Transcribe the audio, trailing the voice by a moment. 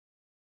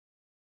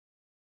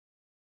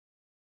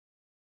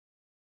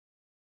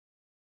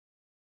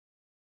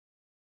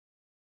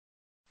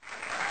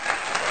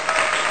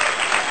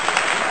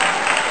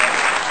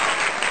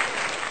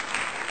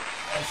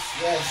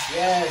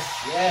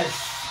yes.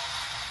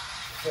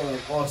 Feeling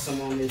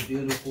awesome on this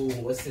beautiful,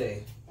 what's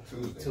today?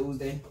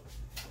 Tuesday.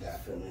 Yeah.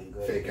 Feeling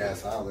good. Fake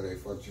ass holiday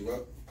fucked you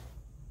up?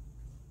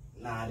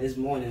 Nah, this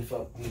morning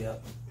fucked me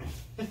up.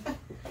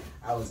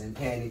 I was in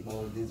panic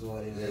mode this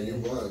morning. Yeah, you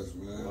was,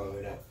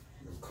 man. The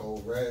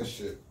cold red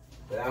shit.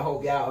 But I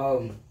hope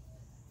y'all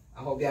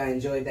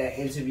enjoyed that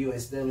interview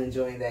and still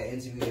enjoying that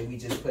interview that we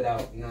just put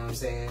out. You know what I'm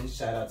saying?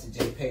 Shout out to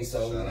Jay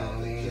Peso. You know what I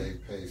mean? Jay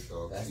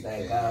Peso. That's TK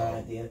that guy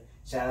right there.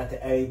 Shout out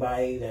to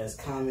everybody that's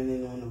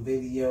commenting on the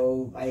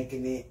video,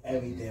 liking it,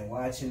 everything,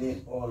 watching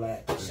it, all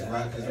that. It's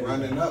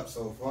running up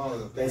so far.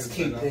 Let's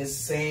keep this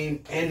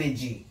same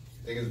energy.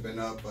 I think it's been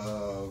up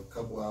a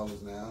couple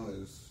hours now.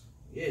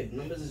 Yeah, the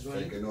numbers is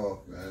running. Taking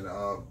off, man.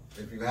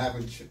 If you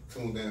haven't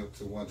tuned in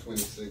to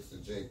 126, the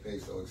Jay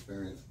Peso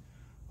Experience,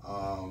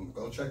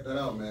 go check that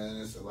out, man.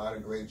 There's a lot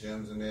of great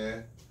gems in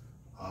there,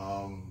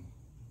 and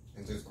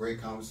just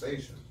great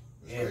conversation.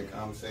 Great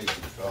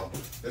conversation. So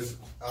this.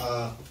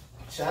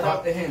 Shout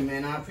out to him,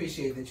 man. I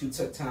appreciate that you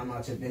took time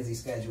out your busy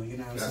schedule. You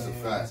know what I'm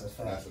saying? That's a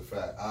fact. That's a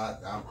fact.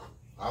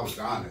 I was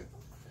honored.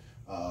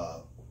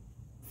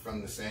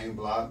 From the same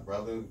block,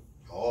 brother.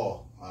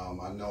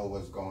 I know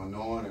what's going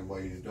on and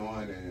what he's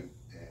doing and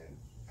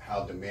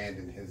how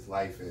demanding his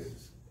life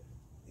is.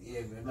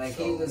 Yeah, but like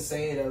he was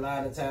saying a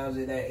lot of times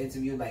in that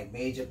interview, like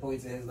major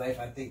points in his life.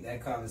 I think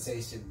that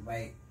conversation,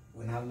 like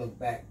when I look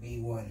back, be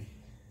one.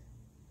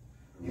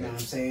 You know what I'm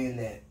saying?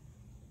 That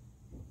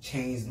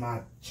changed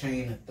my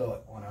train of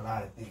thought on a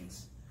lot of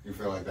things. You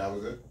feel like that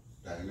was it?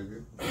 That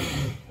interview?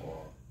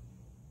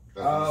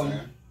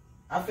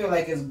 I feel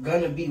like it's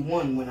gonna be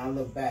one when I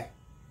look back,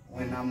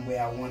 when I'm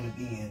where I want to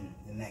be in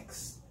the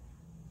next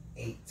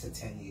 8 to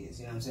 10 years.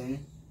 You know what I'm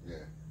saying?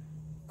 Yeah.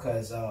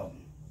 Cause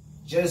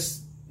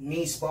just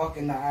me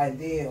sparking the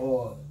idea,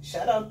 or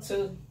shout out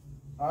to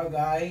our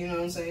guy. You know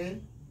what I'm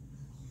saying?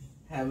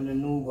 Having a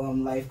new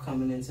life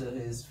coming into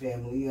his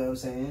family, you know what I'm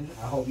saying?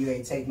 I hope you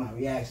ain't take my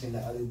reaction the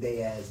other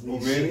day as me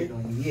shitting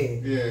on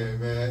you. Yeah,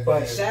 man.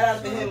 But shout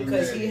out to him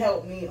because he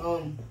helped me,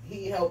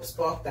 he helped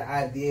spark the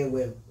idea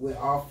with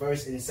our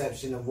first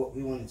inception of what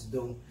we wanted to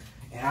do.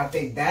 And I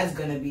think that's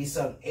going to be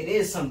it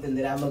is something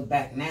that I look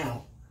back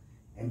now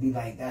and be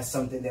like, that's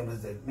something that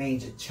was a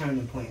major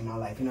turning point in my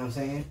life, you know what I'm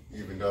saying?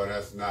 Even though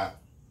that's not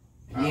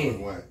me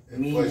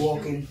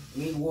walking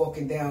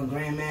down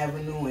Graham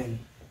Avenue and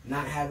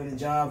not having a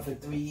job for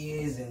 3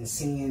 years and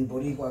seeing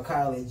Boricua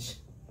College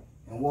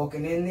and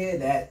walking in there,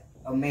 that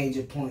a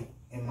major point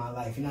in my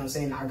life. You know what I'm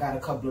saying? I got a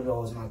couple of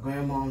those. My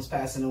grandmom's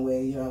passing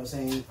away, you know what I'm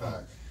saying?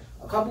 Facts.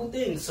 A couple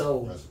things,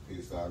 so. Rest in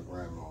peace, our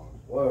grandma.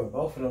 Word,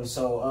 both of them.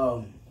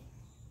 So,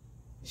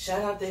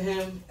 shout out to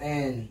him,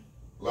 and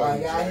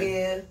while y'all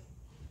here,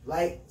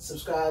 like,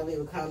 subscribe, leave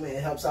a comment.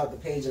 It helps out the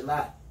page a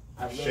lot.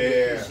 I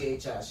really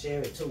appreciate y'all.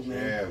 Share it too,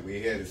 man. Yeah, we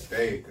here to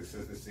stay.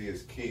 Consistency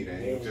is key. That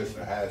ain't just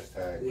a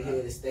hashtag. We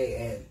here to stay,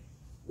 and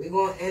we're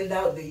gonna end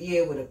out the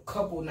year with a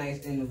couple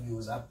nice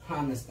interviews. I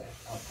promise that.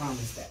 I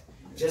promise that.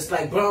 Just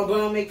like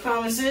Brown make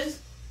promises,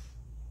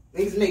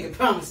 niggas making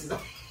promises.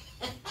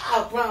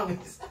 I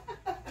promise.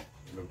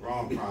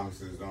 LeBron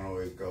promises don't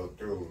always go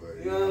through, but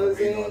you know what I'm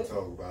saying? We gonna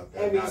talk about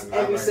that. Every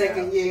like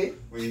second year.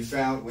 When you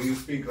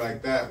speak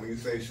like that, when you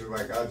say shit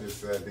like I just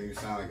said, then you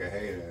sound like a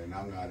hater, and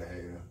I'm not a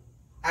hater.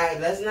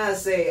 Alright, let's not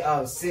say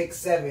 6,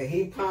 7.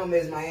 He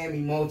promised Miami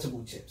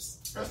multiple chips.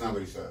 That's not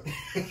what he said.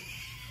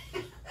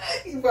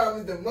 He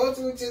promised them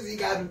multiple chips, he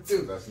got them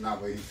 2. That's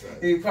not what he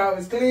said. He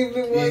promised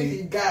Cleveland 1,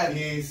 he got it.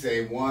 He ain't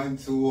say 1,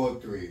 2, or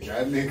 3.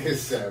 That nigga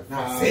said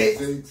 5,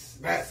 6,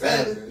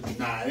 7,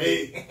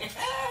 8.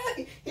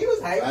 He was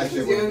hyped. That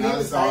shit was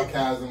not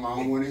sarcasm. I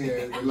don't want to hear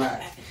it.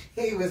 Relax.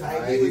 He was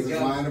hyped. He was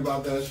lying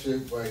about that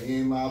shit, but he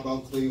ain't lie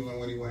about Cleveland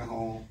when he went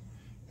home.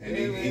 And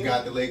he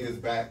got the Lakers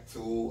back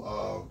to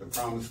the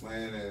promised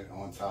land, and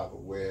on top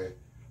of where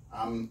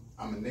I'm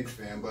a Knicks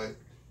fan, but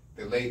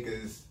the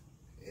Lakers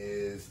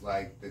is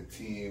like the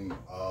team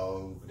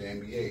of the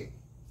NBA.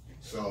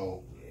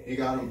 So he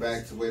got them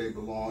back to where they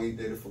belong. He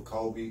did it for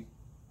Kobe.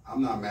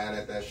 I'm not mad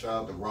at that.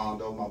 Shout out to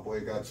Rondo. My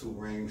boy got 2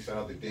 rings. Shout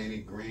out to Danny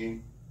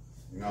Green.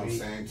 You know what I'm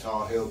saying?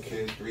 Tall Hill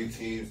kid, 3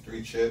 teams,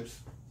 3 chips.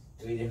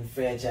 3 different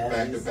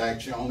franchises. Back-to-back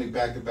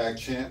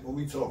champ. What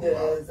we talking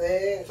about?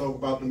 Talk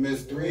about the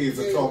missed threes,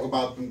 or talk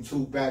about them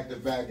 2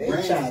 back-to-back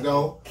rings,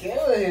 though.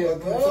 Kill him,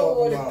 bro.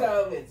 What the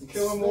comments?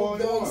 Kill him all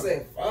Dog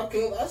said, fuck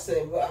him. I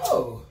said,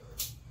 bro.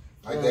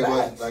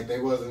 Like they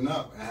wasn't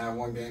up and had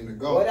 1 game to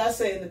go. What I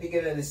say in the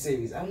beginning of the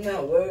series, I'm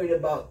not worried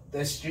about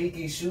the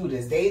streaky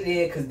shooters. They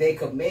there because they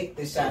could make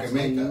the shots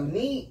when you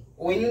need,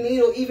 or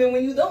even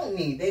when you don't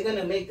need. They're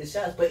gonna make the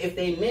shots. But if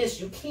they miss,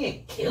 you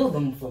can't kill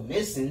them for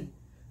missing.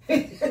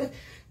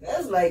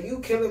 That's like you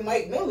killing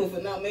Mike Miller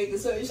for not making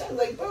certain shots.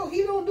 Like, bro,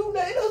 he don't do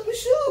nothing else but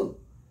shoot.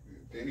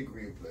 Danny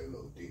Green played a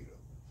little D though.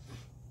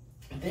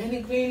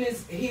 Danny Green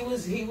he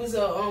was a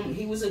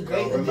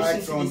great addition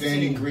relax to on this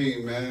Danny team.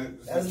 Green, man.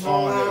 That's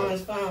Long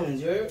Island's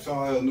Fountains, you heard?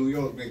 Tall Hill, New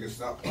York niggas,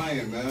 stop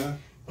playing, man.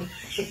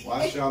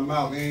 Watch your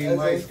mouth. He ain't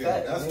light skinned.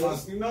 That's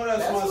my. You know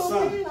that's my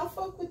son. Man, I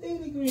fuck with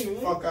Danny Green,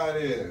 man. Fuck out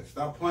of here.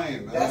 Stop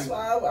playing, man. That's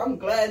why I'm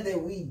glad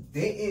that we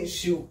didn't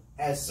shoot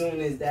as soon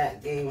as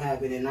that game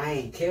happened, and I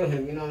ain't kill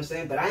him. You know what I'm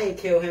saying? But I ain't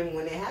kill him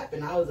when it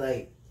happened. I was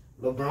like,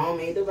 LeBron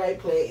made the right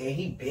play, and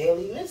he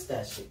barely missed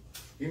that shit.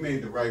 He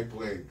made the right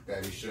play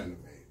that he shouldn't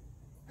have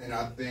made, and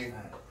I think.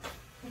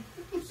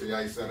 See how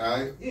you said, all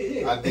right?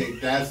 Yeah. I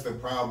think that's the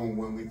problem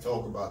when we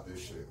talk about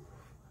this shit.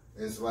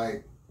 It's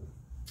like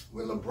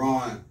with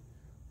LeBron,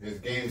 his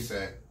game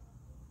set,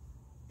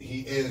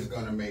 he is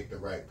going to make the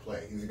right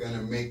play. He's going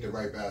to make the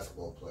right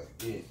basketball play.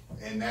 Yeah.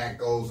 And that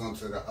goes on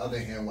to the other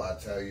hand where I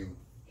tell you,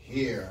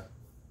 here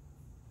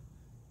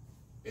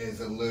is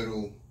a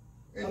little,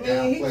 it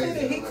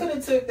downplays he could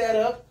have took that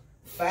up.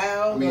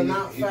 Foul or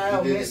not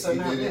foul, miss or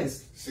not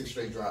miss. 6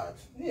 straight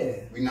drives. Yeah.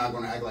 We're not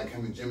going to act like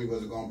him and Jimmy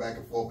wasn't going back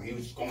and forth, but he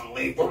was just going to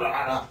lay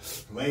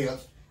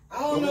layups. I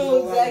don't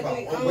know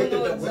exactly. I don't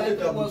know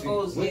exactly what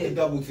goes. With the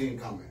double team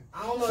coming.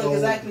 I don't know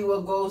exactly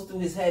what goes through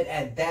his head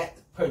at that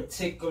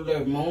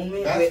particular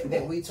moment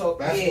that we talk.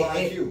 Basketball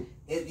IQ.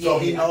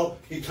 So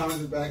he turns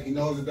his back. He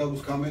knows the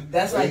double's coming.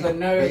 That's like a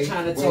nerd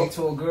trying to talk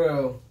to a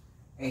girl,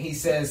 and he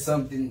says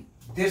something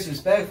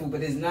disrespectful,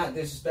 but it's not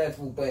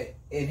disrespectful. But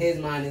in his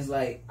mind, it's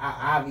like an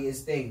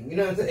obvious thing. You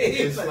know what I'm saying?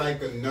 It's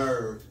like a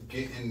nerd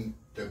getting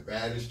the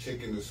baddest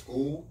chick in the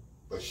school,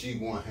 but she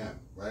want him,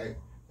 right?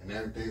 And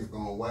everything's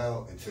going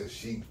well until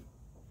she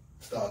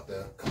start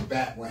to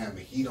combat with him,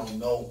 and he don't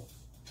know.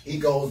 He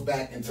goes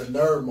back into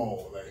nerd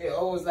mode. Like, it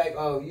always like,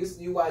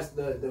 you watched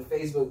the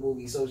Facebook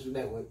movie Social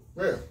Network.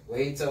 Yeah. Where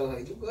he told her,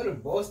 you go to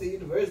Boston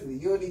University,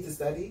 you don't need to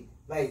study.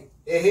 Like,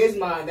 in his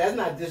mind, that's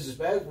not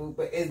disrespectful,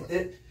 but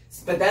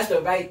but that's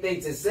the right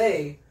thing to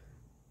say.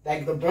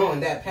 Like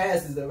LeBron, that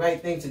pass is the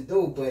right thing to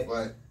do, but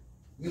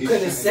you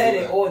could have said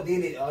it or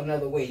did it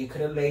another way. You could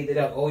have laid it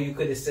up, or you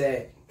could have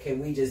said, can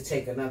we just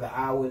take another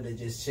hour to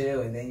just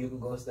chill and then you can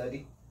go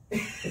study?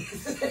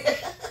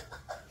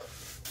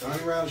 Turn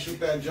around and shoot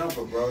that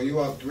jumper, bro. You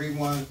up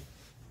 3-1.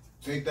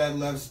 Take that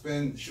left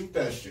spin. Shoot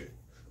that shit.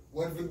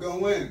 What if it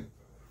go in?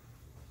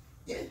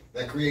 Yeah.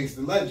 That creates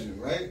the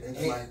legend, right? It's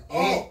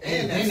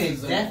and then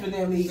it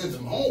definitely sends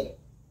him home.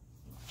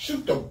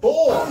 Shoot the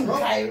ball, bro.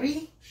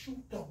 Kyrie.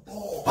 Shoot the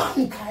ball.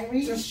 Bang,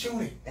 Kyrie. Just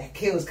shoot it. That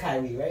kills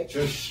Kyrie, right?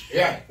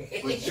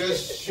 But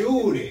just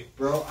shoot it,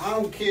 bro. I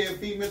don't care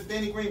if he missed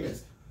Danny Green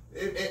missed.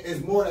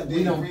 It's more than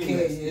Danny Green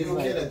missed. You don't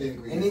care that Danny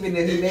Green missed. And even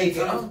if he make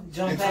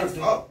jump past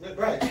it.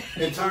 Right.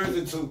 It turns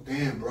into,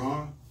 damn,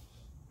 bro.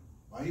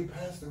 Why you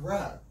pass the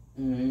rock?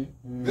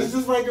 Mm-hmm. This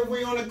is like if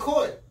we on the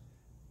court.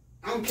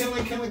 I'm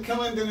killing.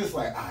 Then it's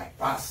like, all right,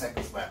 5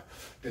 seconds left.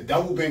 The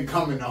double been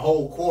coming the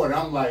whole court.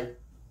 I'm like,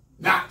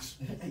 notch.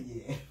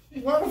 Yeah.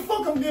 Why the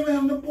fuck I'm giving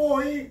him the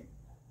ball?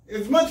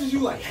 As much as you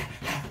like,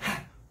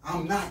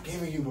 I'm not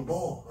giving you the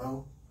ball,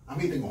 bro.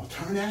 I'm either gonna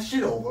turn that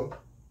shit over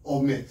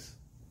or miss.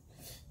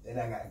 Then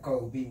I got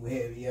Kobe beat with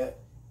heavy up.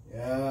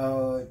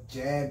 Yo,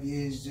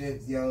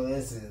 championships. Yo,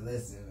 listen,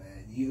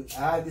 man.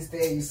 I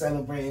understand you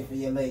celebrating for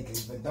your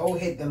Lakers, but don't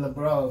hit the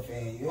LeBron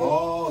fan.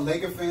 Oh,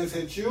 Laker fans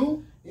hit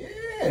you?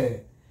 Yeah.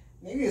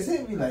 Niggas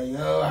hit me like,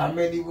 yo, how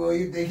many more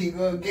you think he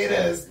gonna get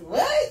us?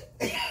 What?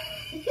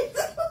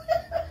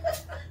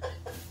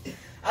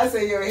 I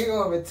said, yo, he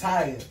gonna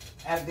retire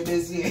after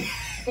this year.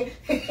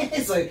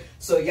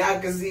 so y'all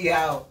can see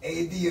how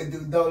AD will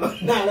do Dolo.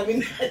 Nah, let me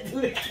not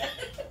do that.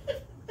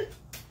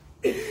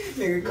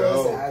 Nigga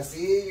Cole said, I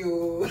see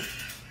you.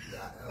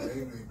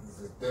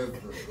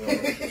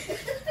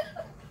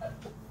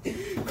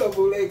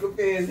 Couple Laker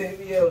fans hit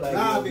me up like,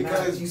 nah,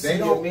 because they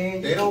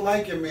don't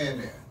like your man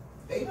there.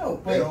 They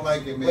don't. They don't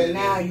like your man. But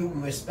now you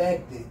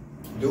respect it.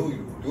 Do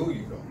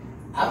you though?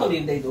 I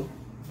believe they do.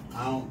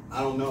 I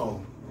don't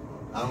know.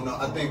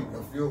 I think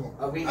a few.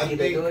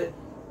 They do it.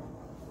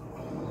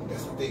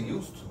 That's what they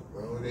used to,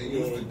 bro. They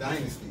used to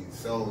dynasties.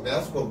 So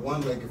that's what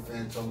one Laker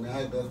fan told me.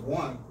 That's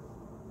one.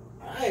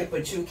 All right,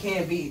 but you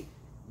can't be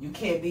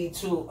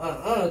too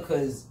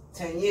because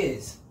 10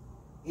 years.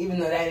 Even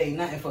though that ain't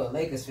nothing for a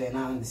Lakers fan,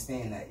 I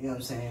understand that. You know what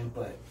I'm saying?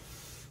 But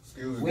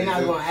we're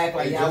not gonna act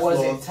like y'all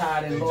wasn't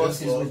tired and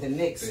losses with the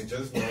Knicks. They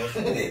just lost.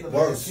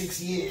 Worse.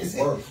 6 years.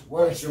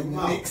 Worse than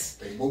the Knicks.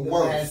 They were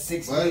worse.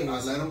 6 but years.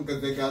 I let them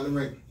because they got the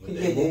ring.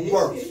 They were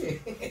worse.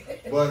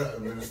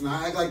 But it's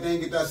not act like they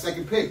didn't get that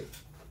second pick.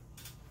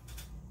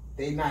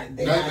 They not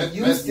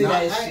used to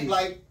that shit. Act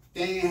like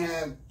they didn't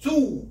have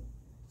 2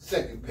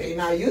 second picks. They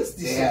not used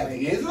to they shit. Had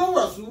D'Angelo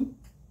Russell,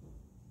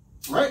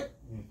 right?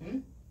 Mm-hmm.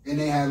 And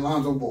they had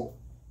Lonzo Ball.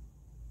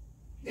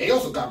 They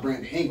also got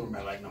Brandon Ingram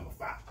at like number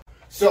 5.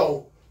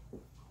 So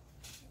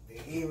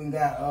they even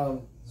got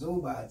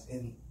Zubats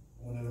in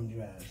one of them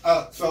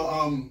drafts.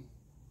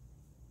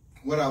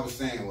 What I was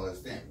saying was,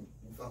 damn,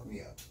 you fucked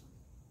me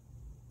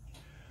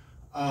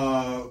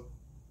up.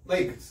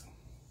 Lakers.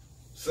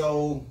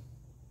 So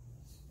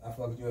I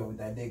fucked you up with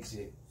that dick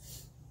shit.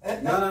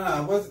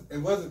 No. It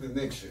wasn't the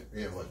Knicks shit.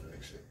 Yeah, it wasn't the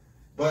Knicks shit.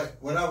 But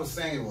what I was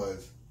saying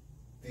was,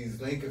 these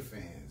Laker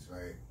fans,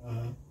 right?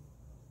 Uh-huh.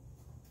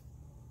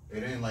 They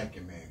didn't like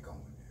your man going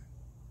there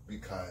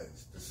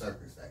because the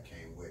circus that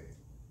came with it.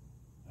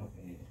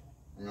 Okay.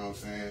 You know what I'm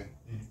saying?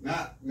 Mm-hmm.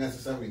 Not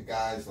necessarily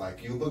guys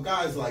like you, but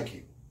guys like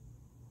you.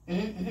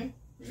 Mm-hmm.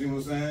 You see what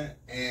I'm saying?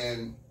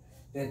 And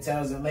that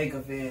tells a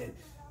Laker fan,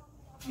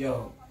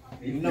 yo,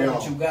 you know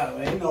what you got,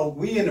 right? You know,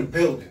 we in the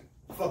building.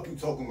 What the fuck you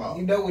talking about?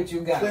 You know what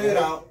you got. Clear it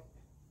out.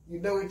 You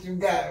know what you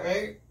got,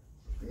 right?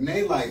 And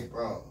they like,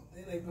 bro.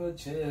 They like, bro,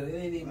 chill. It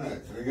ain't even.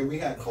 Right, so we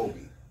had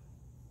Kobe.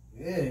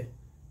 Yeah.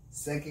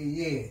 Second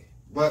year.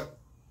 But,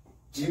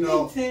 you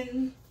know,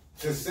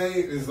 to say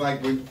is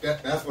like,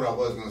 that's what I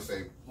was going to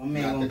say. My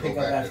man going to pick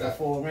up after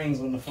 4 rings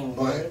on the phone.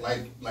 But,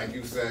 like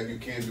you said, you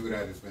can't do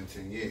that. It's been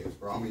 10 years,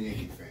 bro. I'm a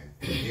Yankee fan.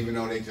 Even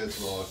though they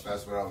just lost,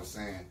 that's what I was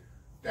saying.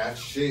 That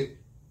shit,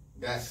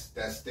 that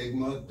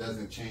stigma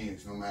doesn't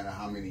change no matter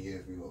how many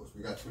years we lost.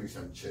 We got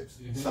 27 chips.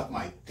 Mm-hmm. Suck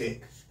my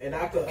dick. And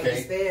I could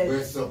understand.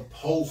 We're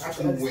supposed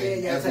to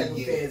win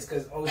every year.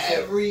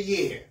 Every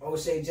year.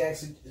 O'Shea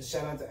Jackson,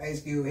 shout out to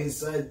Ice Cube. His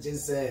son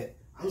just said,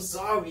 I'm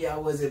sorry I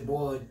wasn't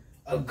born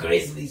a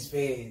Grizzlies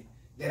fan.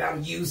 That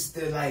I'm used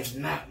to like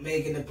not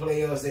making the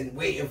playoffs and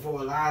waiting for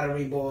a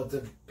lottery ball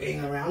to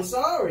bang around. I'm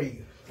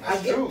sorry. I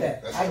get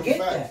that. I get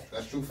that.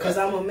 That's true. Because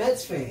I'm a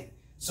Mets fan.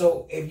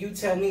 So if you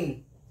tell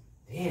me,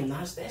 damn,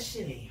 Nas, that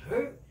shit ain't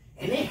hurt.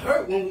 And it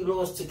hurt when we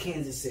lost to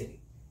Kansas City.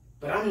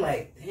 But I'm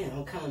like, damn,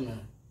 I'm kind of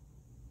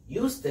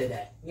used to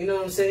that. You know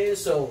what I'm saying?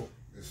 So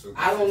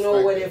I don't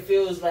know what it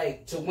feels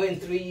like to win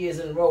 3 years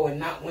in a row and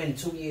not win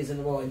 2 years in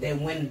a row and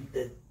then win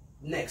the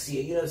next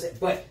year. You know what I'm saying?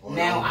 But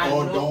I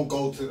know. Don't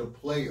go to the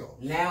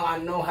playoffs. Now I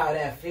know how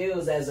that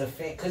feels as a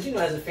fan. Because, you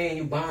know, as a fan,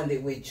 you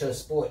bonded with your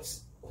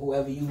sports,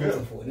 whoever you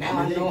rooting for. Now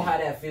I know how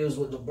that feels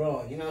with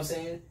LeBron. You know what I'm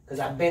saying? Because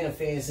I've been a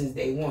fan since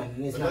day one.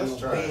 And it's not no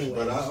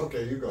bandwagon.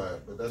 Okay, you go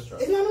ahead. But that's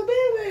trash. It's not no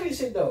bandwagon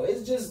shit, though.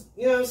 It's just,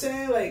 you know what I'm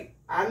saying? Like,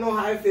 I know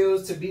how it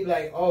feels to be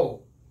like,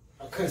 oh,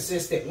 a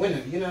consistent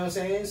winner. You know what I'm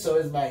saying? So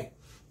it's like,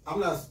 I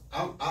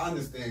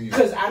understand you.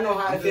 Because I know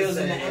how it feels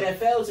in the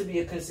NFL to be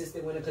a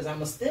consistent winner because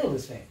I'm a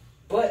Steelers fan.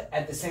 But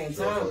at the same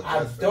time,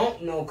 I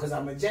don't know because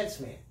I'm a Jets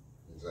fan.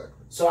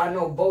 Exactly. So I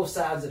know both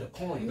sides of the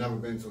coin. You've never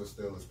been to a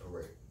Steelers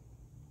parade?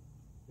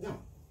 No.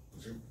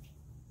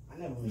 I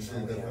never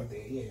been out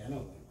there. Yeah, I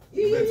know.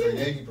 You've been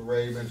to a Yankee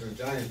parade, you've been to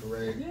a Giants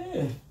parade.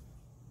 Yeah.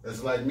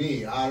 That's like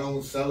me. I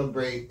don't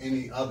celebrate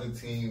any other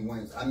team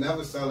wins. I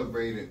never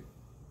celebrated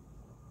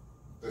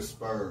the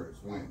Spurs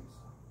wins.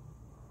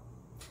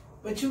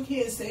 But you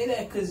can't say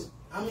that because,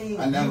 I mean,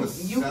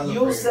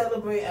 you'll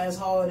celebrate as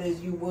hard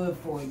as you would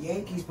for a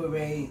Yankees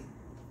parade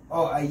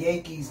or a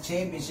Yankees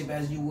championship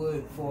as you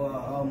would for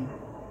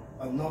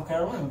a North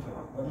Carolina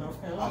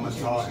parade. I'm a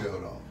Tar Heel,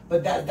 though.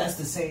 But that's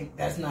the same.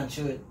 That's not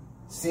your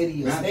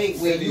city or state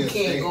where you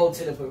can't go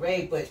to the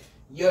parade, but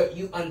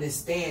you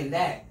understand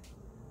that.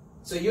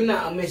 So you're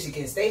not a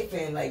Michigan State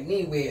fan like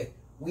me where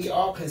we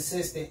are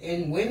consistent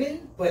in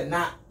winning, but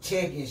not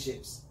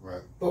championships.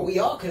 Right. But we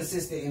are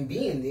consistent in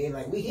being there,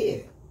 like we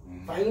here.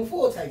 Mm-hmm. Final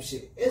Four type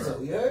shit.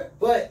 Izzo, you heard?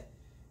 But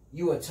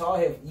you a Tar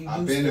Heel.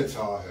 I've been a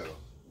Tar Heel.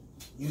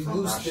 You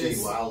used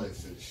to.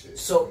 Wallace and shit.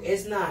 So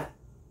it's not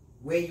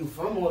where you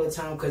from all the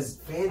time because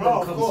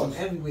fandom comes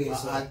from everywhere.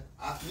 So.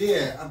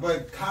 Yeah,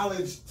 but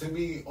college to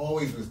me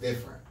always was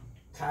different.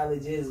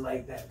 College is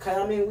like that. Cause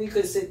I mean, we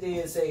could sit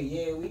there and say,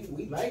 yeah,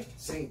 we like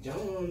St.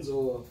 John's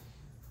or.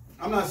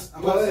 I'm not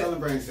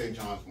celebrating St.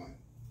 John's win.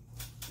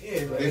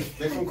 Yeah, right.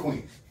 They're from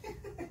Queens.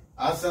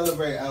 I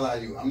celebrate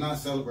LIU. I'm not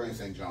celebrating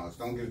St. John's.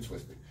 Don't get it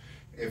twisted.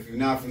 If you're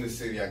not from the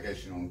city, I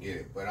guess you don't get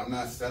it. But I'm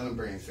not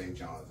celebrating St.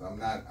 John's.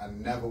 I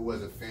never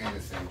was a fan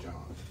of St.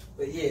 John's.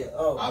 But yeah,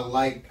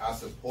 I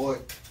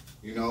support.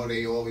 You know,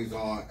 they always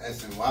on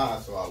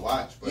SNY, so I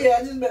watch. But yeah,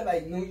 I just meant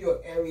like New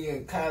York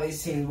area college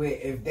teams where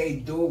if they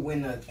do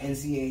win an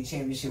NCAA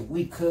championship,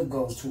 we could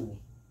go to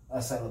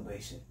a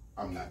celebration.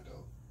 I'm not though.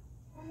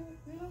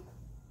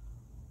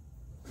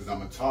 Because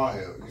I'm a Tar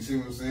Heel. You see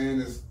what I'm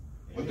saying?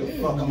 What the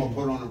fuck I'm gonna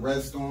put on a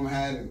Red Storm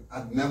hat? And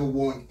I've never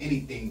worn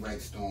anything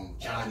Red Storm,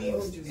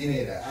 Johnny's,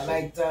 any of that. I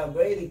like Tom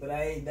Brady, but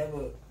I ain't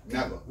never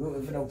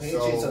rooting for no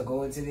Patriots or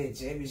going to their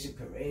championship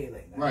parade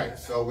like that. Right.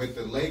 So with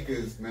the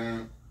Lakers,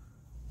 man,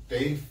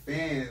 they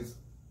fans,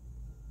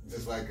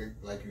 just like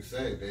you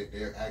said,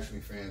 they're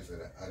actually fans of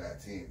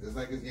that team. Just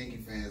like it's Yankee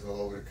fans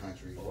all over the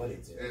country.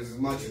 As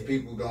much as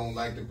people don't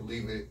like to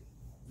believe it,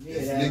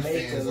 it's Knicks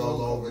fans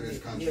all over this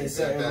country.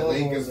 That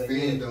Lakers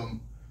fandom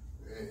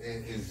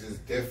is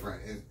just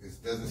different.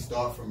 It doesn't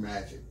start from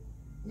Magic.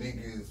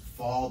 Niggas'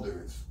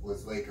 fathers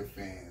was Laker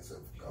fans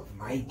of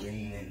Mike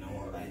and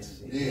all that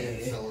shit.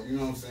 Yeah, so you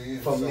know what I'm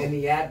saying? From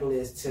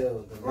Minneapolis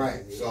till the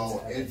right.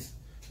 So it's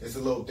a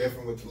little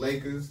different with the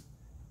Lakers.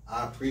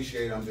 I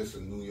appreciate I'm just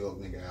a New York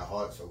nigga at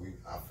heart, so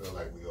I feel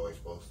like we always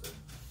supposed to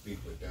speak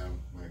with them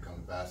when it comes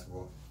to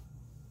basketball.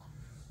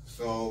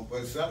 So,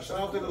 but shout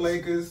out to the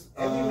Lakers.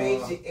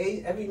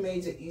 Every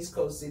major East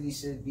Coast city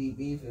should be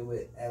beefing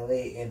with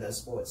LA in a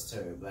sports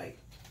term. Like,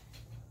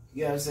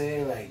 you know what I'm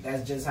saying? Like,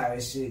 that's just how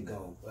it should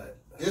go. But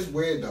it's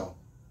weird though.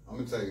 I'm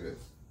gonna tell you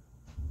this.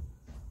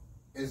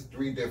 It's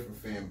 3 different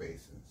fan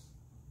bases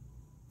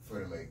for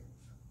the Lakers.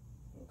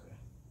 Okay.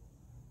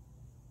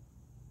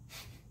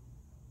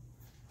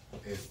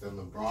 It's the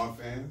LeBron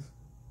fans.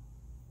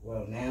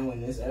 Well, now in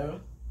this era?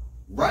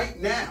 Right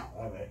now.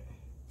 All right.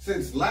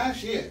 Since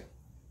last year.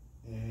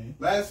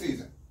 Mm-hmm. Last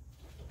season.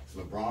 It's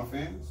LeBron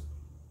fans.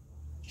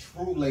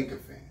 True Laker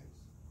fans.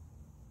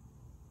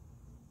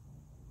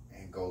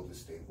 And Golden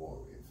State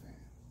Warriors fans.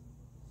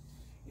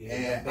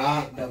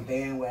 Yeah, the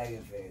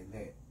bandwagon fan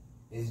that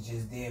is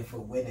just there for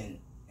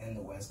winning in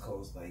the West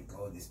Coast, like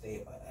Golden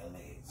State or LA.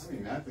 I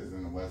mean, not just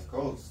in the West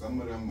Coast.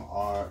 Some of them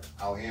are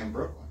out here in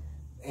Brooklyn.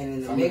 And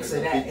in the mix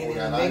of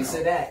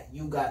that,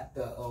 you got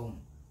the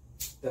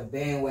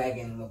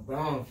bandwagon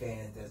LeBron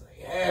fans that's like,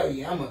 hell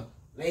yeah, I'm a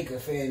Laker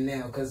fan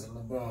now because of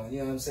LeBron. You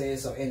know what I'm saying?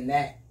 So in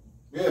that,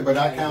 yeah, but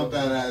I count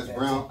that as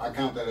Brown. I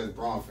count that as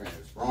Bron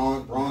fans.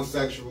 Bron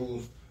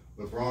sexuals,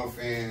 LeBron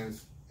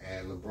fans,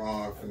 and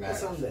LeBron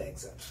fanatics. Some of the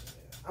exceptions.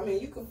 I mean,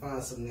 you can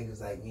find some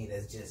niggas like me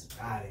that's just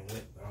riding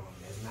with Bron.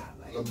 That's not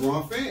like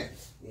LeBron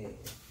fans. Yeah.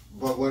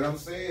 But what I'm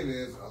saying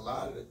is a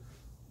lot of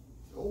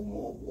no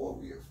more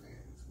Warrior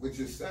fans, which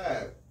is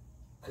sad.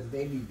 Because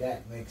they be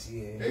back next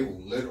year. They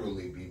will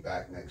literally be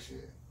back next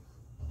year.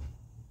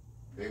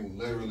 They will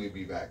literally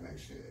be back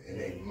next year. And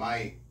they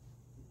might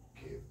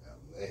give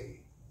LA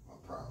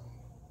a problem.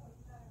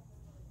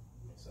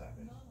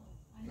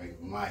 They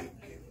might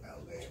give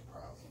LA a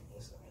problem.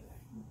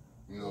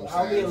 You know what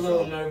I'm saying? I'll be a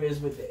little nervous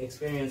with the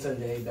experience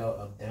under the belt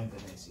of Denver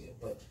next year.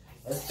 But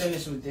let's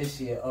finish with this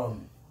year.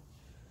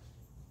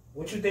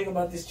 What you think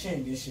about this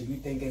championship? You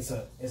think it's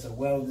a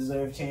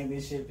well-deserved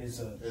championship?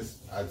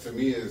 To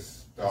me,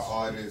 it's the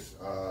hardest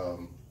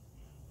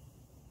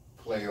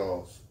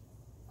playoffs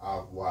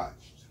I've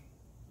watched.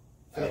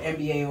 For the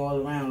NBA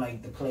all around,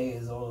 like the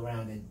players all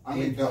around it. I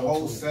mean, the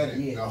whole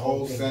setting, the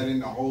whole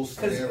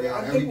scenario,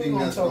 everything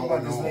that's going on. Talk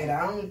about this later.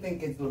 I don't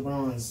think it's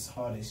LeBron's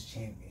hardest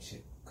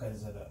championship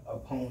because of the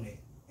opponent.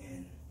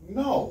 And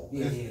no,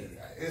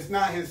 it's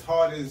not his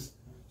hardest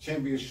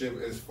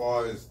championship as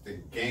far as the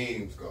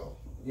games go.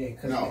 Yeah,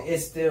 because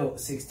it's still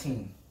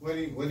 16.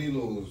 When he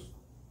lose?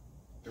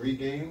 3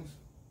 games?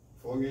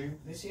 4 games?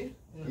 This year?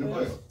 In the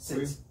playoffs?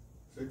 6.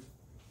 6?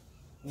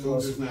 2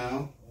 just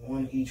now.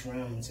 1 each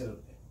round until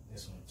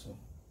this one, 2.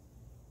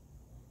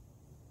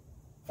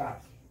 5.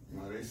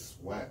 No, they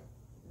swept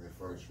their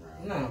first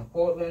round. No,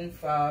 Portland,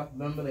 5.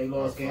 Remember, they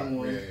lost game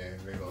 1. Yeah,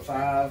 they lost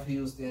 5,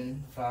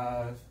 Houston,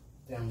 5,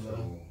 Denver,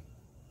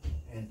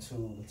 and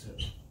 2.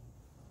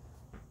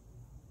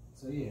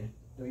 So, yeah.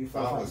 3,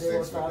 4, 5. They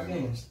lost 5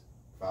 games.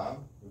 5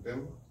 with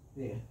Denver?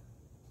 Yeah.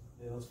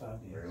 They lost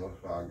 5 games. They lost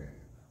 5 games.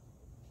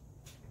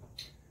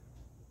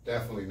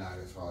 Definitely not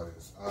as hard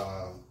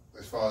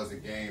as far as the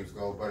games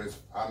go, but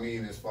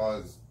as far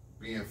as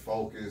being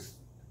focused,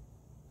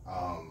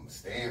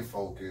 staying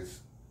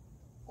focused,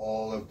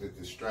 all of the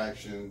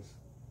distractions,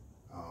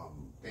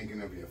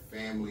 thinking of your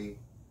family,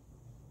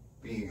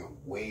 being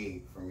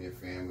away from your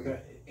family.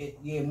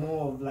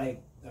 More of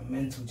like a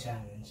mental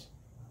challenge.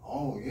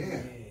 Oh,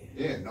 yeah.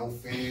 Yeah, no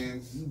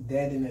fans. You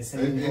dead in the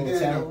same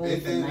hotel room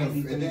it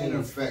didn't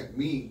affect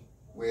me,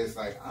 where it's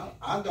like,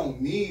 I don't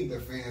need the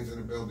fans in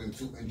the building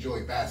to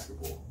enjoy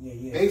basketball.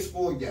 Yeah.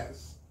 Baseball,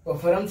 yes.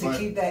 But for them to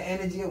keep that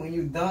energy when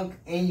you dunk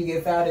and you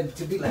get fouled,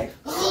 to be like...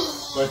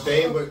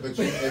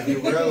 if you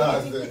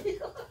realize that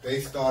they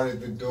started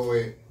to do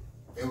it,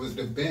 it was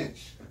the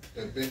bench.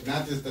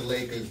 Not just the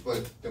Lakers,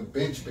 but the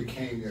bench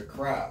became your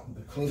crowd.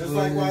 Just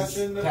like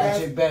watching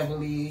Patrick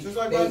Beverly. Just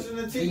like watching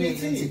the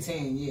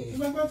TBT. Just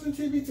like watching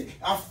TBT.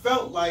 I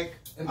felt like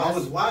I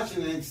was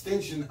watching an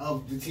extension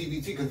of the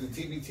TBT because the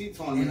TBT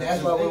tournament. And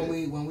that's why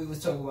when we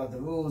was talking about the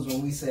rules,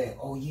 when we said,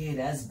 oh yeah,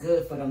 that's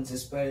good for them to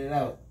spread it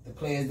out. The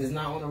players that's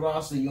not on the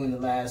roster, you in the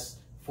last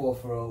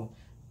 4th row.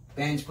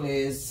 Bench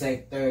players,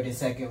 3rd and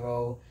 2nd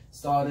row.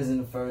 Starters in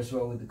the 1st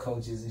row with the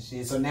coaches and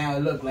shit. So now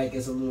it looked like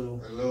it's a little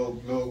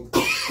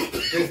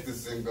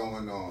distancing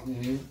going on.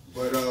 Mm-hmm.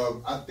 But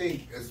I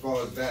think as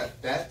far as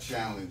that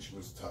challenge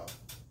was tough.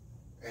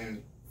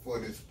 And for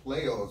this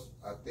playoffs,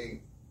 I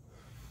think,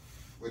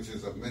 which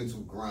is a mental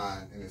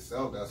grind in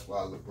itself, that's why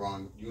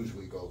LeBron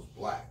usually goes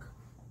black.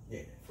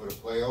 Yeah. For the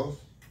playoffs.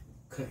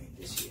 Couldn't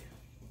this year.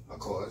 Of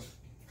course.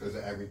 Because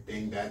of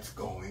everything that's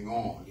going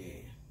on.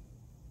 Yeah.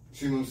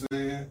 See what I'm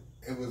saying?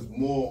 It was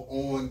more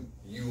on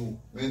you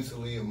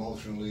mentally,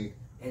 emotionally.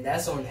 And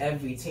that's on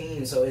every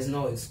team, so there's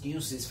no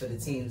excuses for the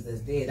teams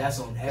that's there.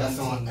 That's on every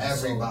team.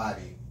 That's on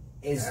everybody.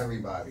 So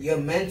everybody. Your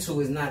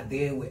mental is not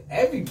there with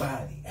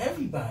everybody.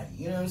 Everybody.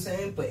 You know what I'm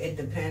saying? But it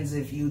depends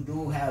if you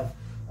do have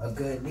a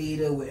good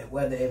leader,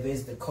 whether if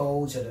it's the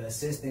coach or the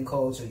assistant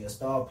coach or your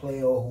star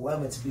player or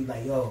whoever, to be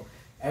like, yo,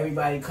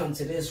 everybody come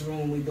to this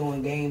room, we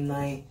doing game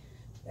night.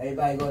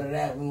 Everybody go to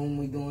that room,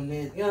 we doing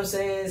this. You know what I'm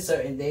saying?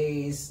 Certain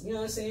days. You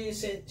know what I'm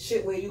saying?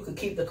 Shit where you could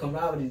keep the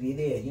camaraderie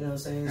there. You know what I'm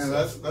saying? And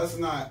let's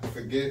not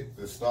forget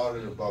the start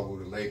of the bubble,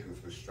 the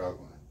Lakers were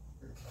struggling.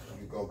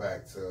 You go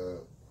back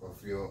to a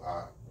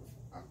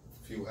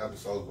few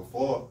episodes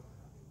before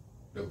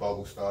the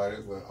bubble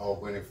started,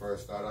 when it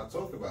first started, I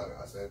talked about it.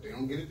 I said, if they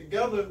don't get it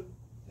together,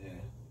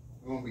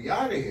 we're going to be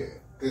out of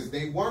here. Because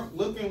they weren't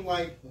looking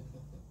like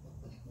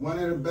one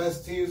of the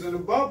best teams in the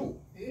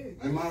bubble. Yeah.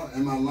 Am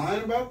I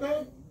lying about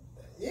that?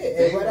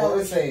 Yeah, what I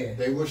was saying.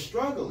 They were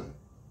struggling.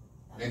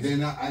 And then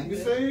you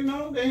say, you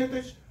know, they had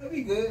this. That'd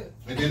be good.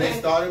 And then they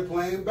started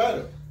playing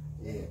better.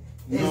 Yeah.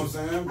 You know what I'm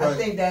saying? But I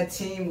think that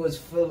team was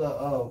full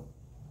of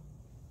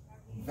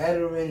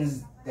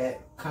veterans that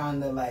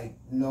kind of like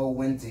know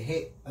when to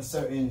hit a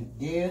certain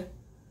gear.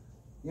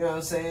 You know what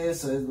I'm saying?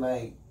 So it's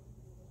like,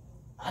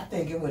 I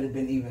think it would have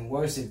been even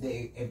worse if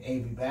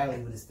AB Valley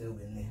would have still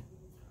been there.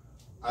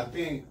 I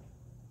think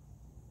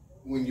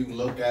when you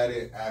look at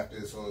it after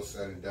it's all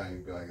said and done,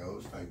 you'd be like, oh,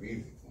 it's type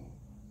easy for them.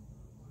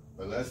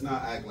 But let's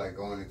not act like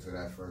going into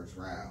that first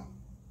round,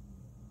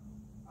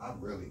 I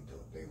really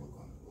thought they were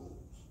going to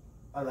lose.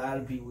 A lot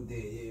of people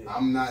did, yeah.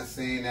 I'm not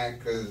saying that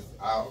because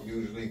I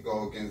usually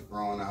go against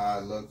Bro and how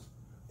it looks.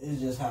 It's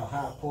just how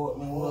hot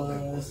Portland was.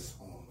 It was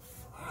on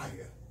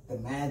fire. The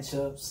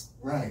matchups,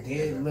 right?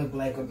 Did look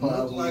like a problem.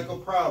 Looked like a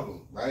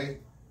problem, right?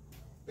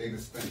 They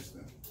dispensed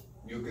them.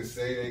 You could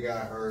say they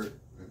got hurt.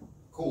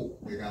 Cool,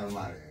 they got them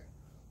out of there.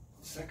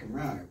 Second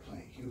round, they're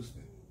playing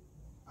Houston.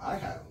 I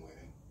had them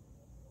winning.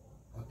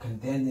 A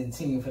contending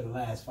team for the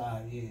last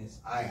 5 years.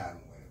 I had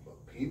them winning,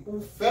 but people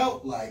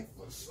felt like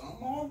for some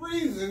odd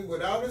reason,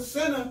 without a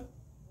center,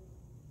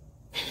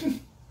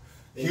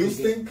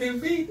 Houston can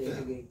beat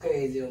them. Get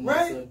crazy on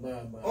right?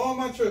 All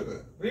my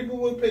tripping. People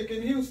were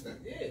picking Houston.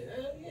 Yeah,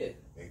 hell yeah.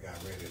 They got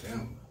rid of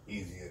them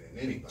easier than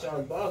anybody.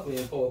 Charles Barkley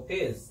and Paul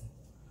Pierce.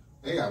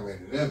 They got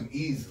rid of them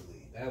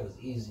easily. That was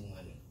easy money.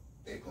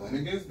 They playing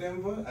against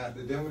Denver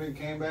after Denver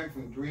came back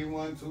from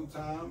 3-1 2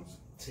 times.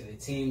 To the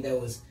team that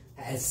was,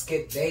 as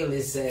Skip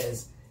Bayless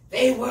says,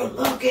 they were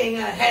looking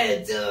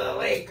ahead to the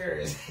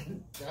Lakers.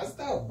 That's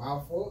not my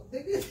fault,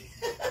 nigga.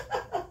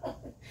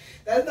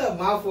 That's not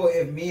my fault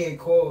if me and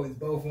Cole is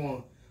both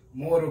on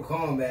Mortal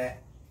Kombat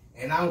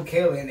and I'm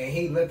killing and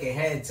he look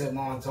ahead to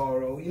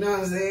Montoro, you know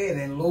what I'm saying?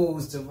 And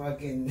lose to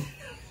fucking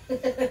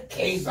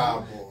Case.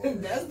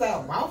 That's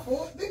not my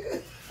fault,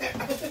 nigga.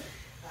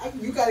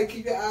 You gotta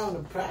keep your eye on the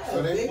prize.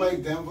 So they nigga.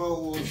 played Denver,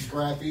 who was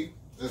scrappy,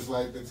 just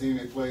like the team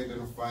they played in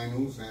the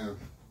finals, and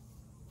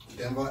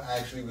Denver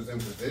actually was in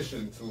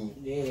position to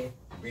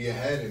be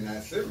ahead in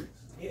that series.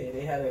 Yeah,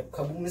 they had a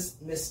couple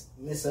mishaps.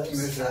 Mishaps.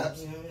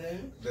 You know what I'm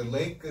saying? The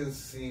Lakers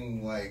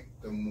seem like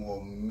the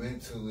more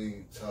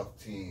mentally tough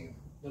team.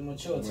 The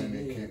mature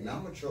team.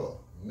 Not mature,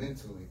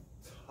 mentally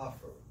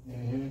tougher.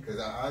 Mm-hmm. Because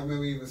I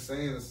remember even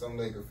saying to some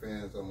Laker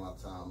fans on my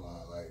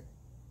timeline, like,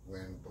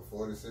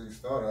 before the series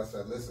started, I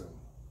said, listen,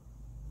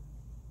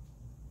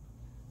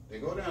 they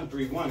go down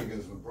 3-1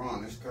 against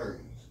LeBron, it's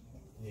curtains.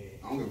 Yeah.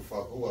 I don't give a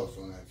fuck who else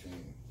on that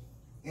team.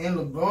 And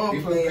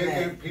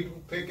LeBron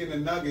people picking the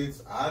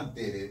Nuggets, I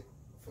did it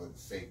for the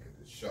sake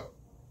of the show,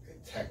 the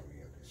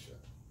integrity of the show.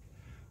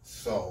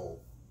 So,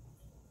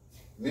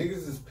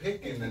 niggas is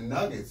picking the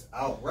Nuggets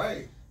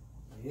outright.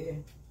 Yeah.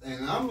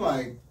 And I'm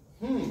like,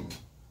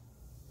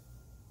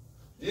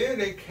 yeah,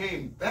 they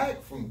came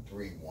back from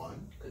 3-1,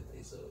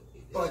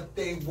 but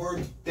they were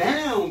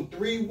down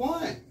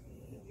 3-1.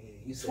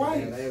 You said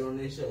twice. That on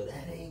this show.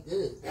 That ain't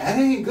good. That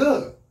ain't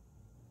good.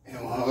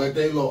 And what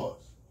they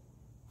lost,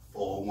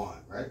 4-1,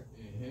 right?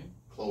 Mm-hmm.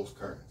 Close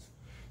curtains.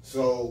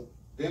 So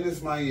then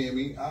it's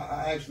Miami.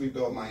 I actually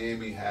thought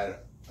Miami had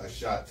a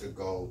shot to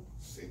go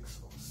 6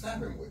 or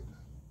 7 with them.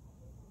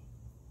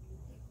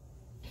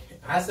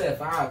 I said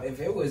 5. If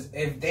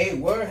they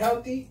were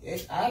healthy,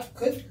 I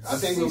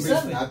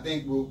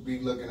think we'll be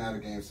looking at a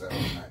game 7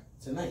 tonight.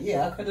 Tonight,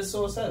 yeah, I could have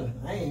saw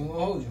 7. I ain't even gonna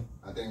hold you.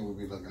 I think we'll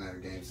be looking at a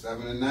game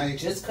 7 tonight.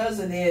 Just because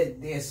of their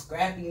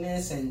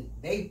scrappiness, and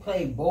they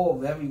play ball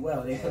very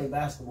well. They play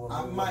basketball.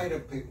 I might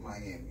have picked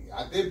Miami.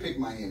 I did pick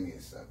Miami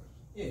at 7.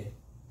 Yeah.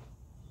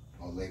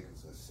 Or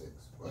Lakers at 6.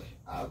 But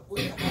I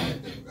wouldn't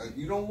have them.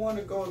 You don't want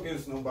to go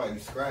against nobody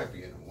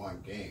scrappy in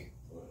one game.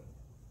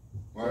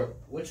 Right.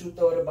 What you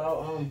thought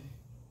about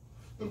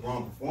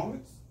LeBron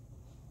performance?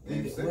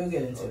 We'll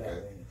get into that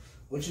later.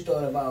 What you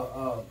thought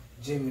about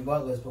Jimmy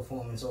Butler's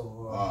performance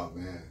overall? Oh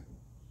man,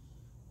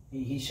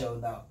 he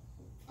showed out.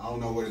 I don't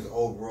know what his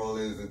overall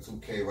is in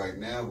 2K right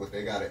now, but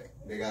they gotta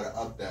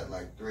up that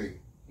like 3.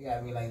 You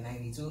gotta be like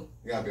 92.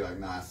 You gotta be like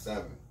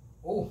 9-7.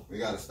 Ooh. We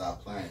gotta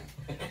stop playing.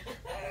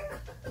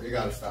 We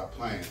gotta stop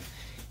playing.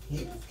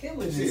 He was killing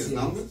this. See his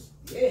numbers?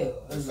 Yeah.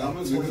 His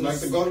numbers. We like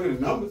to go to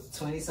the numbers.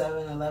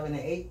 27, 11,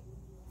 and 8.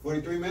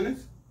 43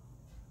 minutes.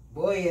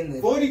 Boy, in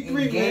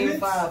 43 game minutes?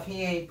 5,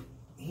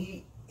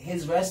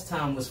 his rest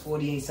time was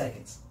 48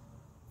 seconds.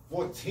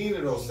 14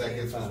 of those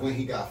seconds was when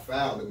he got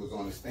fouled. It was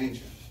on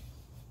extension.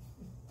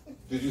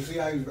 Did you see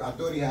how I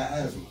thought he had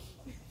asthma.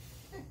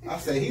 I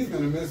said he's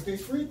gonna miss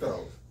these free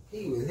throws.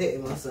 He was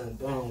hitting my son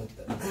throwing with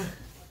the.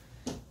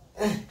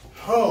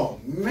 Oh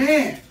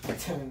man!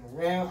 Turn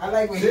around. I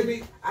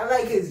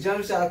like his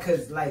jump shot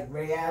because like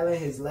Ray Allen,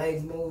 his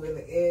legs move in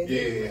the air.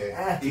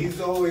 Yeah, he's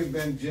always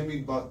been Jimmy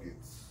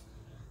Buckets.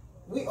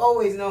 We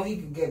always know he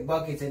could get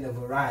buckets in a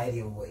variety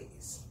of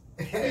ways.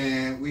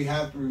 And we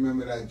have to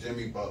remember that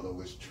Jimmy Butler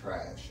was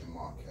trash in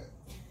Marquette.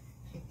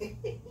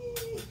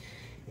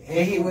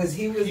 And he was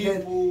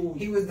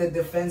the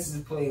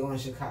defensive player on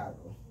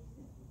Chicago.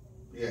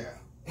 Yeah.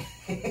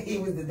 He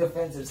was the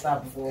defensive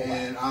stopper for a while.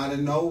 And out of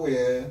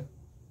nowhere,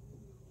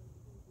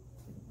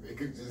 they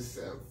could just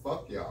say,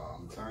 fuck y'all,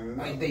 I'm turning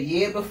Like up. the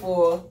year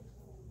before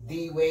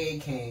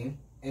D-Wade came,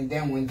 and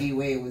then when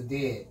D-Wade was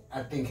dead,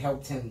 I think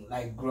helped him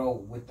like grow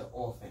with the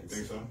offense.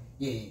 You think so?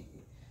 Yeah.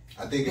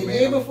 I think The it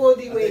year before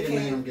D-Wade it came,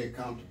 made him get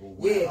comfortable.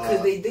 Yeah,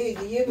 because they did.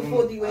 The year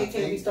before D-Wade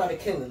came, he think- started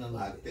killing a little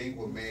I bit. think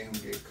what made him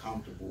get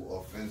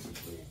comfortable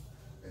offensively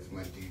is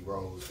when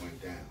D-Rose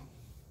went down.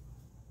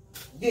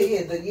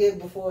 Yeah, the year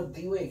before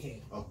D-Wade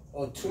came. Oh,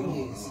 Or 2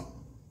 years.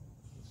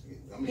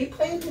 I mean, He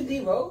played with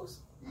D-Rose?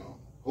 No.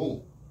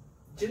 Who?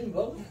 Jimmy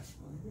Butler? Yes,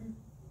 man.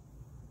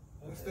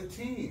 That's the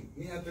team.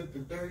 He had the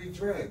dirty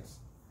dreads.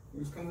 He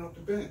was coming off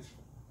the bench.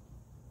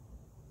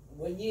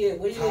 What year?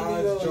 What year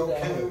Taj, D-Rose Joe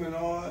got Kim hurt? and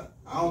all that.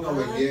 I don't know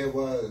what year it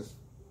was.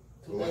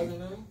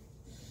 2009?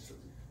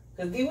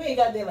 Because D-Wade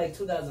got there like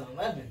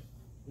 2011.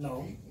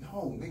 No,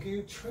 No, nigga,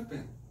 you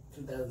tripping.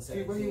 D-Wade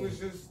 2017. was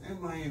just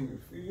in Miami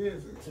a few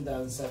years ago.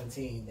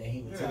 2017 that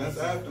he retired. Yeah, that's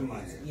after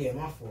Miami. Yeah,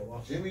 my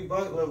fault. Jimmy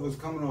Butler was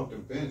coming off the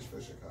bench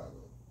for Chicago.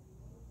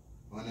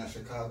 On that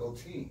Chicago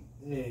team.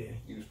 Yeah.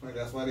 He was playing.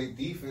 That's why their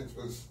defense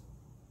was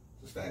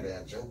just like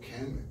that. Joe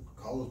Kim and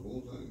Carlos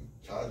Boozer and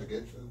Charles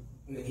Gibson.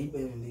 Yeah, he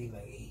been in the league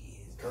like 8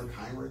 years. Kirk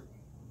Heinrich.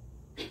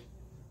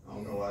 I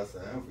don't know why I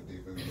said him for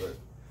defense, but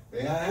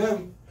they had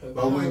him.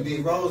 But when D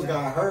Rose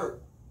got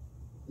hurt,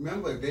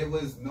 remember there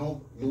was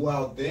no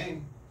Luau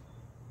Deng.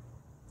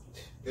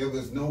 There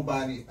was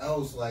nobody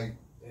else like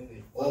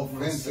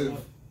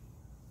offensive.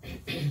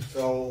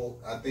 So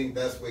I think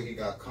that's where he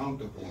got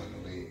comfortable in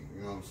the league.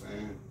 You know what I'm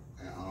saying?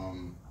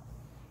 And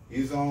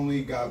he's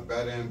only got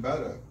better and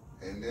better.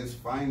 And this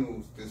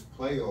finals, this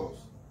playoffs,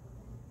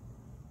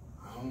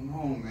 I don't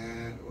know,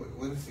 man.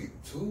 What is he?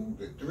 2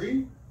 to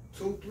 3?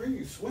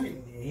 2-3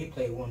 swing. Yeah, he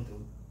played 1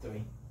 through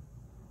 3.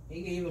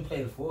 He can even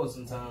play the 4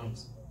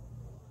 sometimes.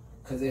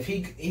 Because if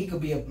he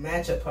could be a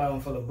matchup problem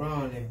for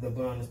LeBron if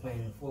LeBron is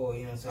playing the 4,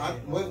 you know what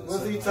I'm saying?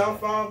 Was he top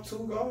 5 2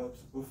 guards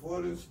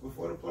before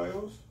the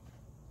playoffs?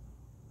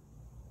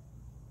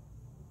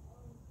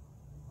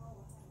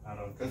 I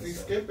don't Because think he's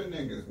so. skipping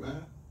niggas,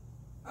 man.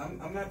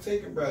 I'm not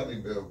taking Bradley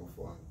Beal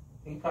before him.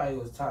 He probably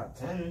was top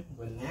 10,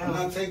 but I'm now.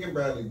 not taking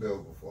Bradley Beal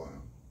before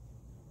him.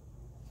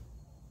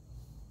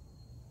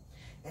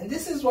 And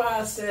this is why I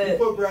You said.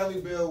 put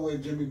Bradley Beal where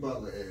Jimmy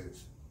Butler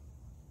is.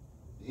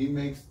 He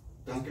makes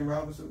Duncan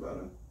Robinson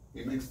better.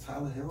 He makes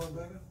Tyler Hero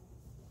better.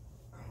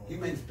 He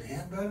makes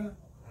Bam better.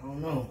 I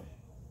don't know.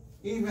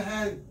 He even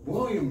had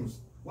Williams.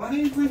 Why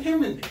didn't you bring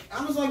him in there?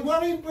 I was like, why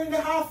didn't you bring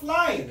the high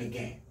fly in the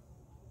game?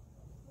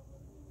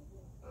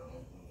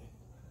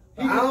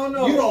 I don't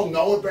know. You don't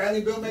know if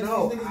Bradley Beal makes these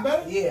niggas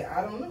better? Yeah,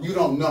 I don't know. You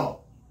don't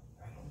know.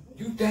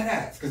 You dead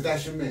ass, because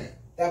that's your man.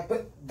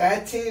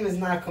 That team is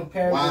not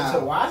comparable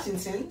to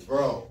Washington.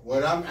 Bro,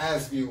 what I'm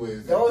asking you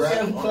is... Those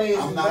young players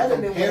is better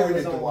than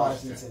whoever's on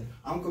Washington.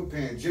 I'm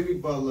comparing Jimmy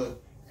Butler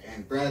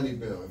and Bradley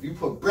Beal. If you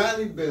put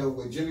Bradley Beal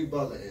where Jimmy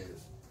Butler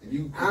is, and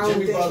you I don't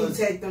Jimmy think Butler, he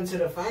take them to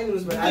the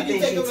finals, but I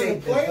think think he he take them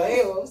take to the the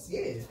playoffs.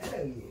 Yeah,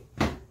 hell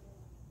yeah.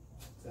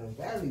 So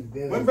Bradley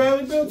Beal. when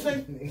Bradley Beal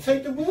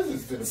take the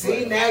Wizards to the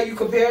See, playoffs. now you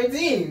compare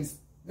teams.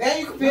 Now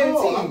you compare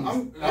teams.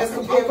 I'm Let's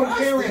comparing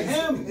rosters.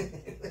 him.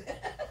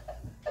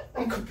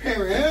 I'm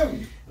comparing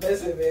him.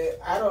 Listen, man,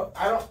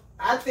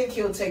 I think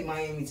he'll take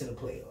Miami to the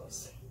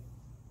playoffs.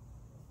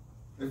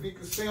 If he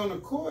could stay on the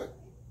court,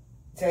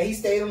 So he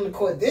stayed on the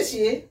court this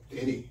year.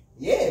 did he?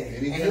 Yeah.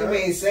 Did he And get he hurt?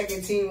 made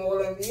second team All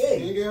He NBA.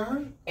 didn't get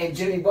hurt. And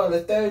Jimmy Butler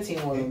third team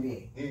All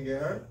NBA. He didn't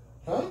get hurt.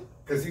 Huh?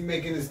 Cause he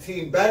making his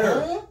team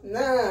better. Huh?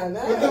 Nah.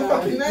 What the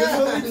fuck? That's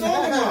what we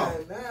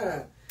talking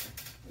about.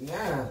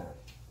 Nah.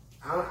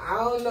 I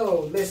don't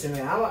know. Listen,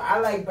 man. I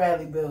like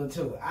Bradley Beal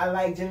too. I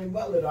like Jimmy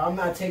Butler though. I'm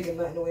not taking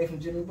nothing away from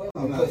Jimmy Butler.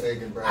 I'm not but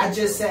taking Bradley. I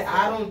just Beal. said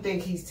I don't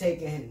think he's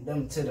taking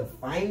them to the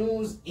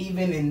finals,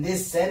 even in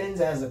this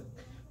settings as a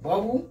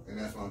bubble. And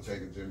that's why I'm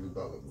taking Jimmy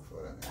Butler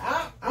before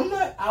that. I'm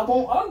not. I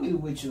won't argue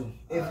with you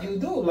if All you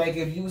do. Like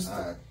if you,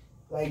 Alright.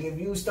 like if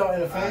you start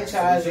in a Alright,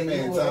 franchise so and what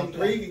you you were top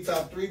 3? He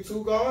top 3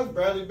 2 guards.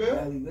 Bradley Beal.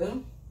 Bradley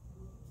Beal,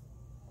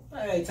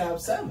 probably top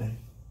 7.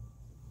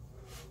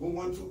 Who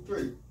 1, 2,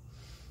 3?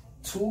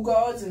 2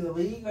 guards in the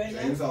league right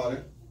James now.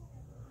 Harden.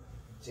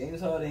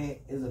 James Harden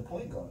is a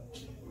point guard.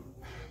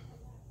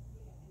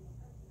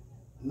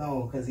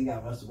 No, because he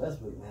got Russell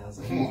Westbrook now,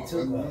 so Come he's 2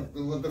 on, guards.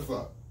 what the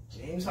fuck?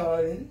 James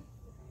Harden,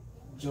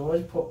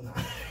 George Paul.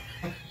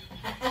 You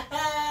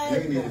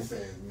didn't even say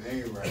his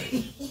name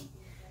right.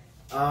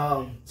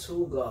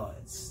 2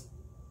 guards.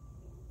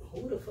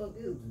 Who the fuck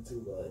is the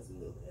 2 guards in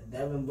the league?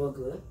 Devin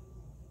Booker,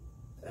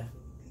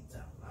 definitely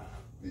top 5.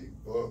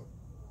 Big book.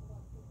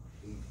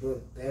 Big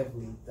Book,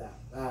 definitely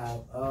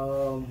top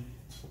 5.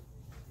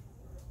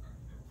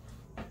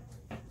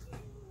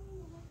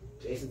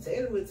 Jason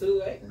Tatum with 2,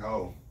 right?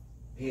 No.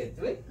 He had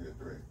 3. He had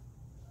 3.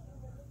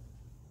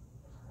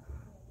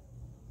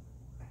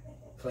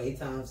 Klay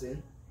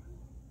Thompson,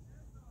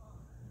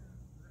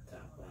 top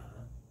 5.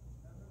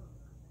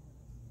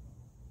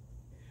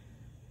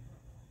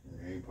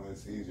 He ain't putting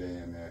CJ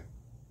in there.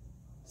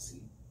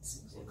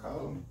 CJ.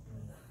 Call him.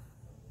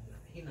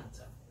 He not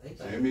tough.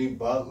 Jimmy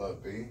Butler,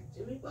 B.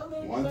 Jimmy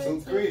Butler. 1,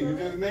 2, 3. You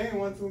just named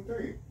 1, 2,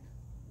 3.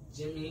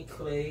 Jimmy,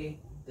 Clay,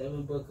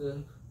 Devin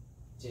Booker,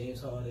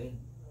 James Harden.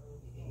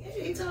 Yeah,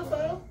 he tough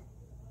out.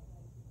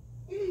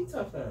 Yeah, he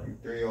tough out. He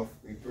 3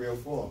 or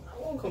 4.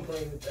 I won't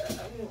complain with that.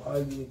 I won't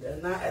argue with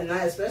that.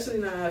 Not especially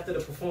not after the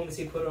performance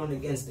he put on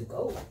against the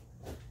GOAT.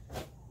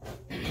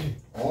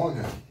 On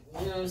him.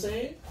 You know what I'm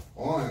saying?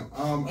 On him.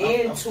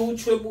 And 2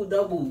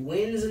 triple-double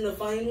wins in the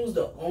finals.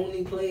 The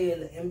only player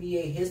in the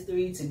NBA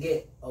history to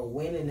get a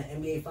win in the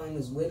NBA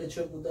finals with a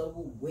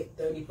triple-double with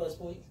 30-plus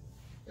points.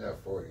 Yeah,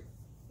 40.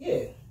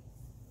 Yeah.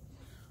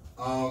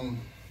 I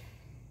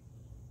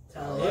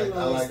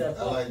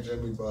like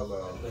Jimmy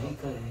Butler. But he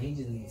couldn't. He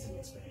just needs some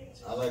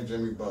experience. I like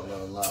Jimmy Butler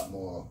a lot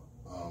more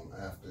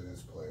after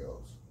this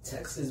playoffs.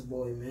 Texas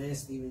boy, man.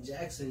 Steven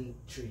Jackson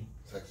tree.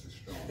 Texas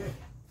strong.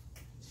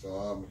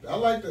 So I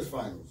like this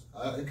finals.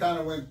 It kind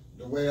of went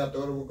the way I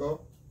thought it would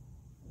go.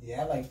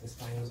 Yeah, I like this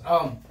finals.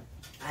 I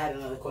had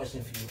another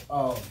question for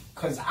you.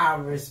 Cause I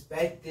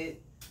respected.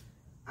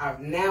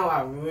 Now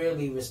I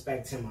really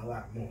respect him a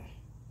lot more.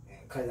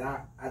 Cause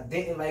I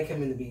didn't like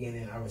him in the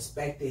beginning. I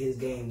respected his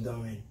game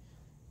during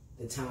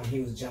the time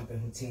he was jumping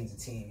from team to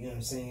team. You know what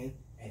I'm saying?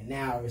 And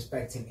now I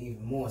respect him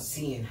even more,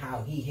 seeing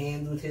how he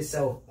handled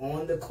himself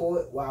on the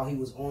court while he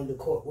was on the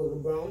court with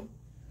LeBron.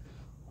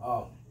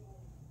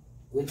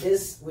 With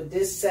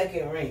this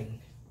second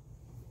ring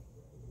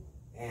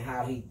and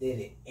how he did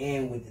it,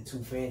 and with the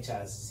 2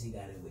 franchises he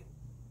got it with,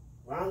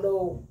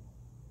 Rondo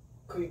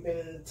creeping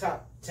in the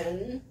top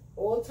 10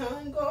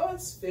 all-time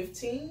guards,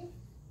 15,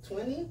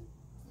 20.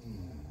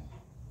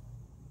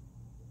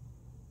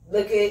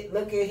 Look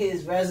at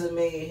his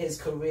resume,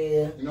 his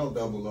career. You know,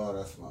 Double R,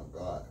 that's my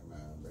guy,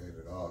 man. Laid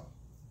it off.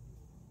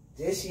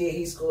 This year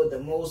he scored the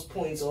most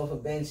points off a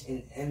bench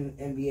in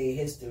NBA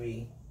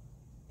history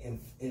in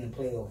the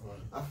playoff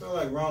run. I feel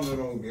like Rondo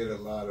don't get a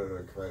lot of the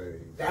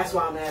credit. That's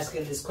why I'm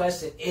asking this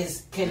question: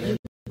 can he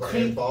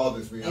creep? It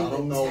bothers me. I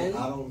don't know. 10?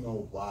 I don't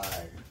know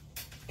why.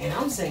 And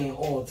I'm saying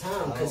all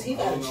time because he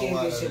got a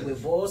championship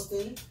with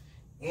Boston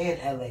and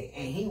LA,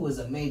 and he was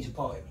a major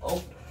part of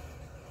both.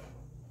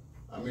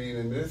 I mean,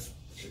 in this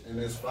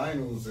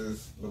finals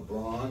is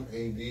LeBron,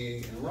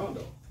 AD, and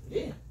Rondo.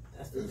 Yeah,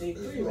 that's the big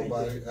three right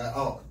there.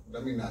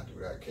 Let me not do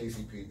that.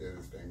 KCP did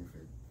his thing for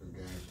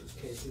games.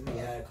 KCP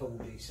had a couple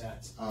big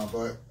shots.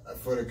 But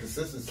for the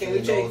consistency, can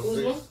we trade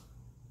Kuzma?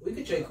 We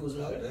could trade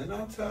Kuzma. Then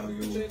I'll tell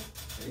you.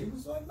 He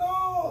was like,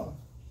 no.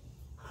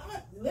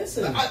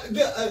 Listen,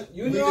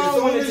 you know I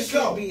wanted to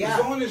keep B out.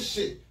 He's on this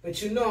shit.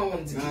 But you know I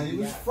wanted to keep B out. He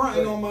was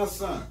fronting on my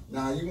son.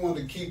 Now you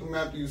wanted to keep him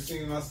after you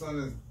seen my son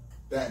as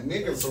that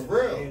nigga for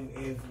real.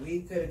 If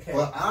we could have kept...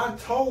 But I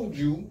told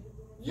you,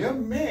 your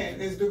man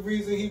is the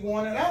reason he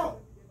wanted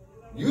out.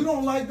 You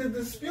don't like to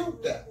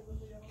dispute that.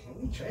 Can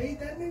we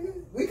trade that nigga?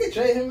 We could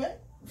trade him, man.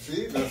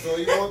 See, that's all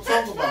you want to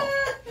talk about.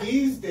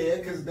 He's there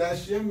because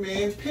that's your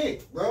man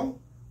pick, bro.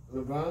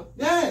 LeBron?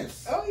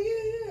 Yes. Oh,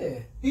 yeah.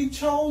 He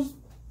chose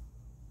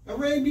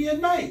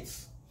Arabian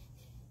Nights.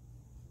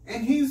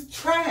 And he's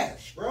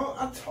trash, bro.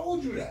 I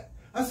told you that.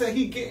 I said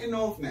he getting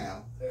off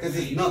now because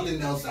there's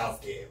nothing else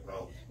out there,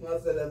 bro.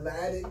 Was it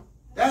Aladdin?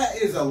 That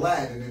is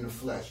Aladdin in the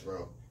flesh,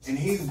 bro. And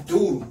he's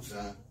doodle,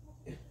 son.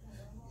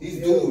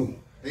 He's doodle.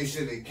 They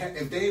should have kept,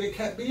 if they'd have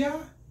kept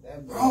B.I.,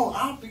 bro,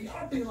 I'll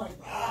be like,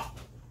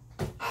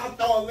 I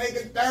thought make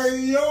it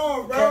 30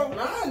 on, bro. Kept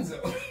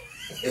Lonzo.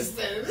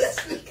 Instead of this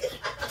nigga.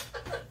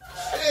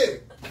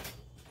 Shit.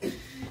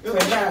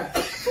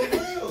 For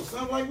real. So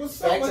I'm like,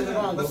 what's up with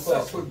him? What's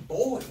up with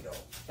Boyd, though?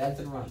 Back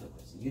to the Rondo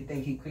question. You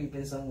think he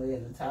creeping somewhere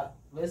in the top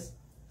list?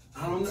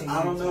 I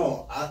don't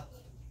know.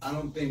 I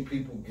don't think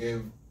people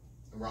give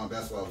Rondo.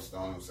 That's what I was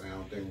starting to say. I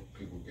don't think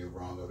people give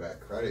Rondo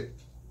that credit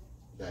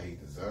that he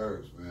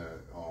deserves, man,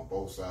 on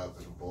both sides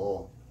of the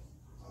ball.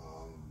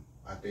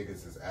 I think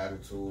it's his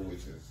attitude,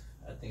 which is.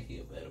 I think he's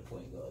a better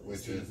point guard.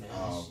 Which is,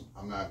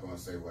 I'm not going to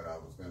say what I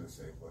was going to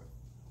say, but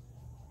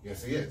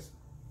yes, he is.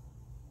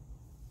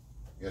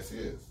 Yes, he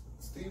is.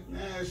 Steve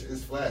Nash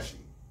is flashy.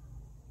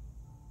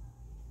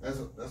 That's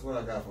what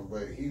I got from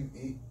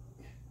Brady.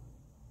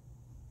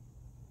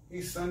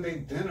 He's Sunday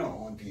dinner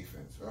on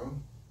defense, bro.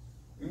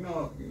 You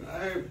know,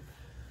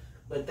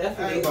 but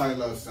definitely everybody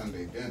loves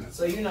Sunday dinner.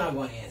 So you're not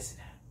going to answer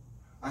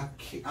that.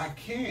 I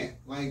can't.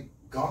 Like,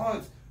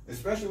 guards,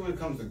 especially when it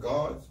comes to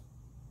guards,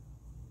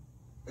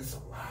 it's a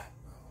lot,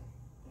 bro.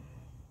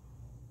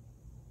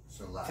 It's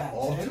a lot. Top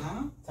All 10?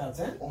 time? Top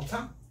 10? All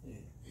time? Yeah.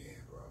 Yeah,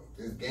 bro.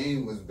 This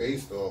game was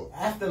based off.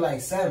 After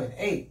like 7,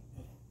 8.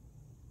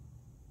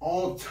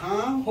 All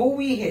time? Who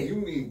we hit? You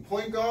mean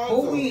point guards?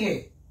 Who we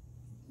hit?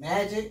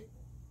 Magic,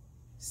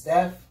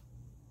 Steph,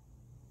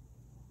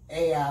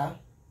 AI,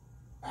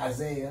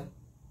 Isaiah,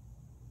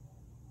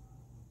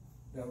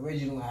 the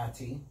original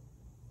IT.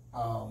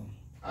 I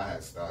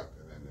had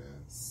Stockton in there.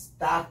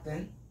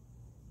 Stockton,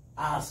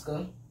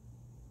 Oscar.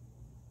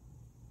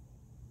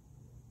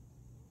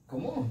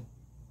 Come on.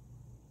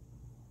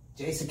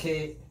 Jason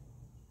Kidd.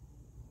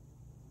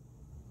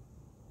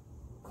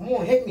 Come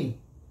on, hit me.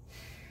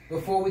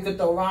 before we could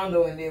throw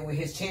Rondo in there with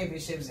his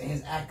championships and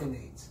his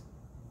accolades?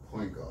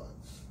 Point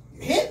guards.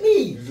 Hit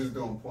me. You're just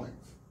doing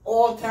points.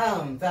 All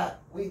time. That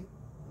we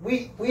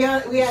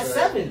had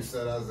 7. You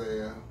said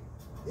Isaiah.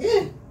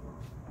 Yeah.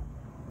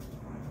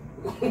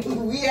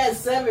 We had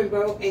 7,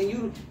 bro, and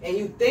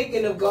you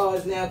thinking of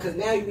guards now, because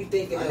now you be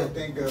thinking I of can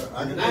think of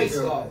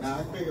guards. Now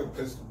I can think of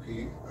Pistol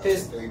Pete.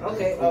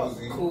 Okay,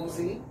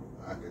 Coolsy.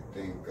 I could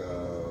think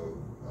of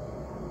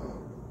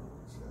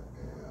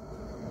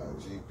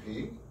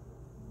GP.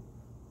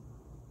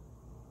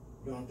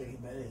 You don't think he's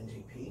better than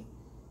GP?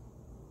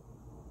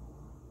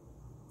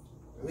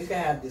 We could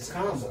have this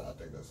combo. I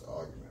think that's the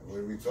argument. What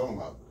are we talking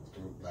about?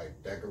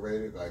 Like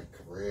decorated, like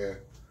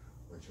career,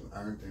 what you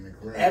earned in the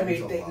career.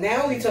 Everything.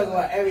 Now we talk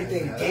about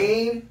everything.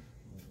 Game.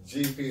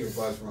 GP or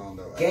Buzz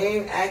Rondo.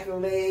 Game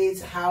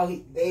accolades.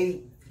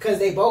 Because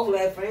they both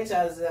led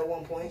franchises at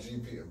one point.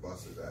 GP or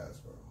bust his ass,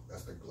 bro.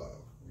 That's the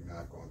glove. We're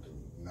not going to do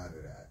none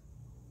of that.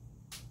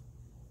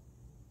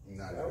 We're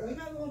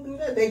not gonna do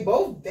that.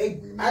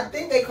 I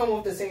think they come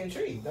off the same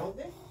tree, don't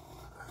they?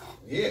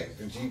 Yeah,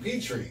 the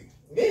GP tree.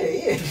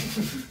 Yeah.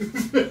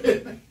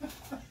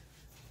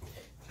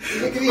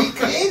 Look at he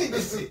created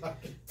this shit.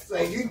 It's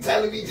like you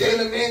telling me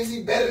Jalen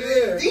Ramsey better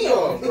than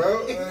Dion, bro.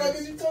 What the fuck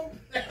is you talking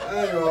about?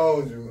 I ain't gonna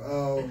hold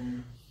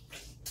you.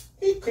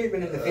 He's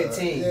creeping in the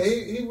 15s. Yeah,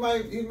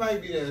 he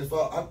might be there as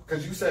well.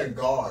 Because you said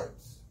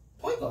guards.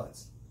 Point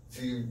guards.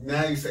 See,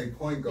 now you say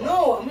point guard.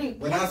 No, I mean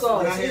when I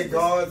hear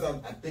guards,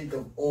 I think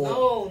of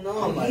all.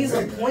 No, he's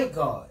a point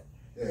guard.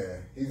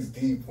 Yeah, he's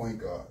the point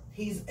guard.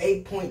 He's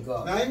a point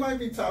guard. Now he might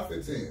be top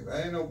 15.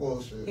 That ain't no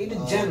bullshit. He's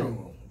the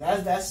general.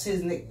 That's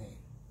his nickname.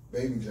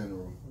 Baby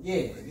general.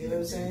 Yeah, you know what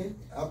I'm saying?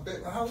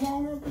 How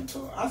long have I been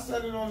talking? I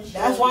said it on the show.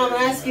 That's why I'm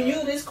asking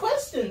you this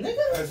question,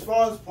 nigga. As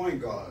far as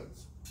point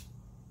guards,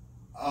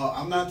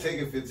 I'm not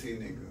taking 15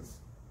 niggas.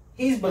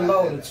 He's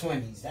below the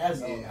 20s.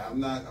 That's all. Yeah, I'm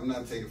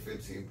not taking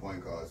 15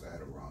 point guards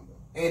ahead of Rondo.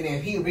 And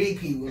if he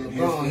repeat with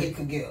LeBron, he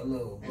could get a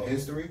little. In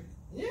history?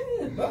 Yeah,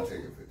 I'm bro. not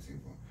taking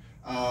 15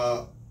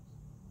 points.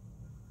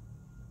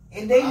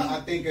 And they.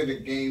 I think of the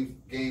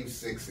game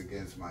 6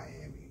 against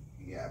Miami.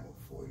 He had a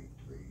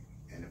 43,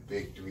 and the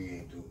big 3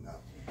 ain't do nothing.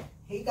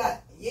 He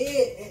got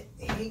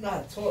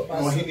taught by.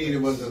 All he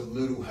needed was a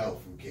little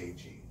help from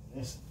KG.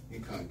 He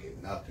couldn't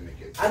get nothing to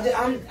get.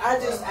 I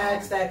just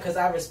asked that because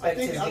I respect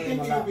his game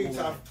a lot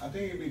more. I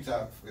think he'd be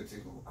top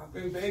 15. I've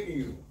been begging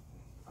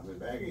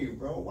you,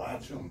 bro.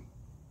 Watch him.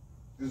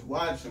 Just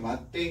watch him. I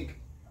think,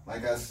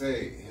 like I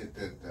say,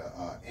 the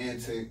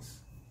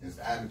antics, his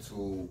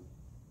attitude.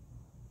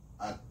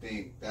 I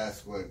think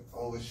that's what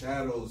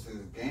overshadows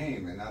his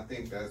game, and I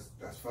think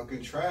that's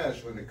fucking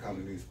trash when it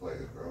comes to these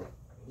players, bro.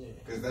 Yeah.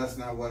 Because that's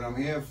not what I'm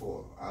here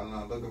for. I'm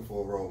not looking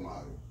for a role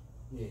model.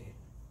 Yeah.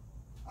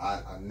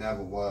 I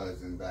never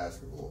was in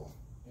basketball.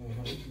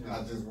 Mm-hmm.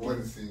 I just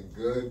want to see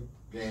good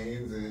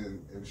games,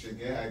 and if shit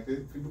get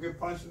active, people get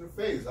punched in the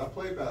face. I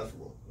play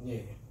basketball. Yeah.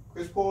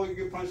 Chris Paul, you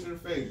get punched in the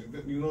face.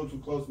 You know too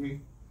close to me.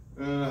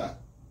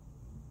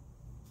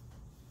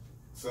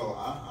 So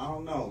I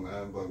don't know,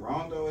 man. But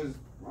Rondo's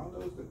the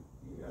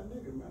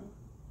nigga, man.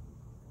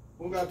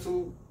 Who got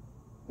 2?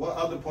 What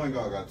other point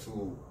guard got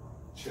 2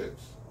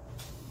 chips?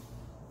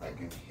 Like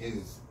in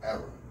his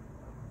era.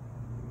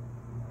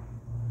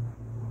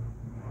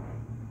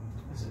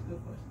 That's a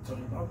good question.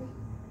 Tony Parker?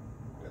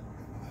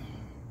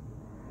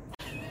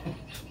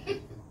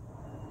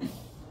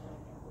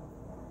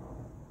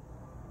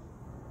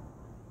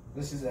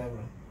 This is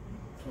era.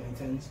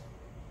 2010s?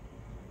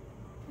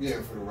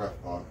 Yeah, for the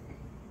ref part.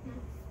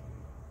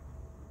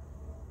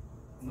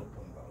 No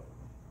point guard.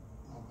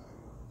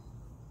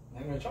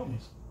 Okay. Never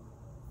Chalmers.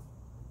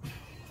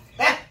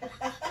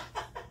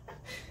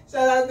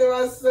 Shout out to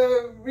my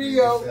son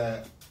Rio.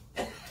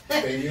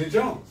 Damian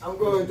Jones. I'm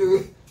going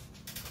to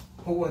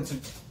who wants to?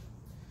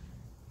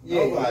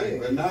 Yeah, nobody,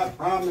 but not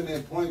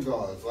prominent point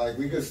guards. Like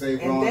we could say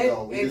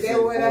Rondo, we could say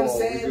what Paul, I'm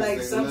saying,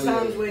 like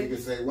sometimes we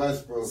could say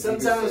Westbrook.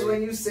 Sometimes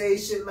when you say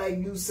shit like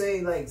you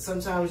say, like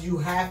sometimes you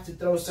have to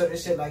throw certain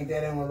shit like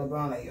that in with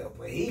LeBron. Like yo,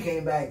 but he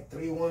came back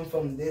 3-1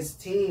 from this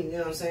team. You know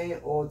what I'm saying?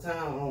 All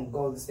time on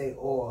Golden State.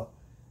 Or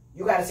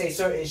you got to say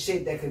certain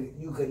shit that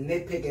you could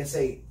nitpick and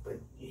say, but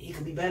he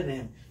could be better than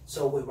him.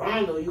 So with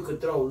Rondo, you could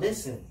throw.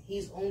 Listen,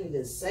 he's only the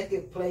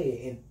 2nd player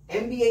in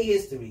NBA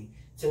history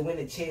to win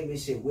a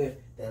championship with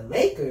the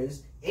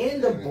Lakers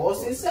and the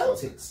Boston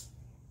Celtics.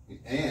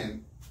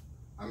 And,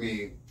 I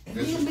mean,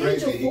 this is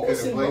crazy. He could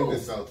have played the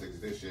Celtics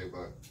this year,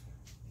 but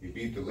he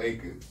beat the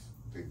Lakers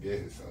to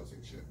get his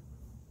Celtics shit.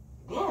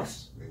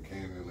 Yes. They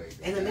came to the Lakers.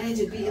 And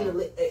imagine beating the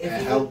Lakers.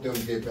 And help them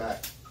get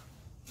back.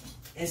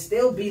 And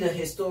still beat a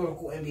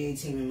historical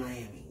NBA team in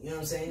Miami. You know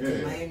what I'm saying?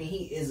 Because Miami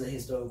Heat is a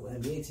historical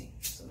NBA team.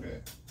 So. Yeah.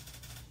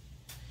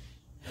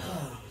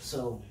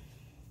 So,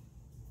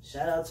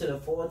 shout out to the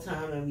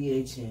 4-time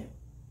NBA champ,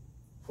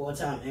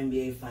 4-time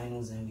NBA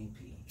Finals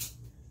MVP,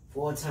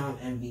 4-time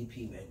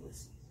MVP regular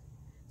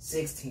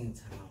season,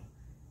 16-time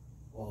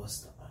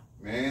All-Star.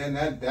 Man,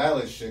 that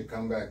Dallas shit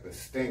come back to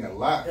sting a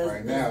lot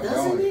right now,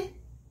 don't it?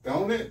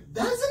 Don't it?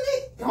 Doesn't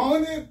it?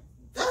 Don't it?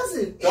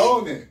 doesn't.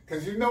 Don't it?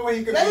 Because you know what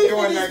he could be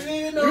doing next.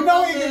 You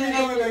know he could be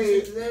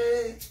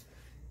doing next.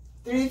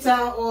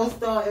 3-time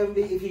All-Star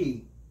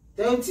MVP,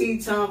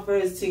 13-time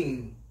first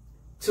team,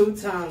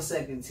 2-time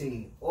second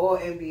team, All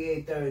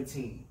NBA third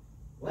team.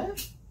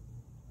 What?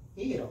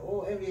 He hit an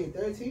All NBA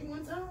third team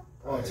one time?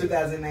 Or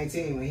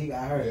 2019 when he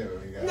got hurt. Yeah,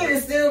 when he got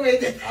hurt. Still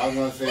made it. I was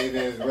gonna say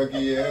this rookie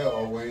year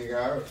or when he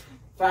got hurt.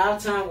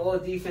 5-time All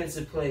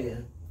Defensive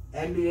Player,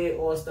 NBA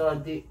All-Star,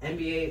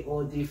 NBA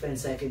All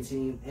Defense second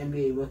team,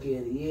 NBA Rookie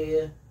of the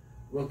Year,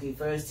 Rookie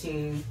first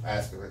team.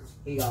 Asterisk.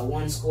 He got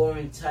 1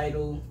 scoring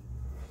title,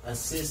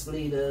 assist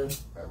leader.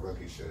 That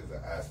rookie shit is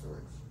an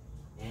asterisk.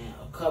 And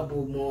a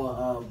couple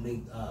more.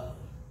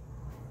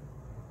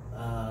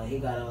 He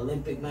got an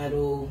Olympic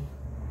medal,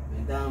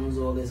 McDonald's,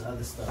 all this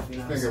other stuff. You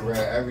know this nigga read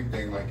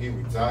everything like he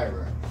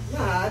retired.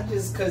 Nah,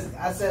 cause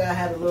I said I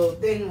had a little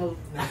thing with.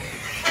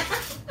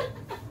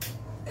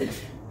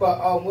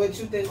 But what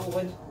you think?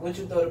 What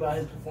you thought about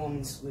his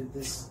performance with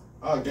this?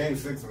 Oh, Game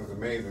 6 was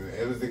amazing.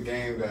 It was the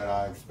game that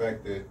I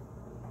expected.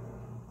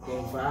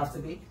 Game 5 to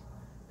be.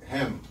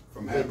 Him.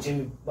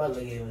 Jimmy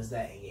Butler gave us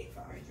that in Game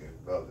 5. Jimmy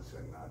Butler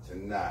said not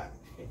tonight.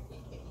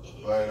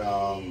 But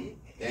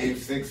Game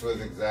 6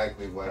 was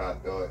exactly what I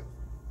thought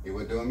he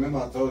would do. Remember,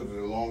 I told you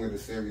the longer the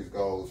series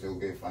goes, he'll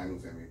get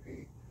Finals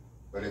MVP.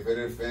 But if it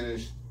had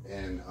finished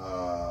in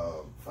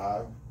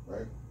 5,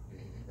 right?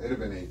 It'd have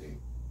been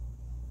 18.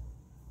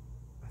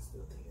 I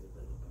still think it'd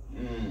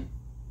have been LeBron.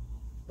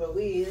 But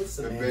we is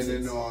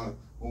depending on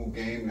who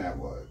game that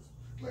was.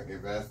 Like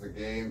if that's the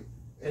game.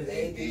 Because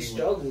AD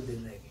struggled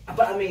in that game.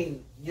 But I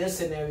mean, your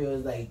scenario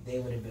is like they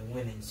would have been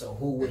winning. So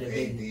who would have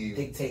been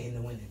dictating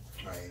the winning?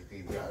 Right,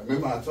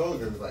 remember I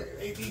told you it was like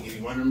AD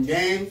getting one of them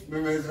games.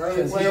 Remember his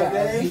early playoff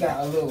games? He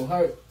got a little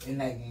hurt in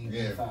that game.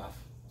 Yeah. 5.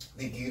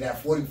 They give you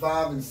that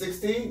 45 and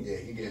 16. Yeah,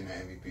 he getting the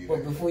MVP.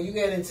 But before you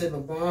get into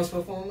LeBron's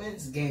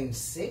performance, Game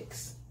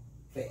 6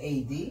 for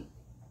AD,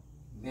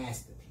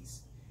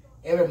 masterpiece.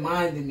 It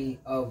reminded me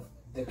of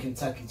the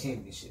Kentucky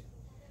Championship,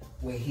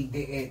 where he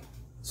didn't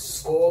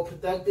score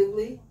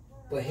productively,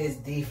 but his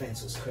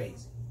defense was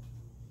crazy.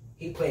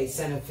 He played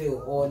center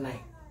field all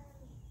night.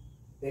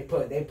 They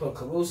put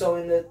Caruso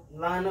in the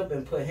lineup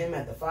and put him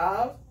at the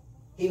 5.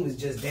 He was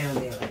just down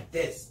there like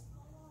this.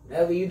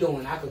 Whatever you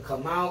doing, I could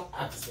come out,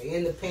 I could stay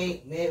in the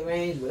paint, mid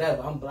range,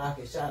 whatever. I'm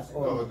blocking shots. You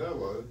know what that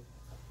was?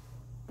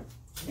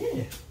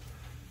 Yeah.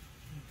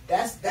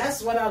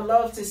 That's what I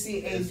love to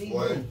see AD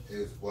do.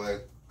 Is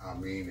what I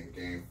mean in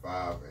Game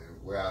 5,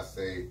 and where I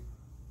say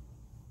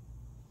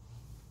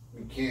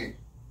we can't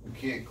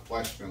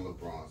question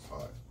LeBron's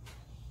heart.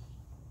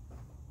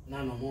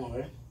 Not no more,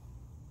 right?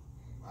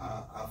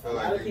 I feel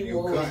like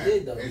you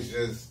couldn't. It's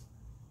just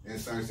in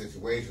certain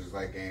situations,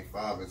 like Game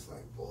 5, it's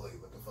like, boy,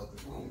 what the fuck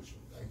is wrong with you?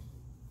 Like,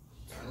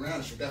 turn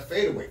around, shoot that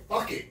fadeaway.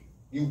 Fuck it.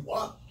 You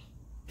what?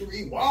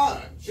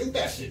 3-1. Shoot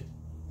that shit.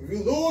 If you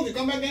lose, you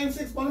come back Game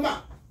 6, put them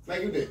out.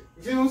 Like you did.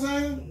 You see what I'm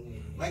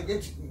saying? Like,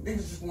 niggas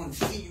just want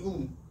to see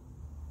you.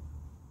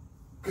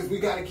 Because we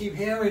got to keep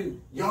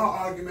hearing y'all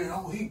argument,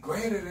 oh, he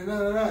greater than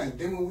da. And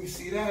then when we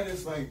see that,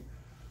 it's like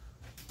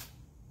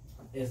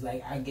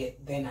I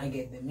get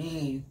the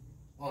meme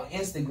on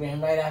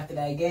Instagram right after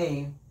that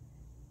game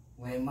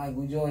when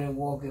Michael Jordan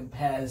walking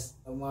past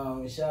Amar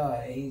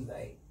Rashad and he's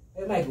like,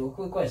 hey Michael,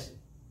 quick question.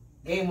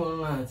 Game on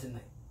the line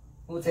tonight.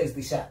 Who takes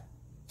the shot?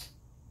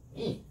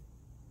 Me.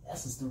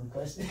 That's a stupid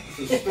question.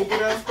 It's a stupid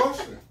ass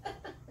question.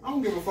 I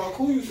don't give a fuck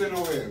who you sitting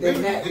over here. And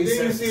then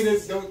you see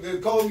the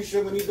Kobe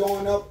shit when he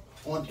going up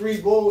on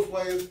 3 Bulls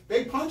players.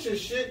 They punch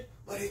his shit,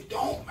 but it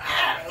don't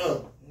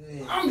matter.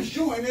 Yeah. I'm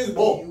shooting this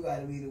ball. You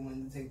gotta be the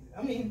one to take it.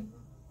 I mean,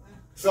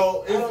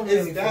 so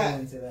it's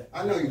that.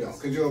 I know you don't,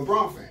 because you're a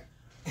Bron fan.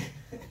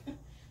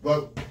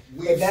 But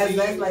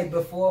that's like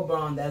before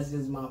Bron. That's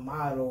just my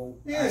motto.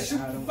 Yeah,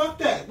 fuck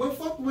that. Well,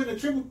 fuck with the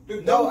triple.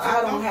 No,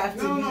 I don't have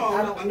to. I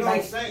know what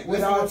I'm saying.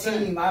 With our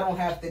team, I don't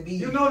have to be.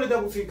 You know the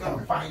double team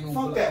coming.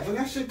 Fuck that. When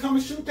that shit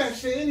coming, shoot that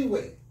shit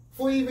anyway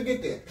before you even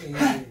get there.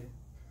 Yeah.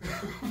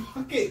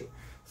 Fuck it.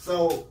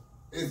 So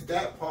it's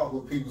that part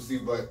where people see,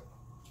 but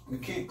we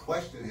can't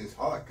question his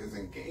heart, because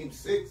in Game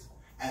 6,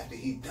 after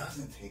he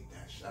doesn't take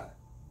that shot,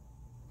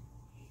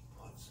 he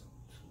puts him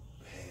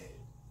to bed.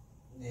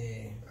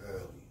 Yeah.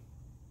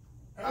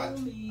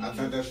 Early. I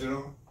turned that shit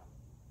on.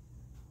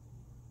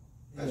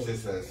 That shit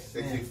says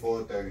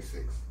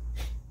 64-36.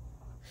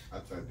 I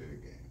turned it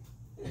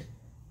again.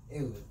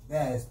 It was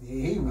nasty.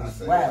 He was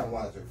wild. I'm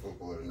watching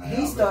football tonight.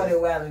 He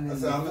started wilding in the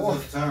fourth. I'm going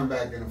to just turn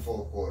back in the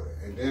fourth quarter.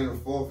 And then in the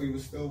fourth, he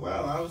was still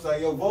wild. I was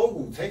like, yo,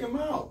 Vogel, take him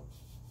out.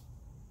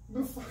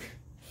 The fuck?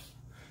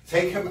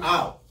 Take him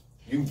out.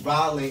 You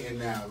violating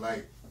now.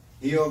 Like,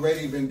 he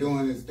already been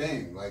doing his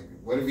thing. Like,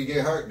 what if he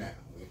get hurt now?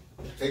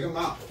 Take him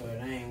out. But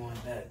I ain't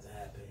want that to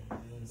happen. You know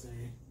what I'm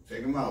saying?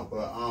 Take him out.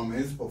 But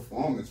his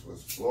performance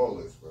was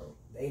flawless, bro.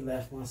 They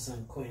left my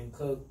son Quentin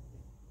Cook.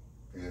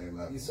 Yeah, they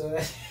left. You saw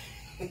that?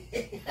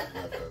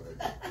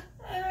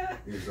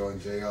 He was on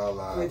JR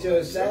Live. But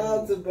yo, shout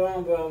out to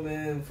Bron,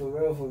 man. For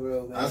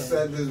real, man. I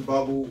said this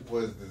bubble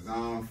was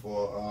designed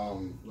for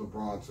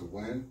LeBron to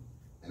win.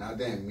 And I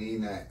didn't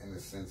mean that in the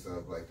sense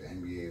of like the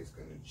NBA is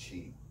going to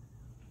cheat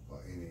or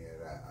any of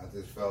that. I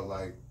just felt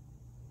like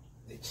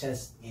the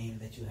chess game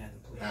that you had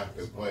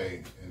to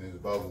play. In his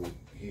bubble,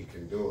 he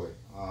can do it.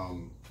 I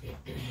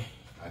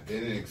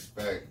didn't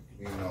expect,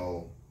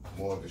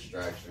 more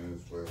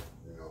distractions with,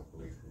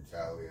 police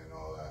brutality and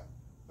all that.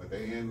 But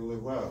they handled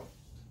it well.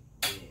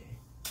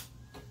 Yeah.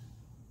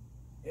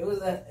 It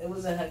was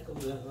a heck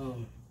of a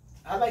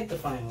I like the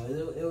final.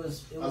 It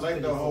was I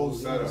like the whole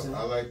setup.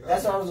 I like that.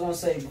 That's what I was gonna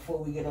say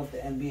before we get off the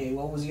NBA.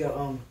 What was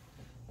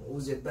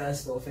your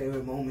best or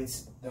favorite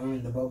moments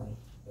during the bubble?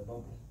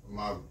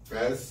 My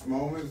best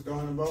moments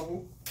during the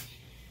bubble?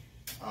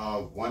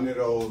 One of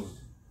those,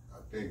 I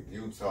think,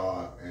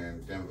 Utah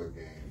and Denver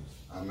games.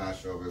 I'm not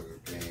sure if it was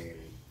game.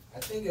 I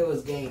think it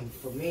was game,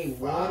 for me,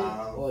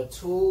 1 or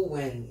 2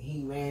 when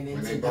he ran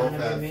into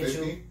Donovan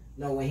Mitchell. 50?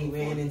 No, when he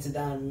ran into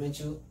Donovan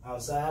Mitchell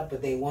outside,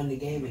 but they won the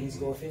game and he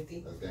scored 50.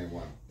 That's game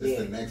 1. This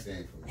is the next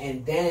game for me.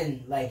 And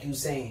then, like you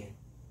saying,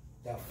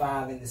 the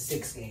 5 and the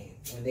 6 game,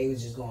 when they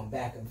was just going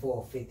back and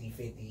forth,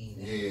 50-50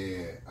 even.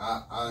 Yeah.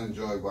 I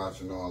enjoyed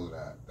watching all of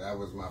that. That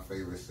was my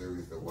favorite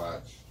series to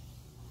watch.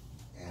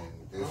 And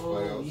this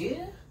playoffs.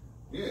 Yeah?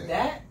 Yeah.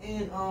 That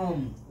and,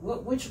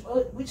 which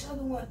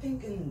other one? I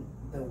think in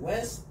the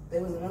West,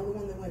 there was another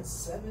one that went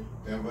 7.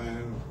 Denver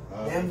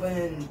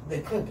and the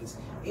Clippers.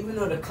 Even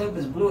though the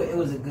Clippers blew it, it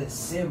was a good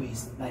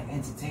series, like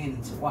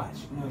entertaining to watch.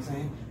 You know what I'm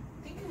saying?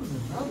 I think it was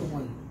another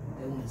one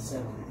that went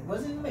 7.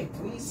 Wasn't it like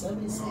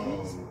 3-7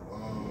 series?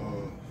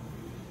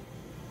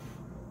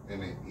 In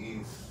the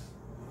East.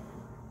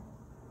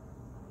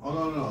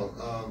 Oh no.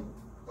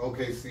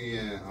 OKC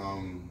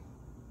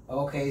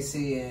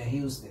and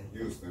Houston.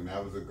 Houston,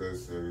 that was a good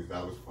series.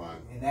 That was fun.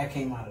 And that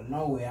came out of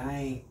nowhere.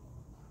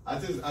 I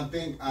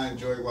think I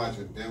enjoyed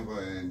watching Denver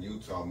and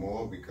Utah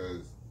more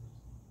because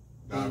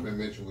Donovan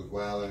Mitchell was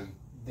wilding.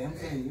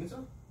 Denver and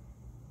Utah?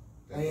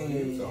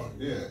 Utah.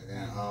 Yeah.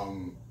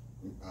 And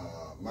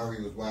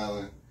Murray was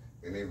wilding,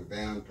 and they were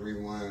down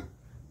 3-1.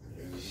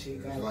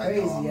 Shit got like,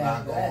 crazy. I'm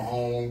not going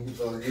home.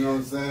 So, you know what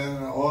I'm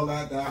saying? All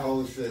that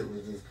whole shit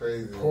was just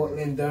crazy.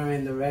 Portland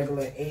during the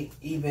regular 8,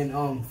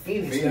 even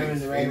Phoenix during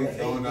the regular 8.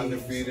 Going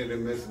undefeated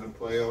and missing the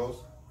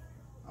playoffs.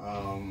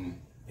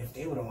 If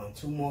they would have won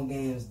 2 more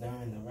games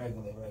during the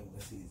regular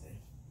season,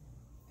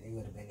 they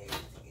would have been able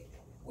to get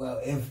it. Well,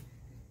 if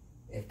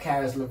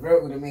Karis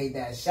LeVert would have made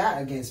that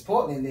shot against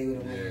Portland, they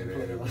would have won the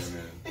playoffs.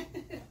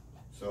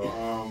 So,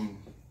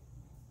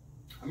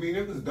 I mean,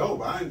 it was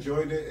dope. I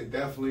enjoyed it. It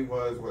definitely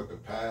was, the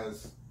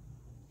past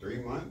 3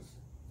 months?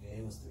 Yeah,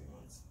 it was 3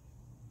 months.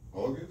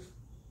 August?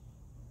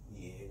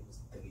 Yeah, it was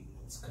 3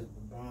 months. Because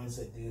LeBron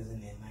said they was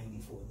in there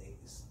 94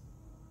 days.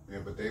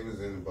 Yeah, but they was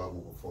in the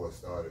bubble before it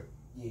started.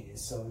 Yeah,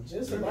 so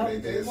just Remember about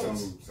they did 3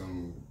 months.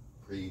 some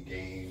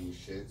pre-game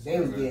shit. They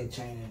was there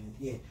training.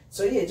 Yeah.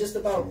 So, yeah, just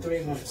about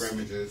 3 months.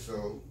 Scrimmages,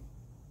 so...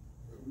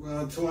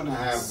 Well,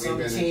 2.5 Some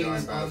we've been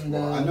enjoying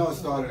basketball. I know it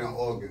started in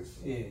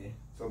August. Yeah.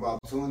 So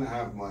about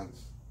 2.5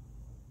 months.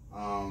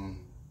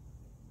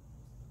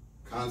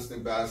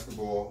 Constant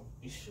basketball.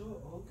 You sure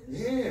August?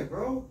 Yeah,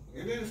 bro.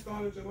 It didn't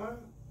start in July.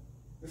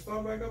 It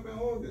started back up in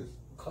August.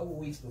 A couple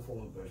weeks before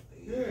my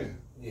birthday. Yeah.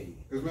 Yeah.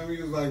 Because remember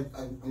you was like,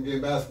 I'm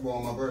getting basketball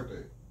on my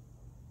birthday.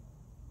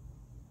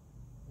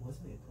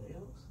 Wasn't it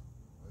playoffs?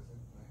 Was it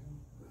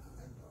playoffs?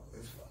 Nah, no,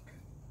 it's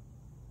fucking.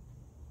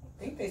 I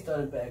think they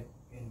started back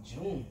in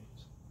June.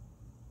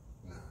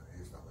 Nah,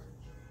 it's not back in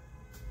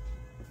June.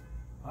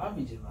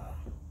 Probably July.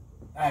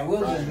 Alright,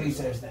 we'll just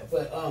research that.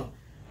 But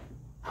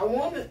I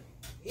wanna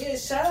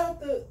shout out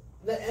the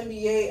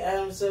NBA,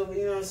 Adam Silver,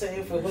 you know what I'm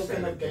saying, for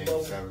hooking up the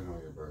bubble. 7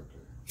 on your birthday.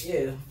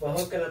 Yeah, for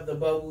hooking up the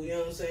bubble, you know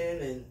what I'm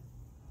saying? And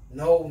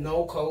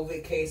no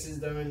COVID cases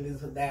during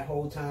that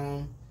whole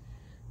time.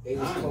 They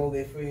was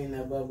COVID free in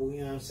that bubble,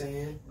 you know what I'm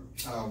saying?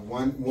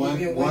 One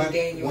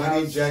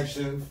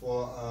ejection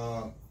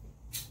for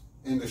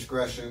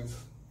indiscretions.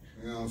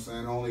 You know what I'm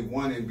saying? Only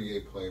one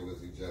NBA player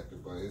was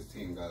ejected, but his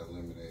team got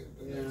eliminated.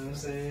 You know what I'm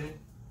saying?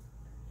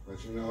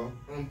 But you know?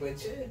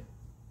 But yeah,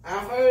 I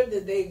heard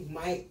that they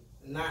might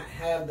not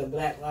have the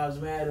Black Lives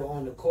Matter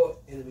on the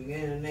court in the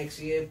beginning of next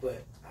year,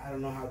 but I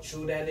don't know how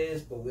true that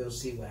is, but we'll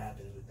see what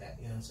happens with that,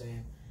 you know what I'm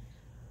saying?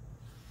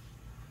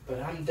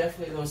 But I'm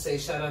definitely going to say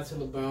shout out to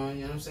LeBron,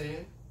 you know what I'm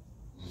saying?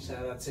 Mm-hmm.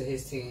 Shout out to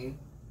his team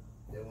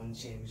that won the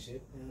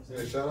championship, you know what I'm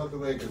saying? Yeah, shout out to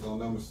Lakers on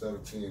number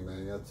 17,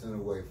 man. Y'all 10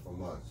 away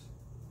from us.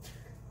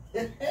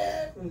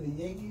 From the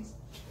Yankees?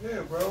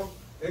 Yeah, bro.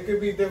 It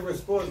could be different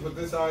sports, but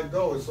this how it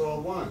goes. It's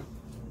all one.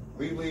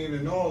 We lead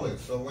in all it.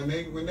 So when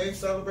they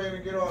celebrate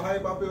and get all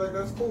hype, I'll be like,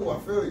 that's cool. I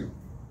feel you.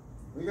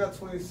 We got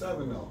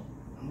 27 though.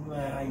 I'm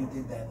glad how you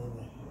did that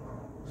little.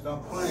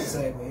 Stop playing.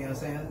 Segue, you know what I'm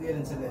saying? Let's get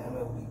into the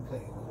MLB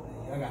play.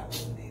 I got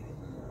eliminated.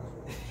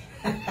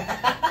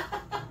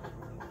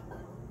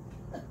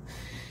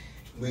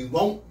 We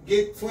won't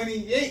get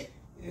 28.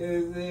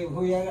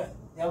 Who y'all got?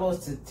 Y'all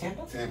lost to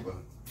Tampa? Tampa.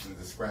 It's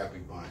a scrappy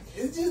bunch.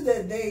 It's just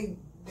that they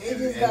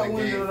just got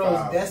one of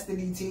those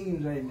destiny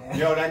teams right now.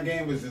 Yo, that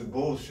game was just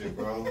bullshit,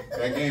 bro.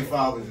 That game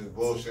 5 was just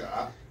bullshit.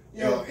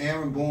 Yo,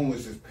 Aaron Boone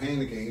was just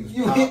panicking.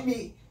 You hit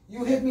me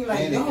like,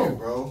 panicking, yo,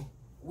 bro.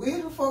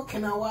 Where the fuck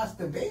can I watch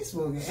the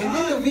baseball game? And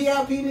then the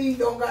VIP league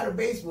don't got a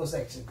baseball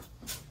section.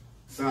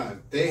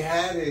 Son, they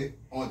had it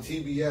on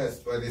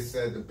TBS, but it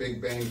said The Big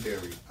Bang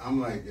Theory. I'm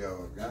like,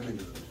 yo, y'all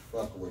niggas is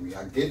fucking with me.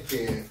 I get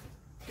there,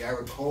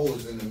 Garrett Cole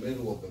is in the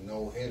middle of a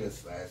no-hitter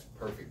 /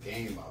 perfect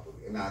game, I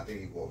believe. And I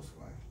think he walks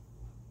away.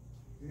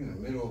 He's in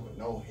the middle of a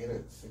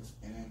no-hitter, 6th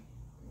inning.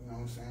 You know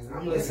what I'm saying?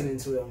 I'm listening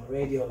to it on the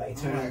radio, like,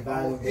 turn on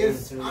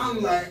volume.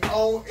 I'm like,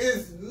 oh,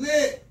 it's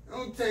lit.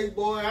 Don't take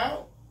boy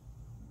out.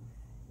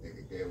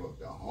 Nigga gave up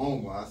the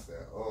homer. I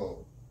said,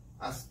 oh.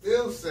 I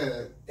still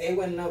said... They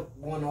went up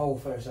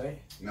 1-0 first, right?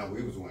 No,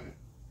 we was winning.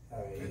 All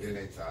right. And then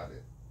they tied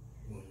it.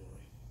 1-1.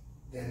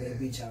 Then they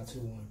beat y'all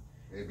 2-1.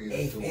 They beat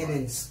us 2-1. 8th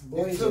innings.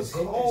 Boys just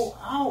took Cole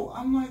out.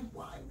 I'm like,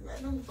 why? Let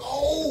him go.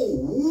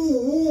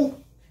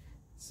 Ooh.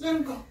 Let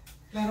him go.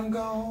 Let him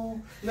go.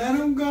 Let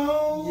him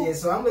go. Yeah,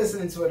 so I'm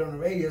listening to it on the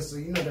radio, so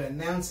you know the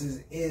announcers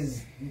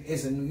is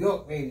a New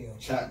York radio.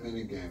 Chapman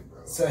again,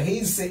 bro. So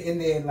he's sitting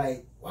there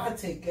like, why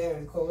take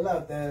Garrett Cole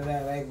out?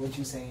 Like what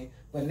you saying.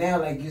 But now,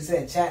 like you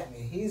said,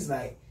 Chapman, he's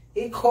like,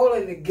 he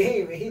calling the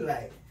game, and he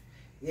like,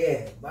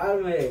 yeah,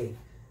 bottom of the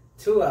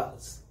 2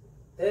 outs.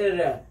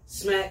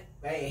 Smack,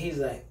 right? And he's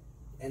like,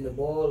 and the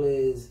ball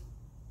is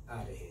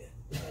out of here.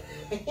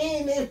 He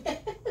ain't even.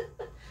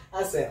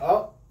 I said,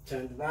 oh,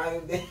 turn the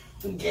volume down.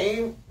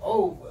 Game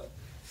over.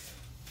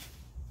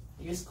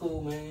 It's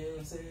cool, man. You know what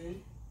I'm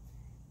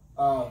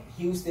saying?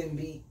 Houston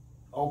beat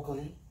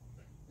Oakland.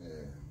 Yeah.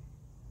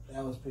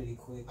 That was pretty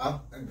quick.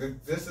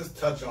 This is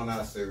touch on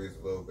our series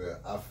a little bit.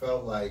 I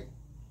felt like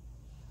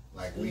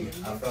we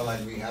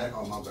had.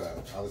 Oh my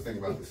bad. I was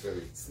thinking about the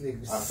series.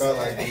 I felt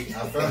like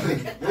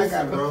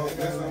listen, bro.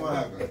 Listen what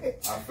happened.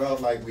 I felt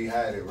like we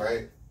had it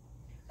right.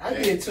 I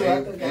did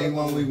too. Game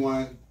 1 we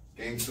won.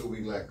 Game 2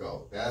 we let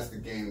go. That's the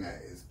game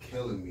that is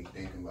killing me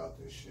thinking about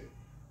this shit.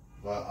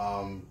 But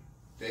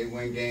they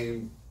win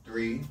game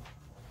 3.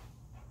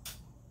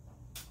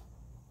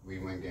 We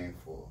win game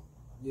 4.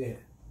 Yeah.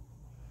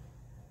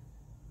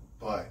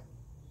 But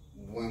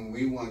when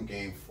we won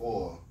game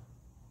 4,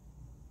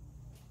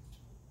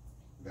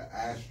 the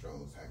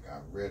Astros had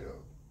got rid of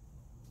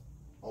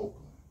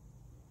Oakland.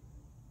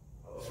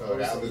 So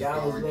that was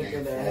during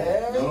game 4.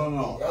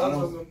 No.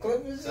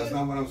 That's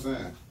not what I'm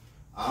saying.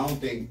 I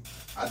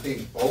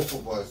think both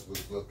of us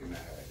was looking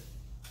ahead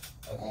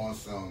on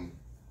some,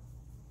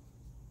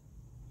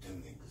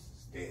 them niggas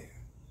is there.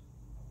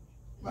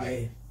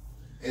 Like,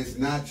 it's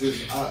not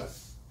just us.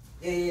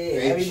 Yeah.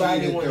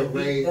 Everybody cheated the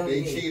Rays.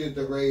 They cheated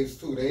the Rays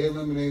too. They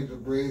eliminated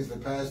the Rays the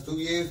past 2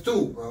 years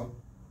too, bro.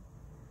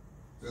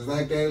 Just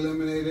like they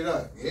eliminated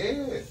us.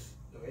 Yes.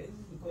 The Rays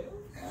in the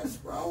playoffs? Yes,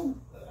 bro.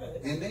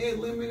 And they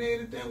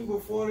eliminated them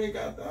before they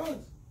got to us.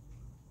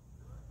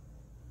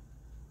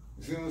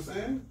 You see what I'm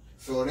saying?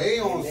 So they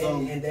on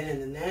some. And then in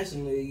the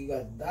National League, you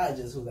got the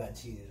Dodgers who got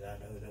cheated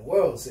out of the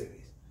World Series.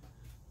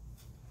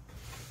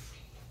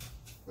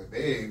 But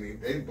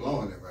they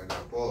blowing it right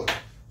now, boy.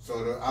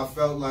 So I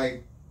felt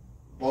like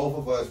both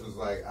of us was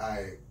like, all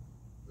right,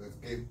 let's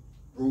get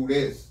through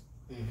this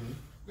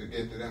to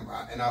get to them.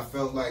 And I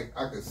felt like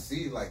I could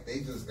see like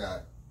they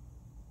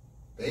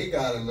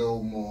got a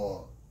little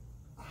more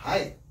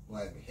hype,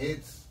 like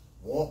hits,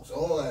 walks,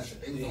 all that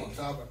shit. They was on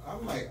top of it.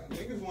 I'm like,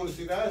 niggas want to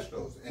see the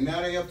Astros. And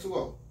now they up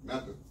 2-0.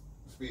 Not to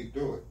speed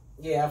through it.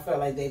 Yeah, I felt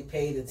like they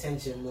paid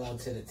attention more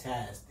to the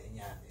task and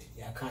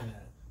y'all kind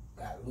of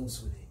got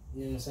loose with it.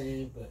 You know what I'm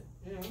saying? But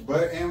you know,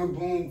 but Aaron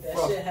Boone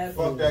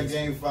fucked that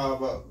game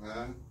 5 up,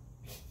 man.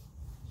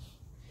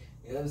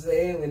 You know what I'm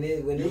saying?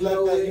 When you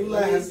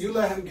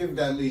let him give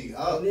that lead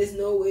up. When there's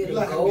nowhere to go,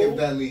 you let him give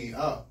that lead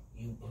up.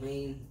 You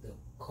blame the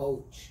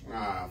coach.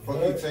 Nah,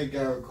 fuck you take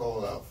Garrett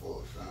Cole out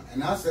for, son.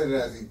 And I said it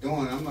as he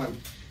doing. I'm like,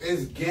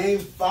 it's game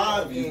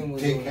 5, you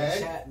dickhead.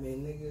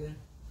 Chapman, nigga.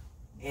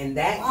 And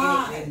that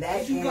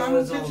game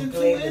was on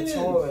Gleyber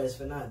Torres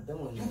for not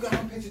doing that. You got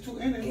him pitching 2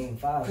 innings. Game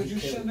 5. Because you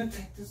shouldn't have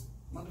taken this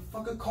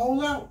motherfucker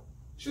Cole out.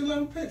 Should let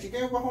him pitch. He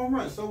gave him a home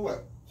run. So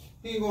what?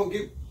 He ain't gonna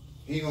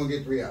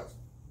get 3 outs.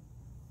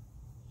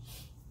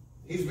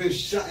 He's been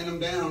shutting them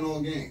down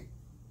all game.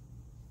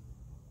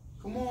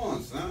 Come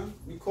on, son.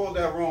 You called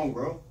that wrong,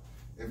 bro.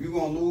 If you're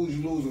gonna lose,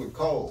 you lose with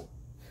Cole.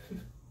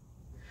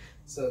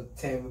 So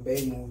Tampa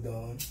Bay moved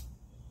on,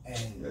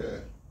 and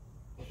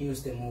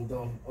Houston moved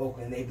on.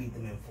 Oakland, they beat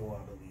them in 4, I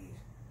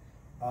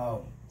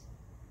believe.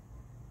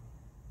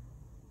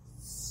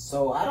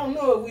 So I don't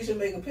know if we should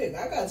make a pick.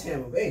 I got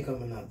Tampa Bay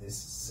coming out this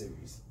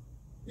series.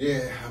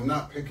 Yeah, I'm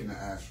not picking the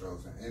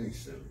Astros in any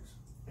series.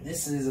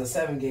 This is a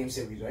 7-game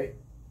series, right?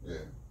 Yeah.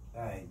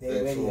 All right,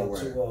 they're already up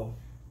 2-0.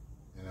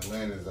 And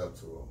Atlanta's up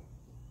 2-0.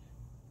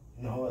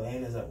 No,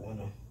 Atlanta's up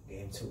 1-0.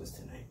 Game 2 is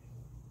tonight.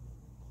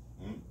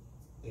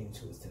 Game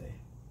 2 is today.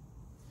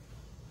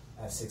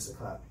 At 6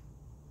 o'clock.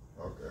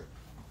 Okay.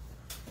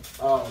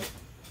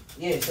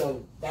 Yeah,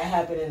 so that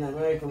happened in the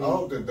American League. I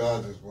hope the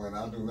Dodgers win.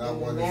 I do not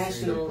want to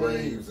see the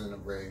Braves and the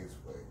Braves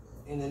play,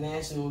 bro. In the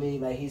National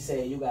League, like he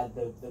said, you got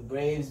the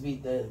Braves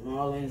beat the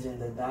Marlins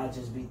and the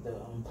Dodgers beat the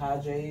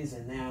Padres,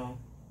 and now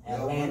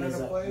Atlanta's one of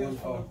the up players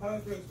 1-0. from the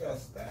Padres got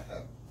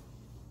stabbed.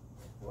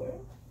 What?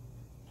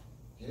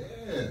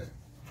 Yeah.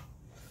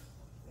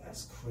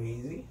 That's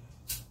crazy.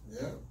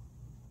 Yeah.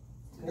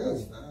 He got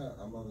stabbed.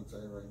 I'm about to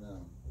tell you right now.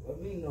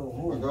 Let me know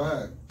who. But go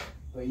ahead.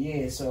 But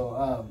yeah,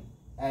 so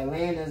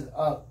Atlanta's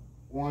up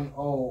 1-0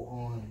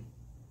 on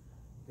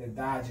the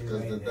Dodgers.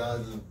 Because right the now.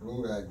 Dodgers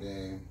blew that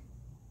game.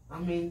 I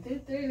mean,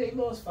 they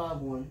lost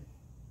 5-1.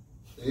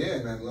 Yeah,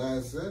 in that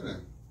last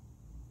inning.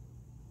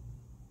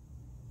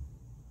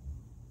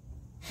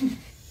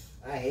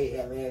 I hate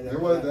Atlanta.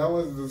 That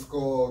was the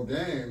score of the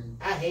game.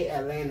 I hate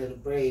Atlanta, the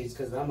Braves,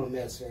 because I'm a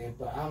Mets fan,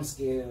 but I'm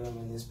scared of them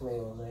in this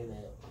playoffs right now.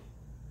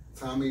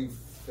 Tommy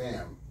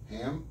Pham.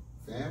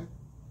 Pham?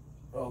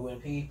 Oh, with a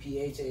P-H-A-M?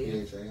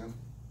 P-H-A-M.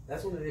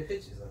 That's one of their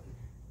pitches,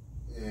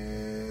 I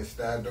think. Yeah,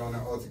 stabbed during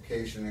an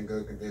altercation in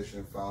good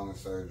condition following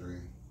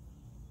surgery.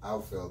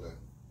 Outfielder.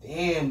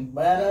 Damn,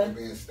 brother. After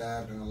being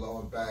stabbed in the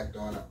lower back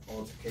during an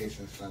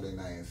altercation Sunday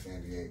night in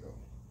San Diego.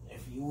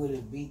 If you would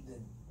have beat the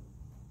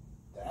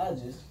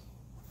Dodgers,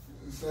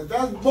 So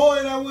that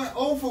boy that went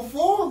 0 for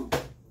 4?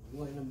 you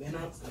wouldn't have been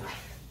out.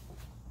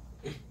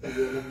 You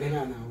wouldn't have been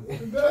out now.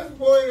 That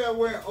boy that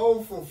went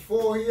 0 for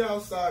 4, he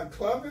outside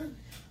clubbing?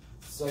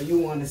 So you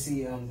want to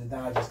see the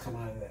Dodgers come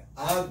out of that?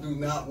 I do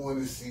not want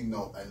to see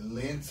no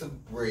Atlanta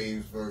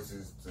Braves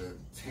versus the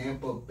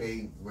Tampa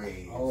Bay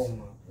Rays. Oh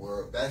my.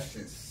 World. That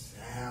shit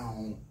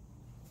sound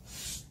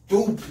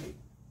stupid.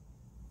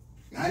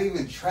 Not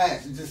even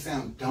trash. It just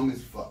sounds dumb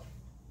as fuck.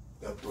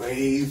 The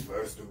Braves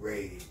versus the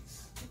Rays.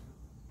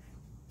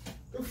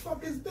 The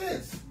fuck is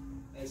this?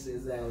 That's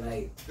just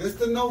like. This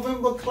the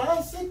November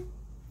Classic?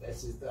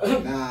 That's just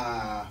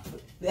Nah.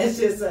 That's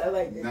just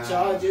like the Nah.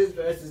 Chargers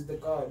versus the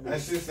Cardinals.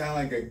 That shit sound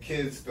like a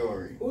kid's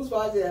story. Who's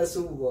watching that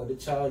Super Bowl? The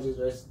Chargers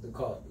versus the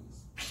Cardinals.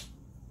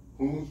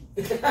 Who?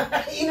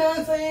 You know what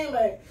I'm saying?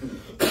 Like.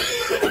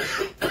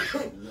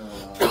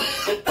 Nah.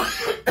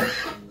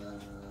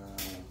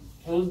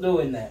 Who's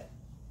doing that?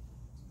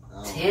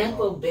 Tampa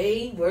know.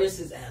 Bay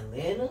versus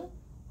Atlanta?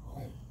 Oh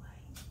my.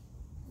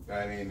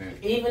 That ain't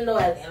it. Even though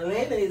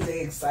Atlanta is an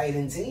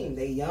exciting team.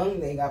 They young,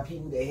 they got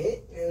people to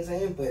hit, you know what I'm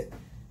saying? But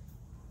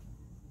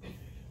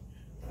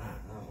I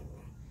don't know.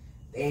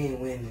 They ain't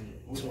winning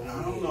 20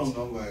 I don't know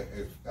nobody.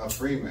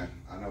 Freeman.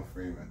 I know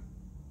Freeman.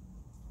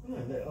 No,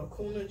 the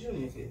Acuna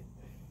Jr. kid.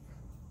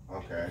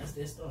 Okay. That's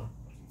their star.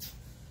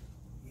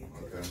 Yeah,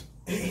 Okay.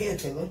 yeah,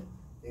 killer.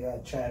 They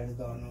got Travis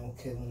Darno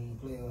killing in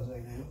the playoffs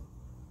right now.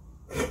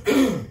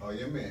 Oh,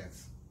 your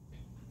mans.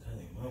 That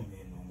ain't my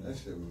man no more.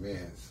 That's your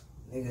mans.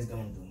 Niggas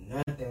don't do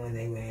nothing when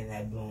they wearing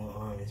that blue and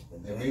orange. But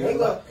If when you they go,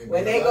 like- if when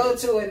you they go like-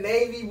 to a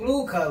navy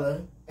blue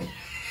color,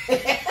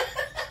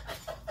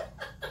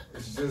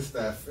 It's just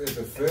that the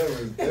feel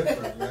is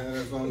different, man.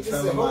 That's what I'm Nigga said,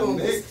 telling "Hold my on,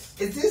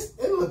 Knicks. Is this?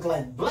 It look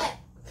like black.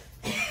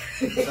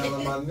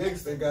 Telling my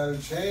Knicks they gotta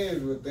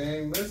change, but they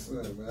ain't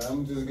listening, man.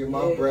 I'm just get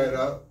my Yeah. bread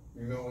up.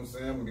 You know what I'm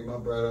saying? I'm gonna get my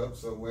bread up.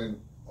 So when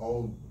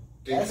old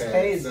That's dickheads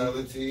crazy. sell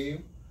the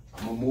team,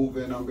 I'm gonna move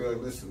in. I'm gonna be like,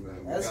 listen,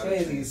 man. we That's gotta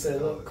crazy. change So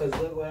the look, color.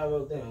 cause look what I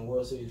wrote down.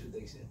 World Series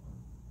prediction.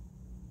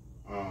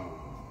 I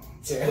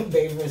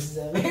Bay versus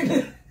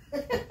Atlanta.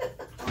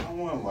 don't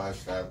want to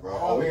watch that, bro. I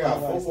Oh, we don't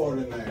got wanna watch football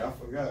that. tonight. I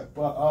forgot.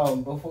 But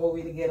before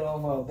we get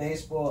off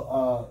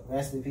baseball,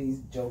 rest in peace,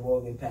 Joe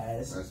Morgan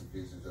passed. Rest in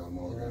peace to Joe You know what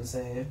Morgan. I'm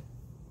saying?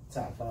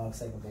 Top 5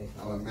 second base.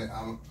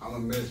 I'm gonna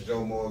miss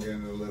Joe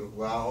Morgan a little.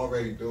 Well, I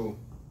already do.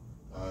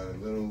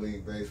 Little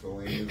League Baseball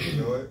when he used to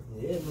do it.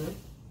 Yeah, man.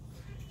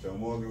 Joe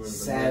Morgan was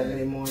the Saturday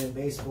man. morning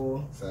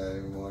baseball.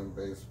 Saturday morning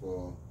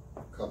baseball,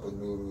 cup of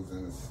noodles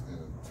and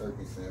a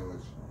turkey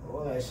sandwich.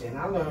 All that shit. And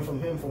I learned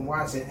from him from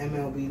watching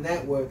MLB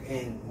Network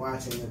and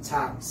watching the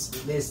top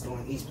list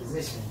on each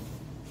position.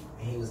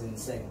 And he was in the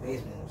second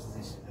baseman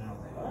position. And I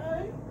was like, all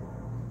right.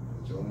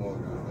 Joe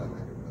Morgan, that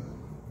nigga, man.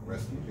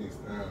 Rest in peace,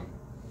 man.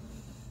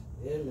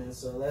 Yeah, man.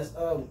 So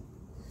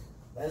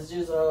let's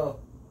just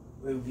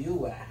review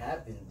what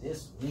happened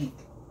this week.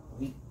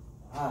 Week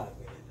 5,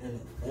 man.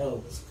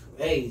 NFL was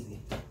crazy.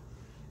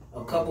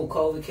 A couple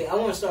COVID cases. I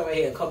want to start right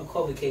here. A couple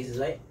COVID cases,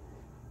 right?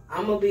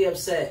 I'm gonna be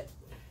upset.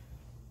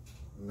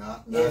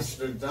 Not Yes.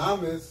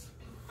 Nostradamus.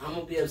 I'm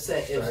gonna be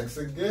upset Strikes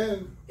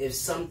again. if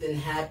something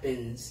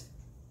happens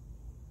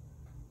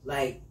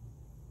like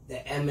the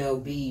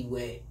MLB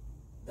with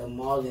the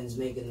Marlins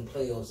making the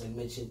playoffs and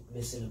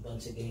missing a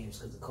bunch of games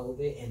because of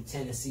COVID, and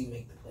Tennessee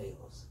make the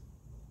playoffs.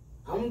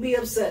 I'm gonna be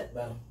upset,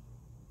 bro.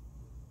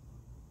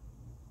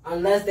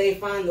 Unless they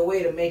find a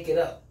way to make it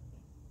up.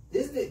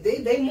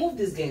 They moved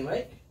this game,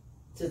 right?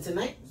 To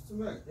tonight? It's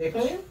tonight. They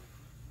playing?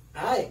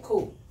 Alright,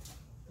 cool.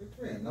 They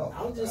 3-0.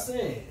 I'm just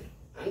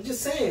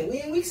saying.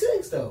 We in week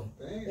 6 though.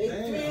 They ain't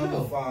 3-0.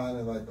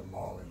 undefined like the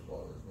Marlins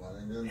boys,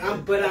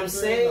 man. But I'm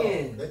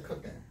saying. They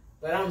cooking.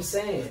 But I'm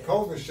saying. This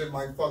COVID shit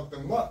might fuck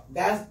them up.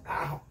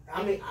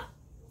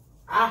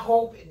 I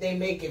hope they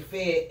make it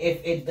fair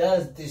if it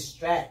does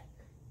distract.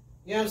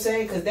 You know what I'm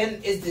saying? Because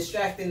then it's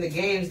distracting the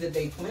games that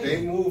they play.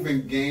 They move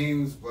in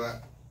games,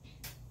 but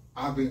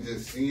I've been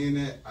just seeing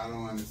it. I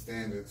don't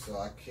understand it, so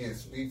I can't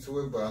speak to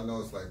it. But I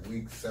know it's like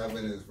week 7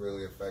 is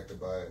really affected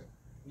by it.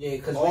 Yeah,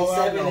 because week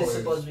 7 is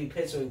supposed to be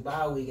Pittsburgh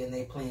bye week, and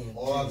they playing.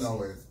 All I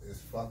know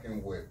is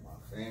fucking with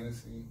my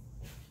fantasy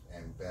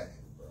and betting,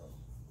 bro.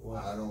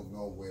 Wow. I don't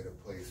know where to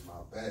place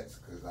my bets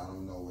because I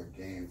don't know what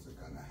games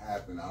are gonna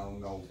happen. I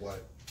don't know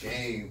what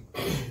game.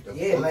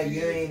 Yeah, like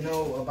you ain't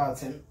know about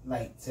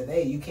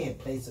today. You can't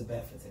place a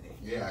bet for today.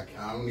 Yeah,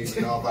 I don't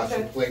even know if I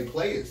should play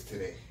players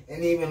today.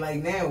 And even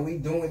like now, we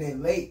doing it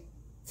late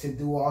to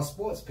do our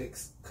sports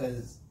picks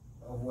because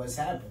of what's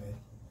happening.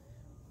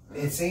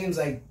 It seems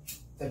like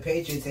the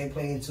Patriots ain't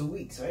playing 2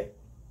 weeks, right?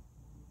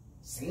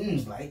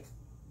 Seems like.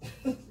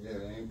 Yeah,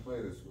 they ain't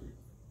play this week.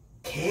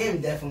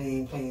 Cam definitely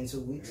ain't playing 2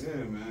 weeks.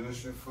 Yeah, man, that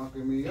shit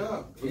fucking me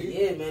up.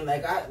 Yeah, man,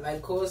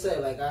 like Cole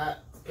said, I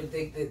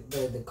predicted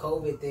the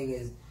COVID thing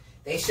is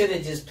they should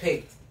have just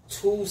picked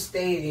 2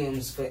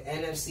 stadiums for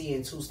NFC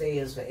and 2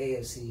 stadiums for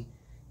AFC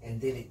and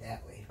did it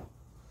that way.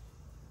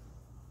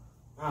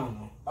 I don't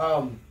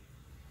know.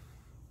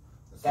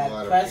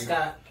 That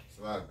Prescott. It's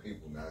a lot of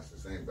people now.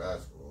 This ain't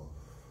basketball.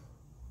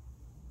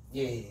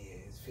 Yeah,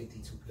 it's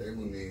 52 people. They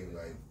would need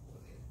like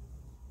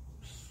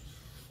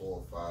 4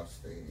 or 5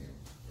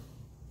 stadiums.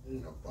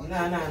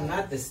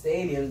 Not the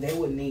stadiums. They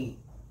would need,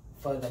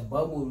 for the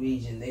bubble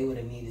region, they would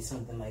have needed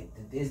something like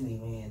the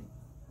Disneyland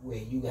where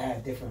you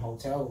have different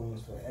hotel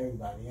rooms for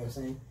everybody, you know what I'm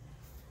saying?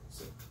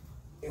 So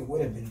it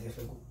would have been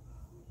difficult.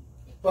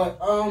 But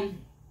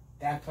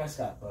Dak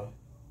Prescott, bro.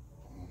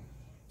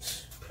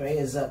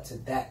 Prayers up to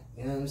Dak,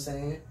 you know what I'm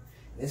saying?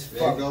 It's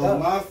there goes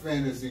my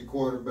fantasy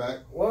quarterback.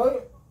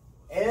 What?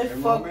 And it's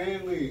my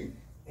main league.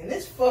 And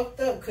it's fucked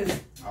up because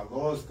I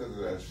lost because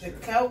of that shit.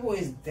 The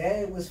Cowboys'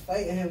 dad was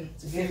fighting him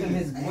to give him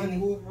his money.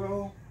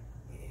 Bro.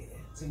 Yeah,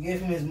 to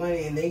give him his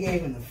money, and they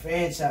gave him the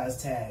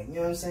franchise tag. You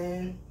know what I'm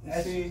saying?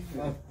 That's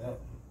fucked up.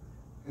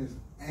 His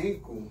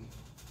ankle.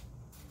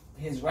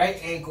 His right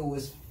ankle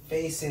was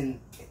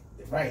facing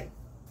right.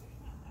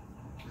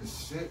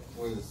 His shit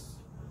was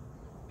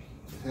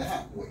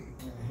that way.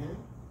 Mm-hmm.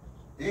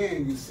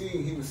 And you see,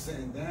 he was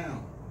sitting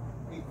down.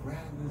 He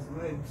grabbed his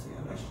leg. See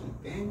how that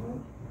shit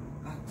dangled?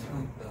 I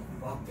turned the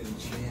fucking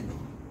channel.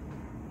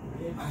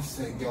 Yeah. I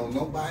said, yo,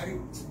 nobody,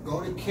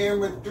 go to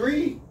camera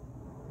 3.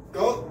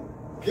 Go,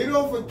 get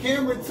over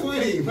camera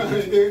 20, my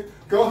nigga.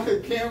 Go to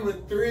camera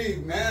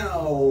 3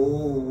 now.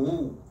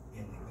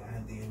 And the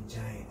goddamn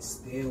Giants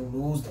still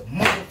lose the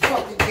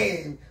motherfucking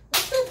game.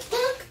 What the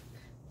fuck?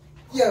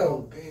 Yo.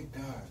 Oh, big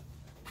dog.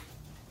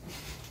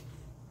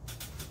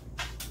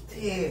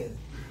 Damn.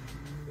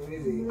 I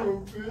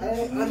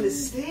don't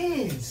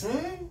understand,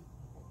 son.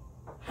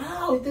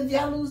 How did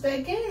y'all lose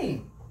that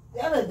game?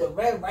 Y'all let the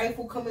Red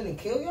Rifle come in and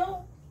kill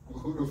y'all?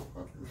 Who the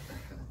fuck is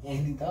that?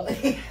 Andy Dollar.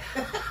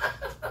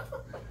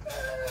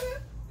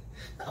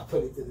 I'll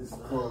put it to the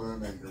side. Call that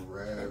nigga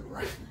Red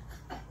Rifle.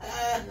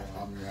 Yeah,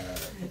 I'm mad.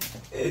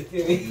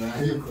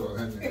 Nah, you call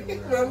that nigga Red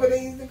Rifle. Remember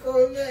they used to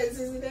call him that in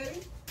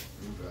Cincinnati?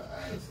 He's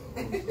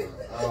an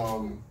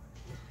asshole.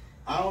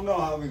 I don't know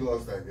how we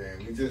lost that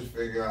game. We just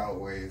figure out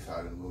ways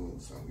how to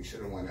lose. So we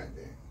should have won that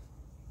game.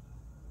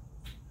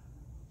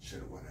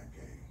 Should have won that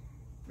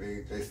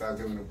game. They stopped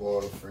giving the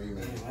ball to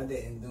Freeman. I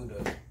didn't do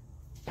the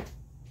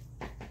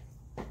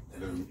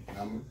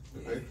numbers. The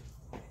pick.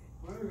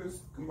 Well,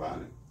 just combine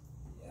it.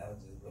 Yeah, I was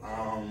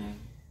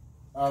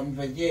just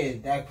but yeah,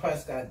 Dak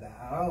Prescott.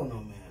 I don't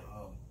know, man.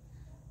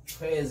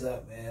 Prayers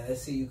up, man.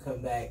 Let's see you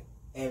come back,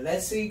 and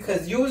let's see,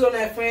 cause you was on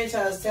that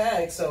franchise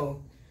tag,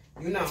 so.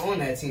 You're not on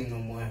that team no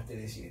more after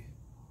this year.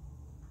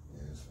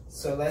 Yes.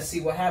 So let's see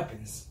what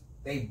happens.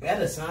 They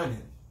better sign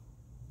him.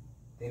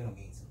 They don't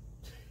need to.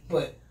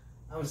 But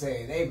I'm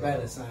saying they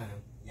better sign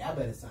him. Y'all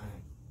better sign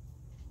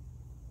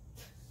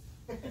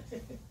him.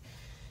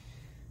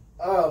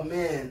 Oh,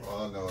 man.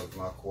 All I know is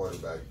my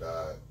quarterback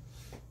died.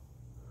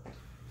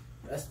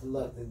 That's the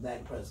luck that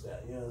Dak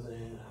Prescott, you know what I'm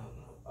saying? I don't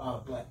know.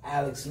 Oh, but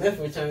Alex Smith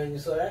returned. You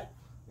saw that?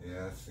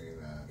 Yeah, I seen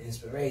that.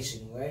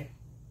 Inspiration, right?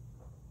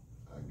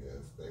 I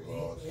guess they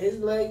lost. His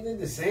leg did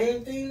the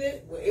same thing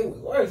that it was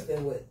worse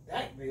than what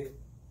Dak did.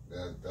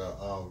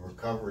 The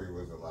recovery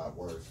was a lot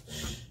worse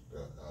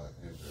than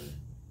the injury.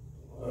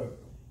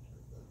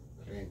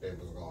 I think they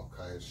was gonna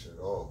cut his shit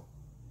off.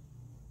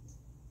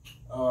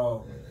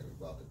 Oh. Yeah, they was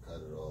about to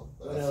cut it off.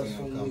 But what I seen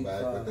them come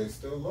back, but they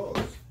still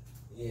lost.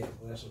 Yeah,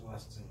 Washington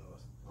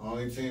lost. The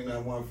only team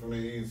that won from the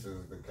East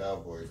is the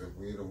Cowboys. If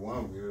we'd have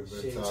won, we'd have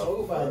been top.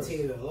 Talk about a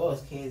team that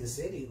lost. Kansas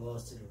City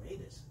lost to the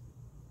Raiders.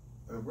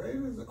 The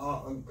Raiders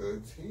are a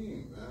good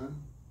team,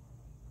 man.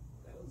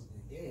 That was a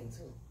good game,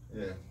 too.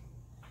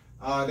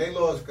 Yeah. They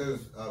lost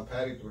because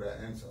Patty threw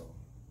that end zone.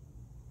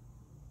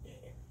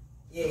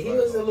 Yeah, he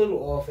was a little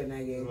off in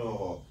that game. A little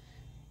off.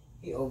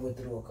 He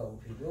overthrew a couple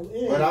people.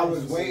 Yeah, but I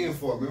was waiting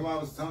for it. Remember I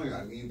was telling you,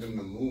 I need them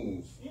to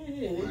lose.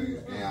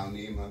 Yeah. I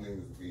need my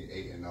niggas to be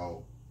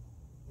 8-0.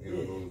 Need to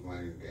lose one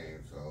of these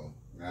games. So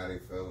now they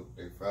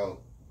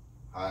felt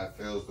how it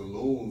feels to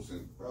lose.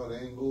 And, bro, they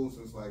ain't lose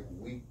since like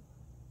week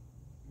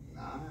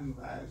 9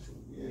 last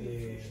year.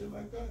 Yeah. Some shit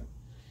like that.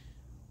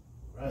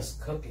 Russ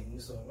cooking. You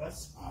saw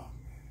Russ? Oh,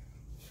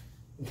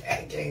 man.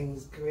 That game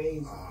was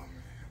crazy. Oh, man.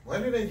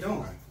 What are they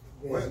doing?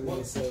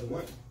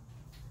 What?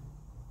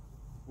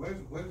 Where's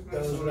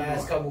those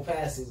last couple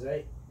passes,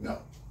 right?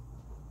 No.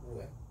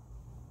 What?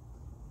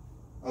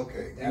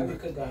 Okay. Dalvin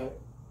Cook got hurt.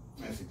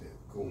 Yes, he did.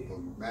 Cool. Yeah.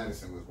 But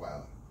Madison was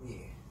wild.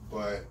 Yeah.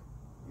 But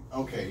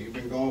okay, you've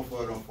been going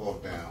for it on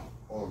 4th down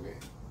all game.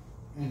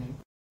 Mm-hmm.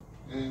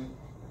 And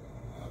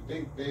I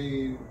think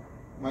they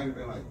might have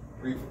been like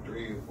 3 for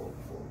 3 or 4 for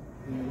 4.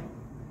 Mm-hmm.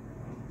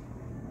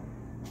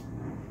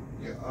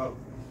 You're up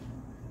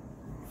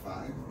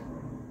 5,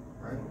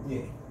 right? Yeah.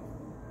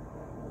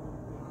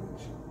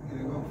 You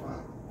didn't go 5.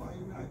 Why are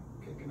you not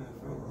kicking that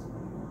field goal?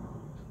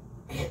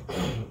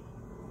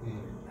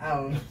 I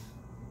don't know.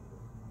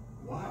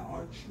 Why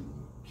aren't you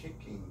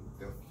kicking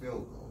the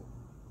field goal?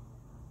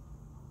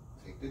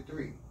 Take the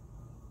 3.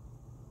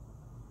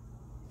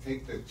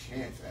 Take the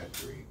chance at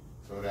 3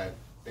 so that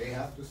they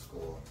have to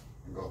score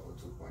and go for a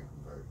 2-point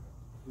conversion.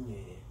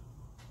 Yeah.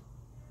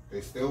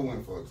 They still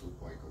went for a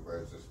 2-point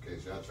conversion just in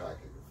case y'all try to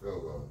kick a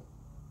field goal,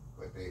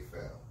 but they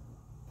failed.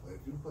 But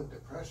if you put the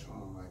pressure on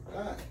them like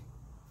that,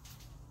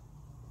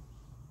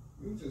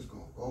 you just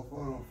gonna go for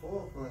it on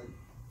 4th. Like,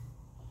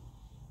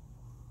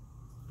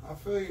 I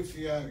feel you,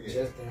 Seattle. Yeah.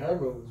 Justin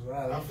Herbert was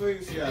wild. I feel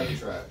you, Seattle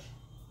trash.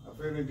 I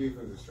feel the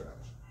defense is trash.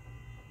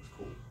 It's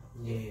cool.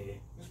 Yeah.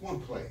 It's one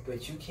play.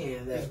 But you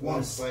can't let It's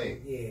one play.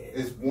 Yeah.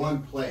 It's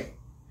one play.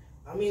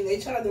 I mean, they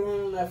tried to run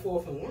on that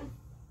 4th and 1.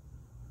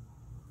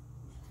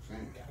 Damn.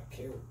 Got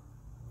killed.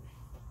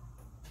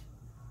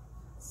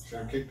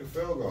 Trying to kick the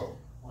field goal.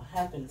 What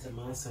happened to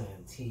my son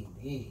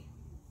TV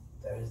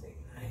Thursday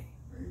night?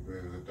 It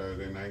was a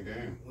Thursday night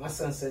game. My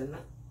son said,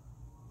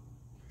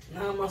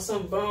 nah, my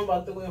son Brown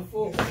about to win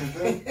 4.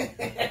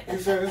 He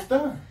said it's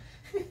done.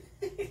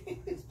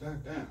 It's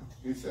done down.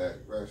 He said,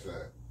 right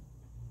side.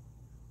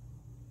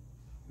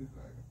 He's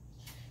like,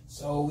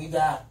 so we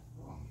got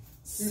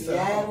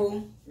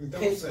Seattle,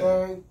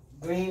 Pittsburgh,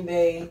 Green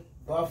Bay,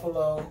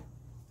 Buffalo,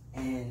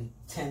 and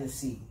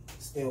Tennessee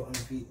still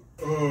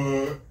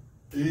undefeated.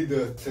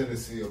 Either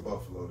Tennessee or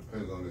Buffalo,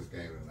 depends on this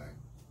game tonight.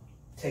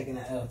 Taking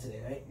an L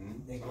today, right?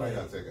 Mm-hmm. They Somebody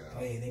gotta take an L.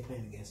 Oh yeah, they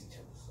playing against each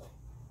other. So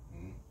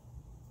Mm-hmm.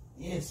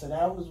 yeah, so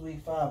that was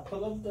week 5.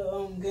 Pull up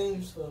the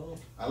games for.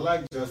 I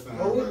like Justin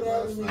Oh, we Herbert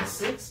got last week night.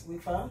 6,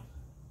 week 5.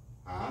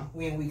 Huh?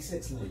 We in week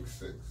 6 now. Week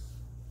 6.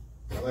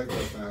 I like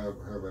Justin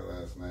Herbert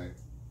last night.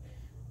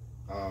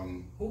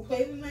 Who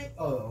played tonight?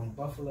 Oh,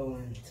 Buffalo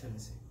and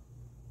Tennessee.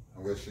 I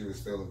wish he was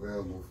still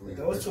available for me.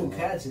 Those 2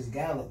 catches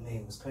Gallup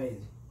made was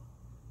crazy.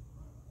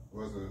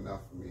 Wasn't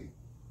enough for me.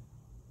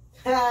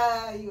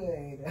 Ha! You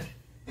ain't.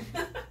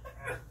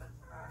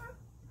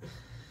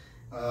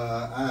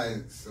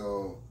 Alright,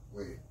 so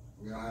wait,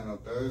 we don't have no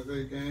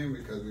Thursday game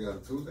because we got a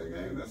Tuesday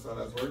game. That's how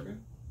that's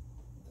working.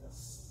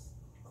 That's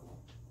cool.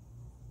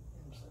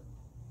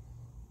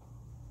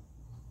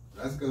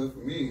 That's good for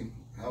me.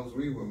 Helps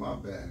me with my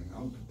betting.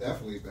 I'm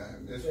definitely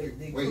betting this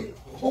week. Wait,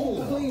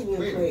 hold on.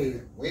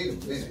 Wait a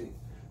minute.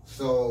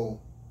 So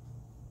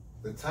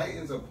the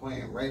Titans are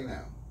playing right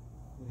now.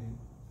 Mm-hmm.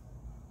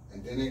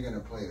 And then they're going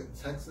to play the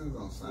Texans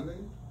on Sunday?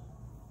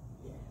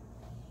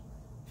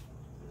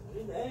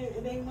 Yeah.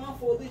 It ain't my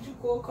fault that you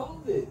caught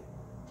COVID.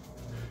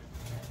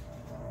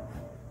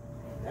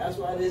 That's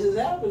why this is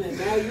happening.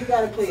 Now you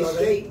got to play so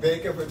straight. They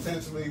can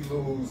potentially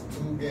lose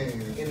 2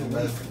 games in a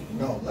less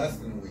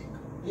than a week.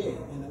 Yeah,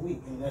 in a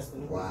week, in less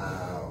than a week.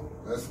 Wow.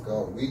 Let's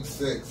go. Week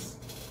 6.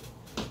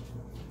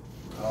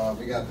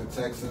 We got the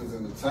Texans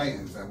and the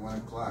Titans at 1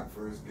 o'clock.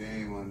 First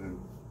game on the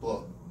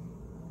book.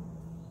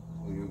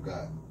 Who you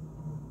got?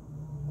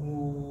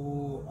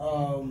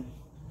 Ooh,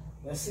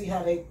 let's see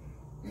how they.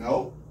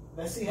 Nope.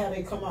 Let's see how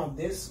they come out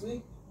this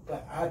week.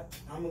 But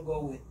I'm gonna go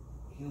with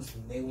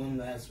Houston. They won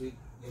last week.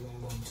 They're gonna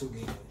go 2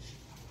 games.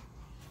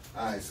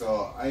 All right.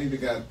 So I either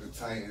got the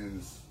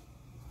Titans.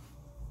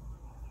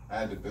 I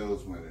had the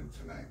Bills winning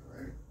tonight,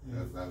 right?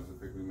 Mm-hmm. That was the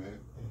pick we made.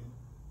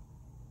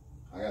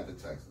 Mm-hmm. I got the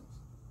Texans.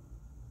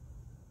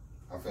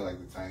 I feel like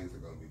the Titans are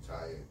gonna be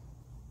tired.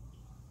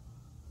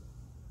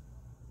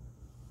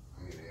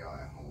 I mean, they are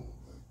at home.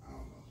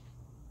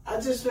 I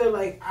just feel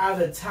like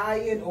either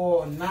tired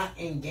or not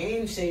in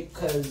game shape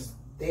because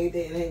they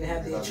didn't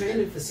have their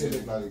training facility.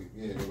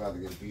 They're about to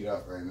get beat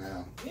up right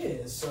now.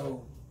 Yeah,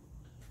 so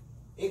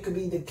it could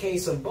be the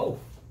case of both.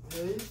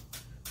 You know?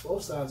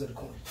 Both sides of the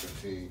coin.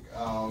 Fatigue.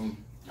 All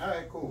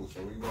right, cool.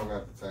 So we both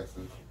got the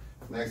Texans.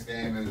 Next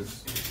game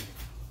is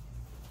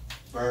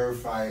bird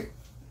fight.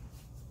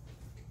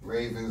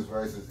 Ravens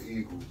versus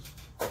Eagles.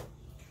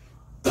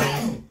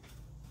 I'm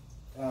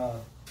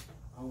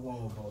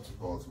going with Baltimore.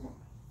 Baltimore.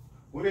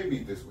 Who they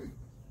beat this week?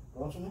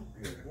 Baltimore?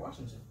 Yeah.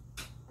 Washington.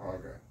 Oh,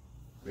 okay.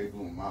 They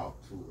blew them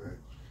out too, right?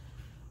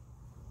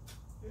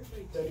 It's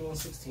like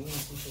 31-16 or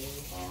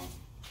something.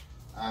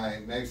 All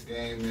right, next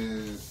game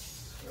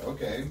is,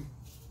 okay,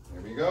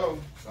 here we go.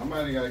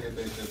 Somebody got to get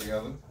their shit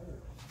together.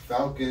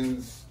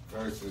 Falcons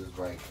versus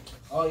Vikings.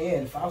 Oh, yeah,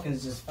 the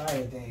Falcons just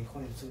fired Dan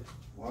Quinn, too.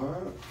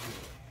 What?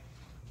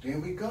 There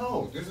we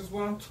go. This is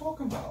what I'm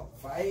talking about.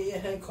 Fire your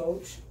head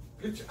coach.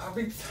 Bitch, I've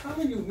been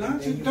telling you,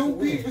 not just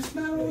don't be. It's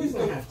not always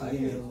gonna the have to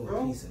give me a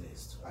little piece of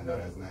this. I know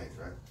that's nice,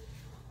 right?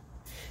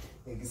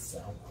 Niggas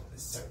sound on the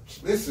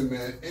search. Listen,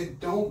 man, it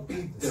don't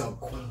be the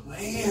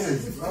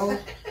players, bro.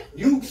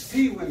 You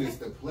see when it's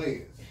the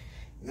players.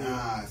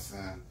 Nah,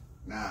 son.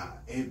 Nah,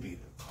 it be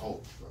the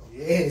coach, bro.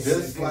 Yes,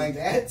 just like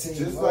that team.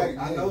 Just like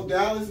I know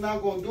Dallas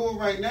not gonna do it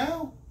right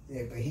now.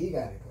 Yeah, but he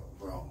gotta go,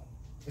 bro.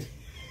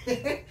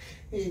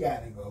 He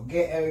gotta go.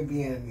 Get Eric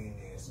Bieniemy in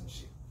there or some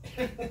shit.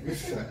 You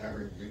said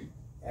Eric B.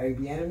 Eric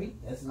Bieniemy?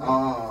 That's nice.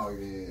 Oh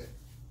yeah.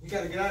 You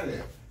gotta get out of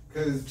there.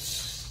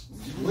 Cause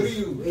what are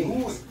you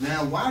doing?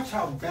 Now watch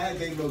how bad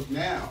they look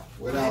now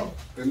without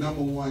the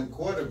 #1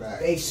 quarterback.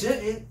 They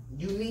shouldn't.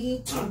 You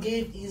need to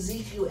give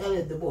Ezekiel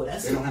Elliott the ball.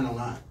 That's they don't have no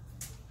line.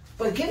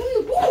 But give him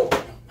the ball.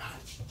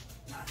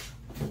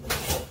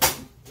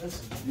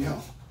 Listen,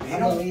 yo,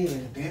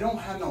 they don't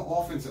have no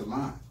offensive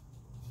line.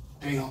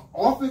 Their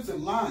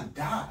offensive line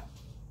died.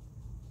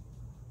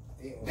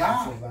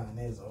 Offensive line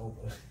is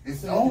over.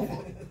 It's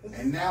over.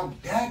 And now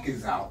Dak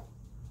is out.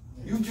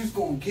 You just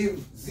gonna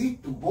give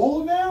Zeke the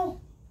ball now?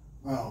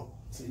 Bro.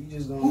 So you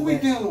just gonna who we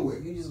dealing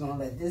with? You just gonna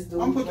let this dude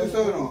I'm put this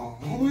shirt on.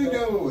 Who we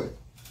dealing with?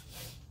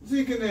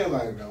 Zeke in there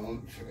like,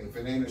 if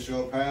it ain't a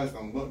short pass,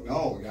 don't look.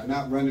 No, y'all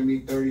not running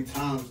me 30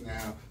 times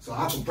now, so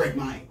I can break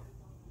my ankle.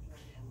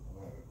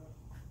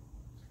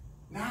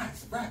 Nah,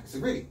 it's a wrap. It's a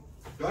ready.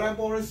 Throw that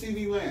ball to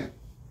CD Lamb.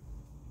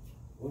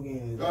 What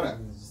game is Throw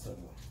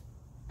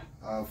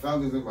that?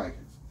 Falcons and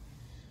Vikings.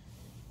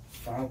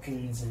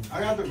 Falcons and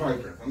I got the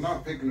Vikings. I'm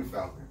not picking the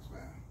Falcons,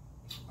 man.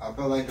 I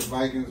felt like the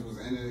Vikings was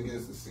in it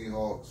against the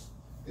Seahawks.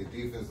 Their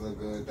defense looked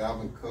good.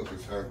 Dalvin Cook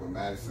is hurt, but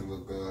Madison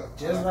looked good.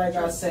 Just like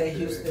I said,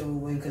 Houston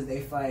will win because they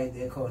fired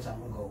their coach. I'm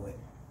going to go with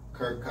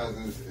Kirk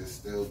Cousins is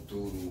still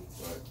doodle,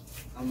 but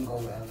I'm going to go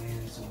with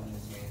Atlanta to win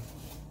this game.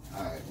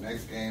 All right,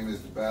 next game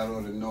is the Battle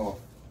of the North.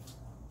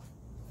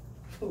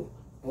 Who?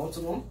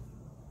 Baltimore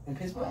and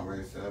Pittsburgh? I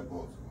already said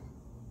Baltimore.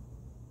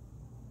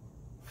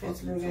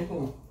 Pittsburgh and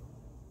who?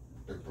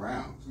 The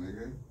Browns,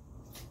 nigga.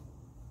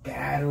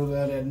 Battle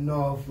of the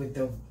North with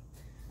the...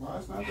 Why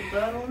it's not the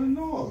Battle of the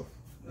North?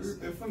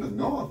 They're from the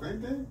North,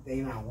 ain't they?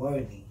 They not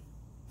worthy.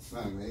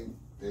 Son,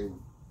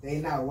 they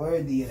not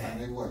worthy of that.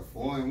 They what,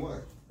 4 and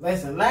what?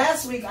 Listen,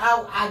 last week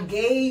I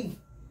gave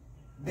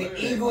the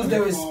Eagles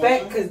the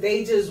respect because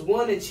they just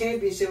won a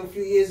championship a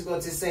few years ago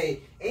to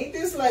say, ain't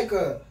this like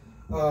a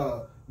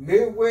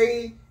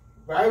midway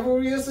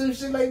rivalry or some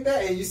shit like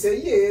that? And you say,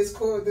 yeah, it's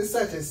called this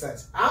such and such.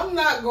 I'm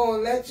not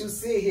going to let you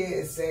sit here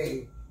and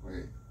say,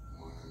 wait,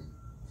 1,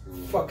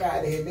 2. Fuck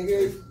out of here,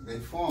 nigga. They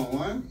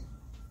 4-1?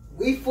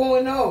 We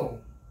 4-0.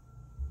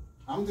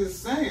 I'm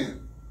just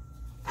saying.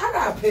 I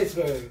got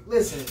Pittsburgh.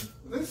 Listen,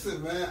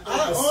 man.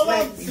 All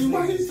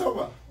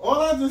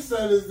I just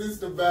said is this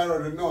the Battle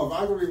of the North.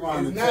 I can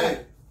rewind the tape.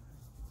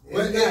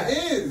 But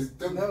it is.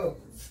 No.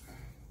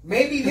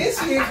 Maybe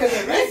this year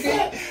because of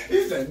record.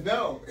 He said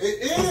no.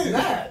 It is. It's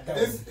not. Though.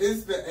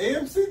 It's the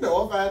AFC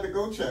North. I had to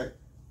go check.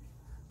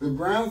 The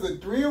Browns are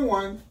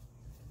 3-1.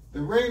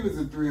 The Ravens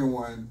are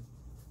 3-1.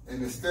 And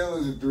the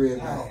Steelers are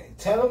 3-0. Right.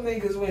 Tell them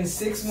niggas win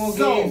 6 more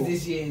games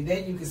this year, and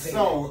then you can say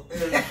so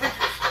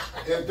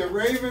if the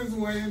Ravens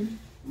win,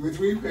 which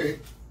we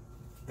pick,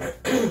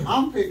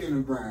 I'm picking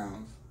the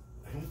Browns.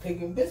 I'm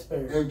picking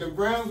Pittsburgh. If the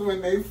Browns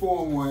win, they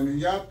 4-1, and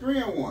y'all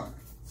 3-1.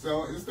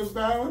 So it's the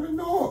Battle of the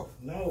North.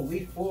 No,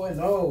 we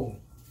 4-0.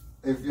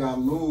 If y'all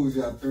lose,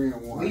 y'all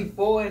 3-1. We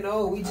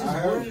 4-0. We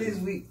just won this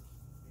week.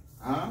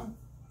 Huh?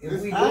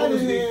 If we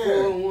lose, we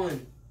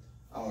 4-1.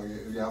 Oh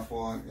yeah, y'all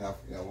 4,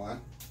 y'all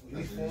won.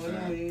 We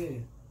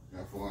 4-0, yeah.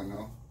 Y'all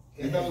 4-0.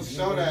 It don't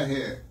show that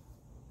here.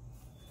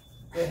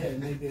 Go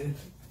ahead, nigga.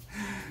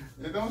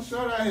 It don't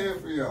show that here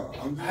for y'all.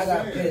 I'm just saying.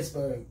 I got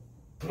Pittsburgh.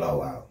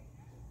 Blowout.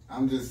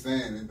 I'm just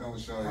saying, it don't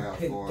show y'all 4. I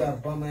picked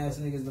up bum ass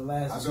niggas the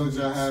last 2 I thought weeks.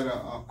 y'all had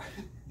a...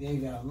 They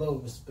ain't got low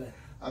respect.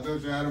 I thought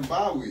y'all had a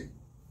bye week.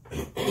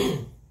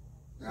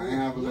 Y'all ain't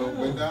have a little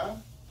bit die?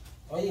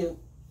 Oh, yeah.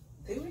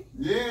 Did we?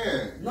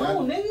 Yeah.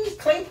 No, niggas.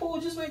 Claypool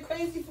just went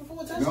crazy for 4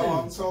 touchdowns. No,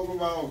 I'm talking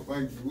about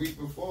like the week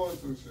before or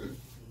some shit.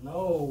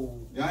 No.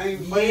 Y'all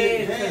ain't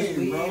playing games,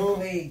 we bro. ain't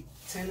played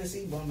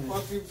Tennessee, bum ass.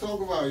 What you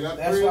talking about? Y'all 3-0.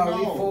 That's why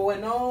we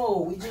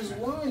 4-0. We just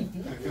won. What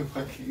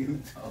are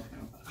you talking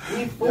about?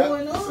 We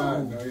 4-0.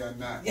 Son, no, y'all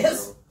not.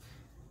 Yes. Bro.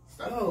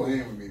 Stop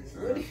playing with me,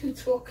 son. What are you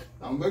talking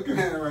about? I'm looking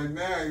at it right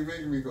now. You're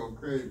making me go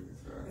crazy,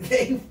 son.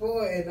 They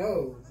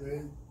 4-0,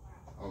 son.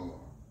 Hold on.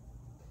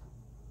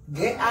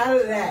 Get out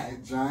of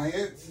that.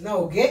 Giants.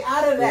 No, get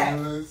out of that.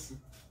 Steelers,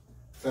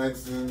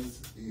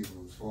 Texans,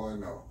 Eagles,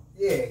 4-0.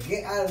 Yeah,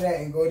 get out of that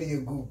and go to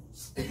your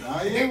Googles.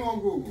 I am on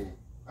Google.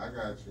 I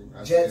got you.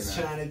 Jets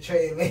trying to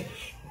trade me.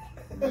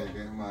 Get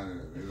him out of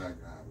there. They're like,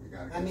 we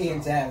gotta get I need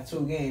him to have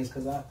 2 games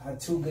because I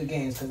 2 good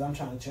games because I'm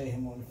trying to trade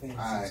him on the fantasy.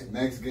 All right, too.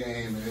 next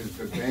game is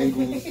the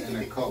Bengals and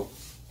the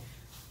Colts.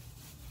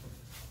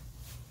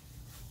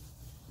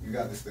 You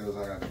got the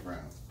Steelers, I got the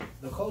Browns.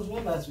 The Colts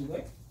won last week,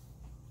 right?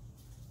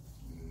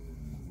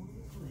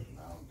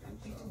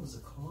 I think it was a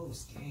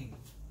close game.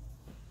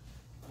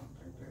 I don't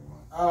think they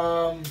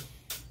won.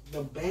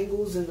 The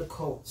Bengals and the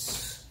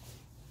Colts.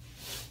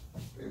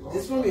 They lost.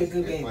 This is gonna be a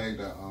good game. They played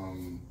the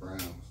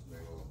Browns. They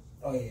lost.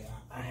 Oh yeah,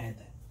 I had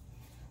that.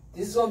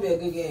 This is gonna be a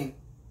good game.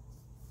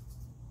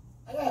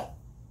 I got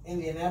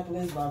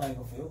Indianapolis by like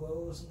a field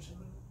goal or some shit.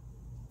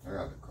 I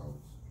got the Colts.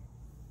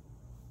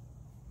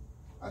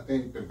 I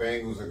think the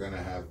Bengals are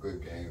gonna have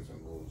good games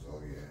and lose.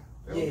 Oh yeah,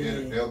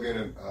 they'll get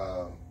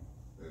a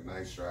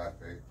nice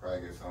draft pick.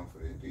 Probably get something for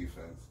their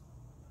defense.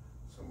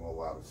 Some more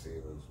wide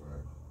receivers,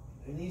 right?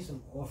 They need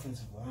some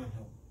offensive line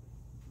help.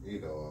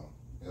 Either or.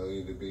 He'll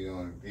either be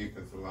on the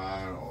defensive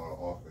line or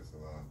the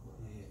offensive line.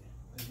 Yeah,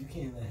 like you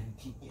can't let him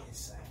keep getting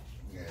sacked.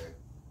 Yeah.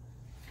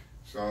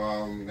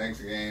 So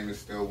next game is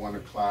still 1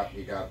 o'clock.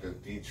 We got the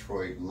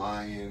Detroit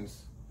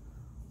Lions.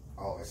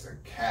 Oh, it's a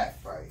cat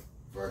fight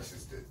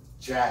versus the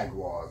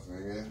Jaguars,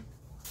 nigga.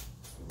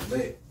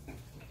 Lit.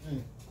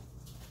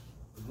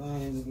 The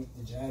Lions beat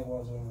the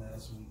Jaguars won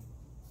last week.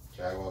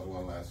 Jaguars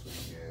won last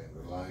week, yeah.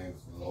 The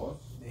Lions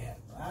lost. They had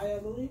a bye, I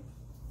believe.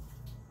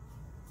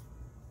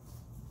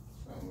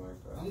 Something like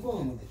that. I'm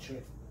going with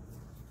Detroit.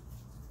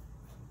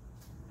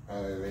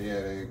 Yeah,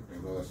 they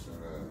lost to the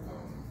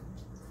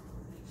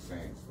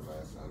Saints the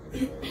last time they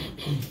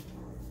played.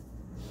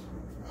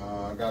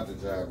 I got the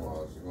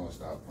Jaguars. They're going to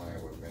stop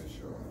playing with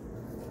Minshew.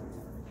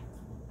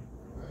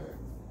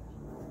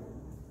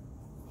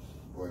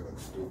 Boy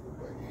looks stupid,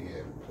 but he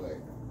had to play.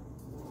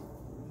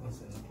 I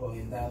said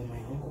Napoleon Dolly, my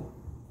uncle.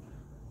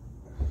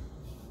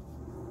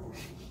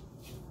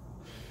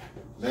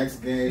 Next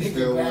game He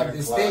still 1 grabbed the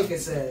o'clock. steak and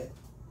said,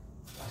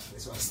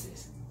 watch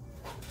this.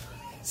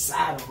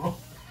 Side on.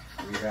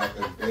 We got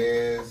the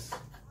Bears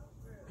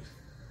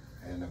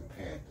and the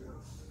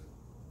Panthers.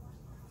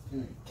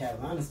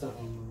 Carolina's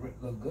starting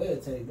to look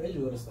good. Teddy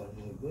Bridgewater's starting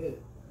to look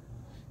good.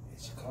 And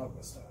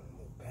Chicago's starting to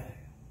look bad.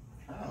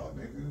 Oh,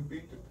 they just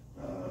beat the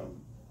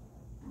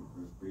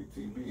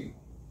TB.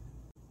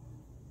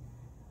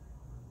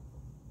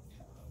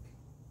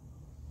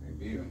 They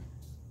beat them.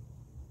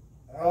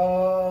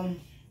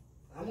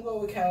 I'm gonna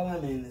go with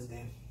Carolina in this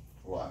game.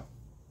 Why?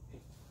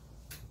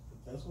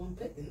 That's what I'm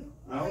picking.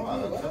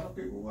 Why? Tell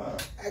people why.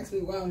 Ask me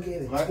why I'm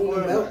getting a Like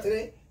tuna milk what?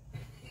 today.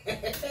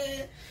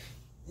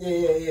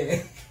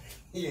 Yeah.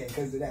 Yeah,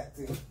 because of that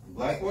too.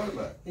 Black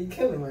quarterback. He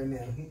killing right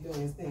now. He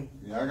doing his thing.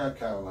 Yeah, I got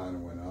Carolina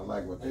winning. I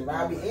like what they And do.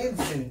 Robbie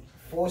Anderson,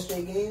 4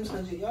 straight games,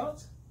 100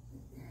 yards.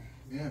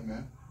 Yeah,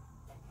 man.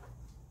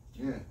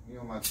 Yeah, he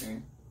on my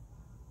team.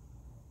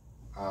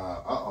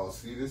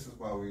 See, this is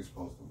why we were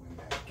supposed to win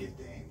that good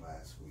game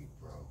last week,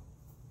 bro.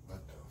 What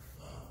the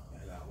fuck?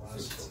 I got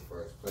This is Washington. for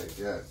first place.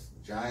 Yes,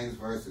 Giants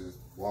versus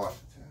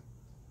Washington.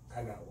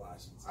 I got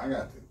Washington. I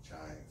got the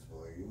Giants,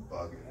 boy. You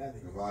bugging. I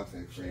think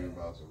Devontae Freeman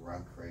about to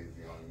run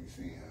crazy on you.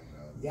 See him.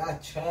 Y'all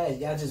trash.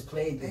 Y'all just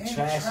played the Damn,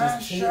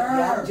 trashiest team.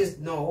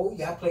 trasher.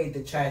 Y'all played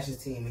the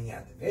trashiest team in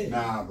y'all division.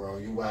 Nah, bro,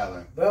 you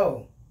wildin'.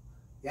 Bro,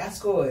 y'all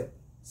scored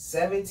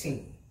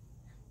 17,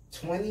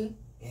 20,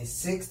 and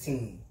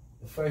 16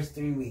 the first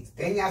 3 weeks.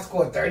 Then y'all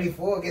scored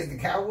 34 against the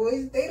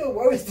Cowboys. They the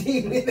worst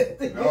team in the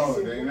division.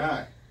 No, they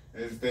not.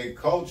 It's they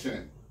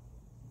coaching.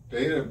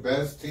 They the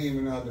best team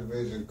in our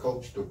division.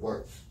 Coach the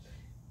worst.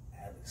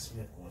 Alex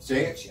Smith gonna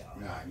Jay, switch y'all.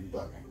 nah, you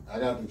bugging. I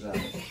got the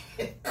Giants.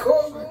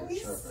 Cole gonna be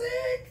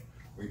sick.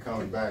 We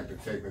coming back to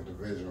take the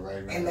division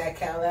right now. And that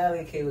Kyle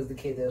Allen kid was the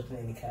kid that was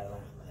playing in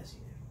Carolina last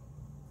year.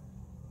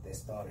 That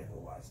started for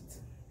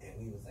Washington. And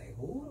we was like,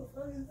 who the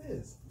fuck is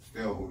this?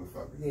 Still who the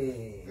fuck is Yeah.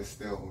 that? It's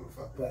still who the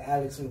fuck is But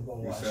Alex Smith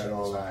gonna You Washington. said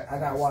all that. I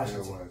got it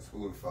Washington. Still was.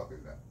 Who the fuck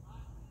is that?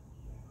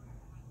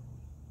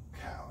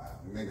 Kyle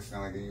Allen. Nigga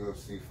sound like a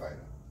UFC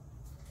fighter.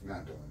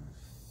 Not doing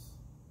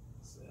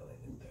this. So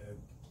like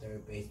the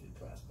third baseman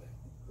prospect.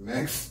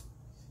 Next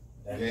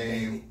That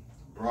game,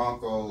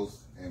 Broncos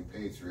and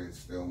Patriots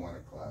still 1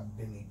 o'clock.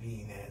 Billy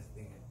Bean ass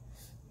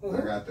I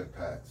nigga. got the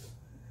Pats.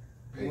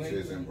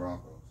 Patriots and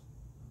Broncos.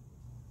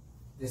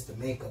 This the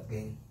makeup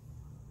game.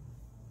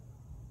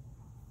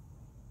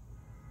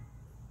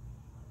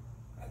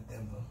 At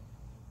Denver.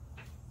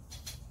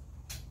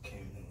 Cam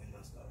Newton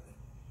not starting.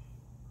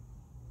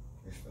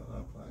 He's still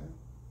not playing.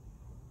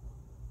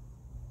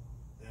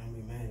 I'll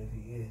be mad if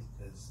he is,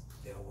 because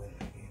they'll win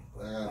that game.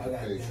 But I got the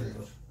Patriots.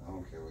 Denver. I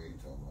don't care what you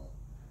talking about.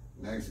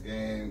 Next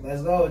game.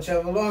 Let's go,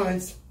 Trevor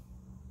Lawrence.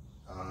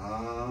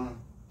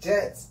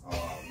 Jets.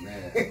 Oh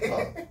man.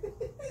 Fuck.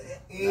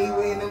 He ain't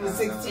winning number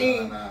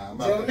 16.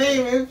 Nah. Your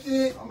name and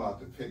shit. I'm about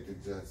to pick the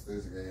Jets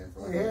this game.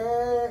 Fuck it.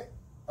 Yeah.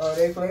 Oh,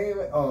 they playing?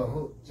 Oh,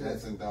 who?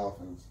 Jets and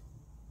Dolphins.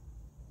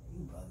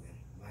 You bugging.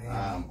 Miami.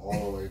 I'm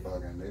all the way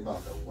bugging. They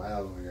about to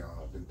wow on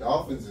y'all. The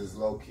Dolphins is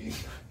low key.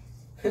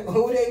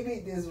 Who they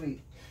beat this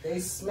week? They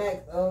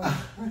smacked.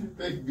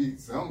 They beat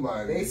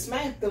somebody. They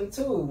smacked them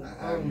too.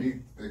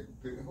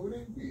 Who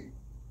they beat?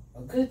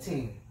 A good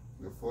team.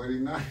 The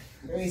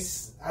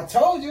 49ers. I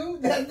told you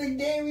that's the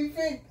game we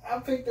picked. I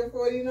picked the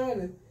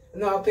 49ers.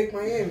 No, I picked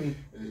Miami.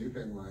 Yeah, you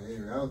picked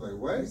Miami. I was like,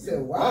 what? You said,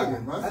 wow.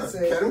 Bugging. I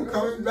said, Kettle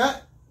coming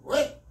back?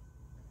 What?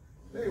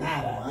 They were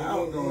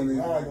wild on these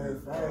niggas, Ryan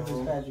bro.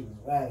 Fitzpatrick was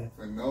riding.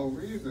 For no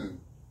reason.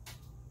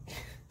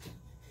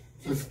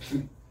 This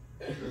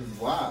is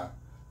why.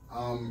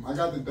 I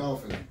got the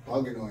Dolphins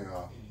bugging on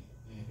y'all.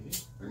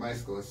 They might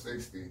score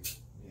 60.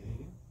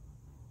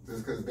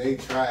 Just because they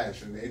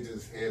trash and they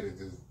just here to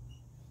just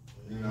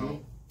You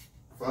know,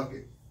 fuck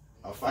it.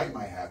 A fight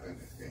might happen in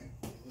this game.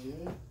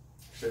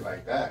 Shit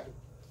like that.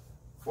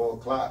 4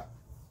 o'clock,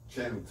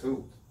 channel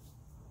 2.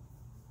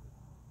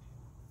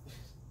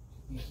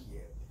 Yeah,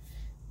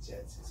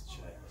 Jets is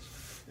trash.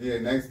 Yeah,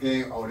 next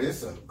game. Oh,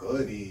 this a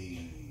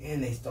goodie.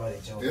 And they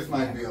started joking. This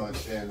might be on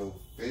channel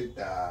 5,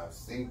 5,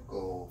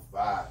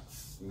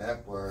 Fox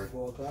Network.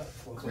 4 o'clock.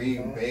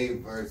 Green Bay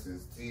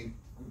versus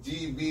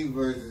GB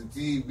versus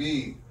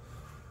TB.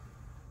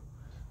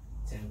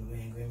 Tampa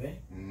Bay and Green Bay.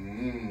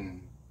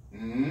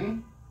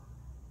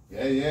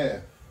 Yeah.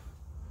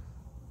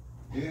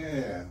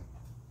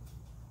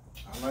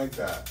 I like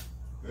that.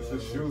 This is a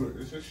shooter.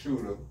 This is a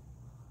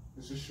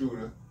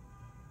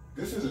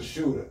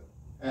shooter.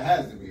 It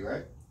has to be,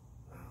 right?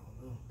 I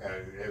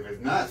don't know. If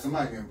it's not,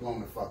 somebody getting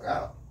blown the fuck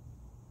out.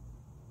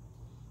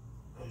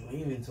 I'm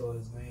leaning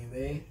towards Green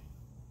Bay.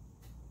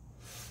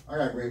 I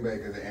got Green Bay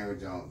because of Aaron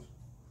Jones.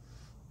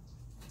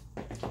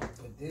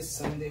 But this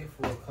Sunday,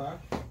 4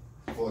 o'clock.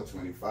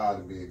 4:25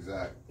 to be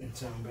exact. And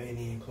Tom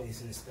Brady ain't playing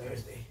since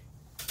Thursday.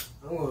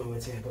 I'm going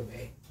with Tampa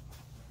Bay.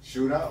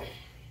 Shootout.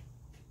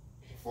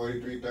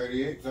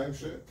 43-38 type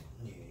shit.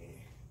 Yeah.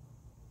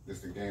 This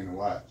is the game to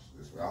watch.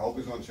 I hope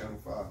it's on Channel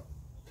 5.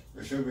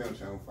 It should be on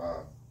Channel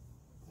 5.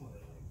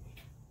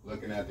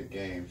 Looking at the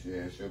games,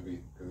 yeah, it should be.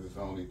 Because it's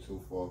only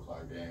 2 4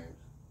 o'clock games.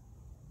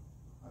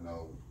 I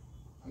know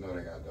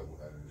they got a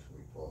doubleheader this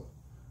week, Paul.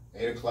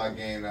 8 o'clock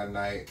game that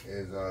night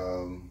is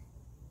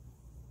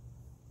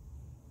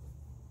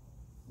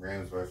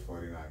Rams versus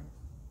 49ers.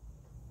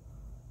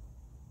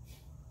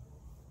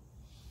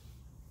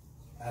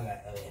 I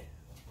got LA.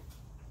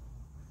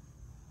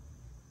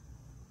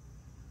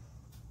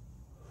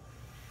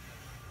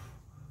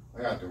 I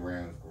got the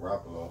Rams.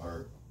 Garoppolo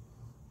hurt.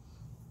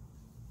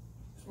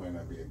 This might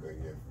not be a good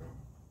year for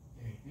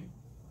him.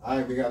 All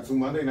right, we got 2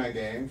 Monday night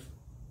games.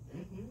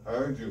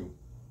 Heard you.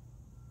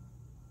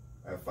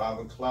 At 5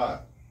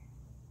 o'clock,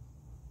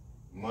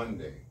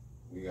 Monday,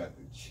 we got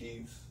the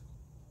Chiefs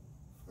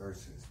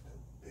versus the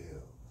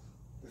Bills.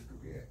 This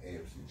could be an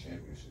AFC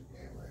Championship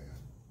game right here.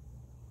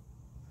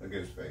 Look at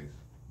his face.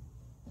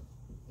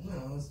 No,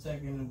 I was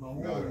checking the ball.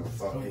 No, the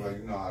fuck, well,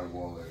 you know how the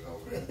wall is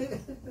over there.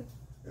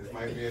 This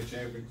might be a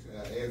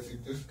AFC.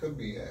 This could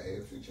be an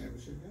AFC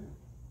Championship game.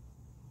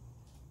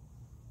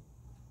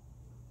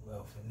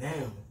 Well, for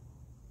now,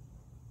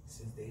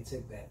 since they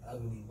took that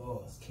ugly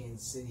loss,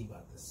 Kansas City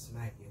about to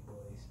smack your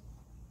boys.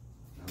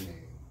 I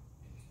mean,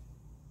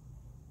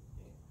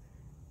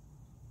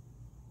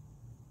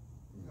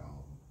 you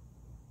know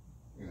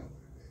what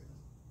it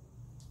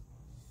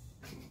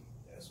is.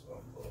 That's what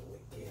I'm going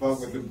with. Kansas Fuck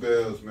with City. the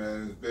Bills,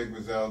 man. It's big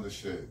Griselda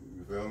shit.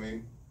 You feel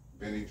me?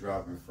 Benny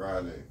dropping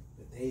Friday.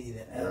 But they need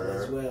an L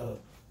as well.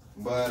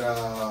 But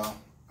I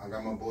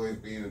got my boys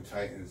beating the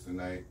Titans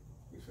tonight.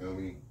 You feel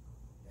me?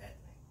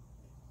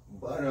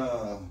 But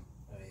Oh,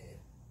 yeah.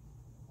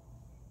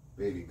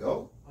 Baby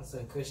Goat. I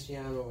said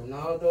Cristiano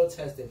Ronaldo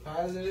tested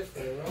positive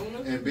for the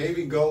Rona. And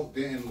Baby Goat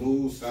didn't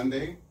lose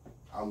Sunday.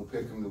 I will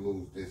pick him to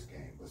lose this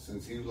game. But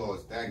since he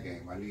lost that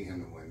game, I need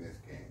him to win this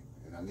game.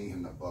 And I need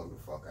him to bug the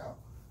fuck out.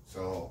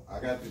 So I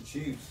got the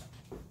Chiefs.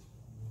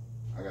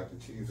 A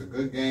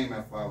good game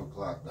at 5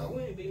 o'clock, I though.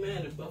 wouldn't be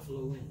mad if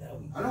Buffalo win. That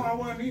would be I know I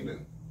wouldn't either.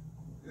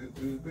 It's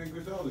big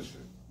Griselda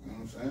shit. You know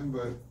what I'm saying?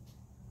 But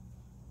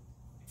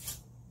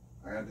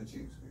I got the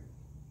Chiefs here.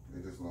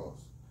 They just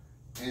lost.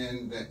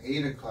 And the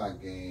 8 o'clock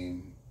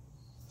game,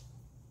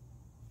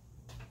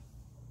 it's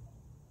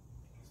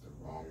the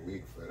wrong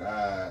week for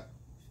that.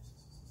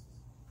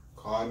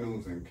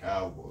 Cardinals and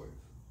Cowboys.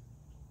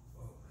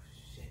 Oh,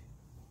 shit.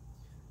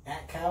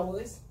 At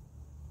Cowboys?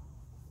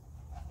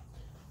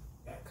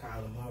 Got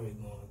Kyler Murray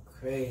going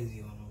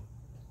crazy on them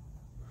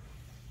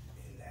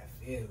in that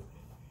field.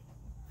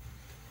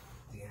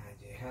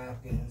 DeAndre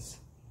Hopkins,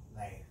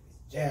 Larry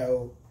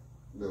Fitzgerald.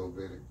 Little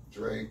bit of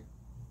Drake,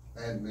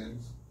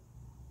 Edmonds,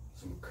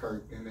 some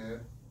Kirk in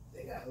there.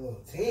 They got a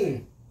little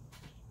team.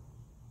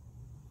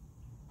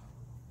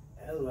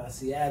 That's why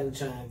Seattle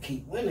trying to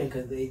keep winning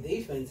because their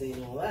defense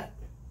ain't all that.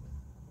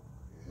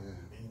 Yeah.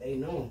 And they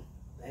know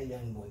that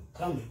young boy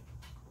coming.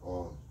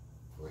 Oh,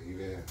 well, he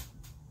there.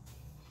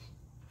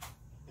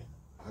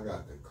 I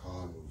got the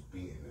Cardinals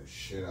beating the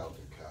shit out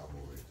the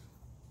Cowboys.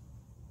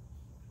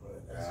 Bro,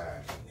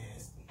 that's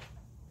nasty.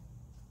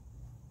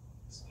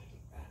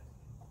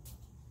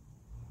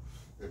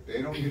 If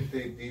they don't get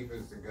their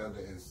defense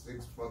together in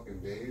 6 fucking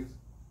days,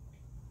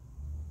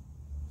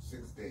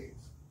 6 days,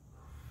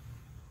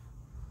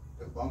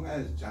 the bum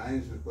ass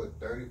Giants just put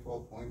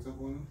 34 points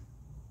up on them.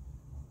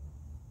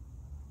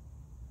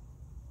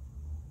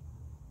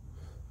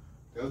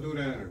 They'll do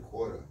that in a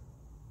quarter.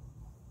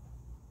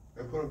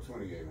 They'll put up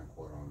 28 in a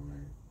quarter on them,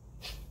 man.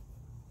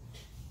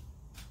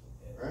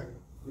 Right?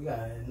 We got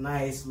a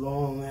nice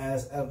long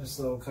ass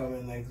episode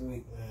coming next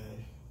week,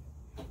 man.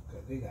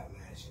 Cause we got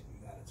mad shit we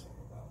gotta talk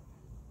about.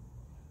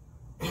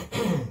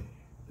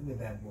 Look at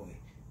that boy.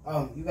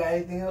 You got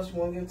anything else you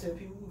want to give to the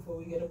people before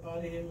we get up out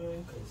of here,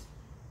 man? Cause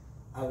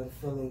I've been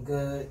feeling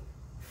good.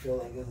 Feel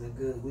like it's a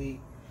good week.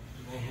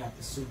 I have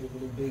to super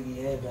glue Biggie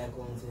head back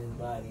onto his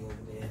body over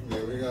there.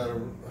 Yeah, we gotta.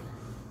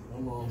 My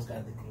mom's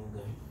got the glue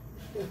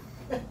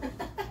gun.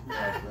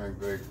 Gotta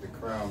bring the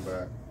crown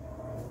back.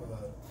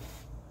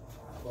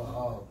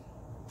 But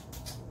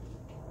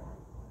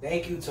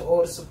thank you to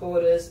all the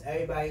supporters,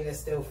 everybody that's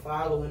still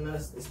following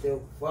us, that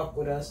still fuck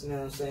with us, you know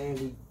what I'm saying?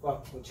 We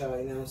fuck with y'all,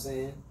 you know what I'm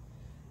saying?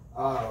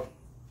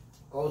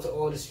 Go to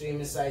all the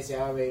streaming sites,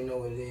 y'all already know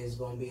what it is. It's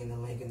gonna be in the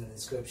link in the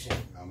description.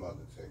 I'm about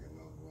to take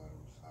another one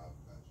of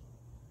those.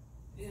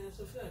 Yeah, that's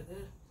a fact,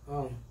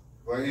 yeah.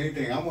 But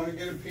anything, I want to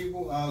get to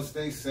people,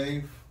 stay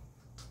safe,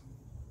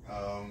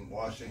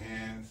 wash your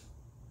hands,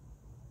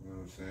 you know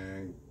what I'm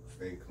saying?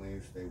 Stay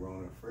clean, stay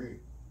Rona free.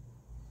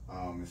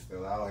 It's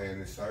still out here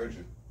and it's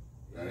surging.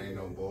 That ain't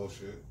no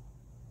bullshit.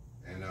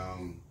 And,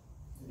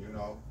 you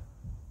know,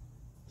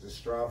 just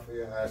strive for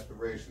your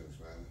aspirations,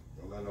 man.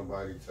 Don't let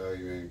nobody tell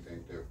you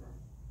anything different.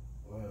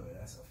 Well,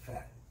 that's a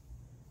fact.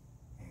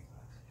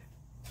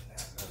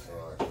 That's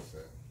all I can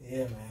say.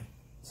 Yeah, man.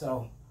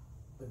 So,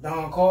 with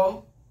Don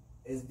Call,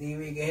 it's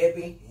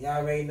Dricanhippie. Y'all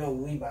already know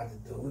what we about to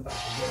do. We about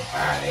to get up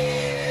out of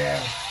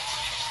here.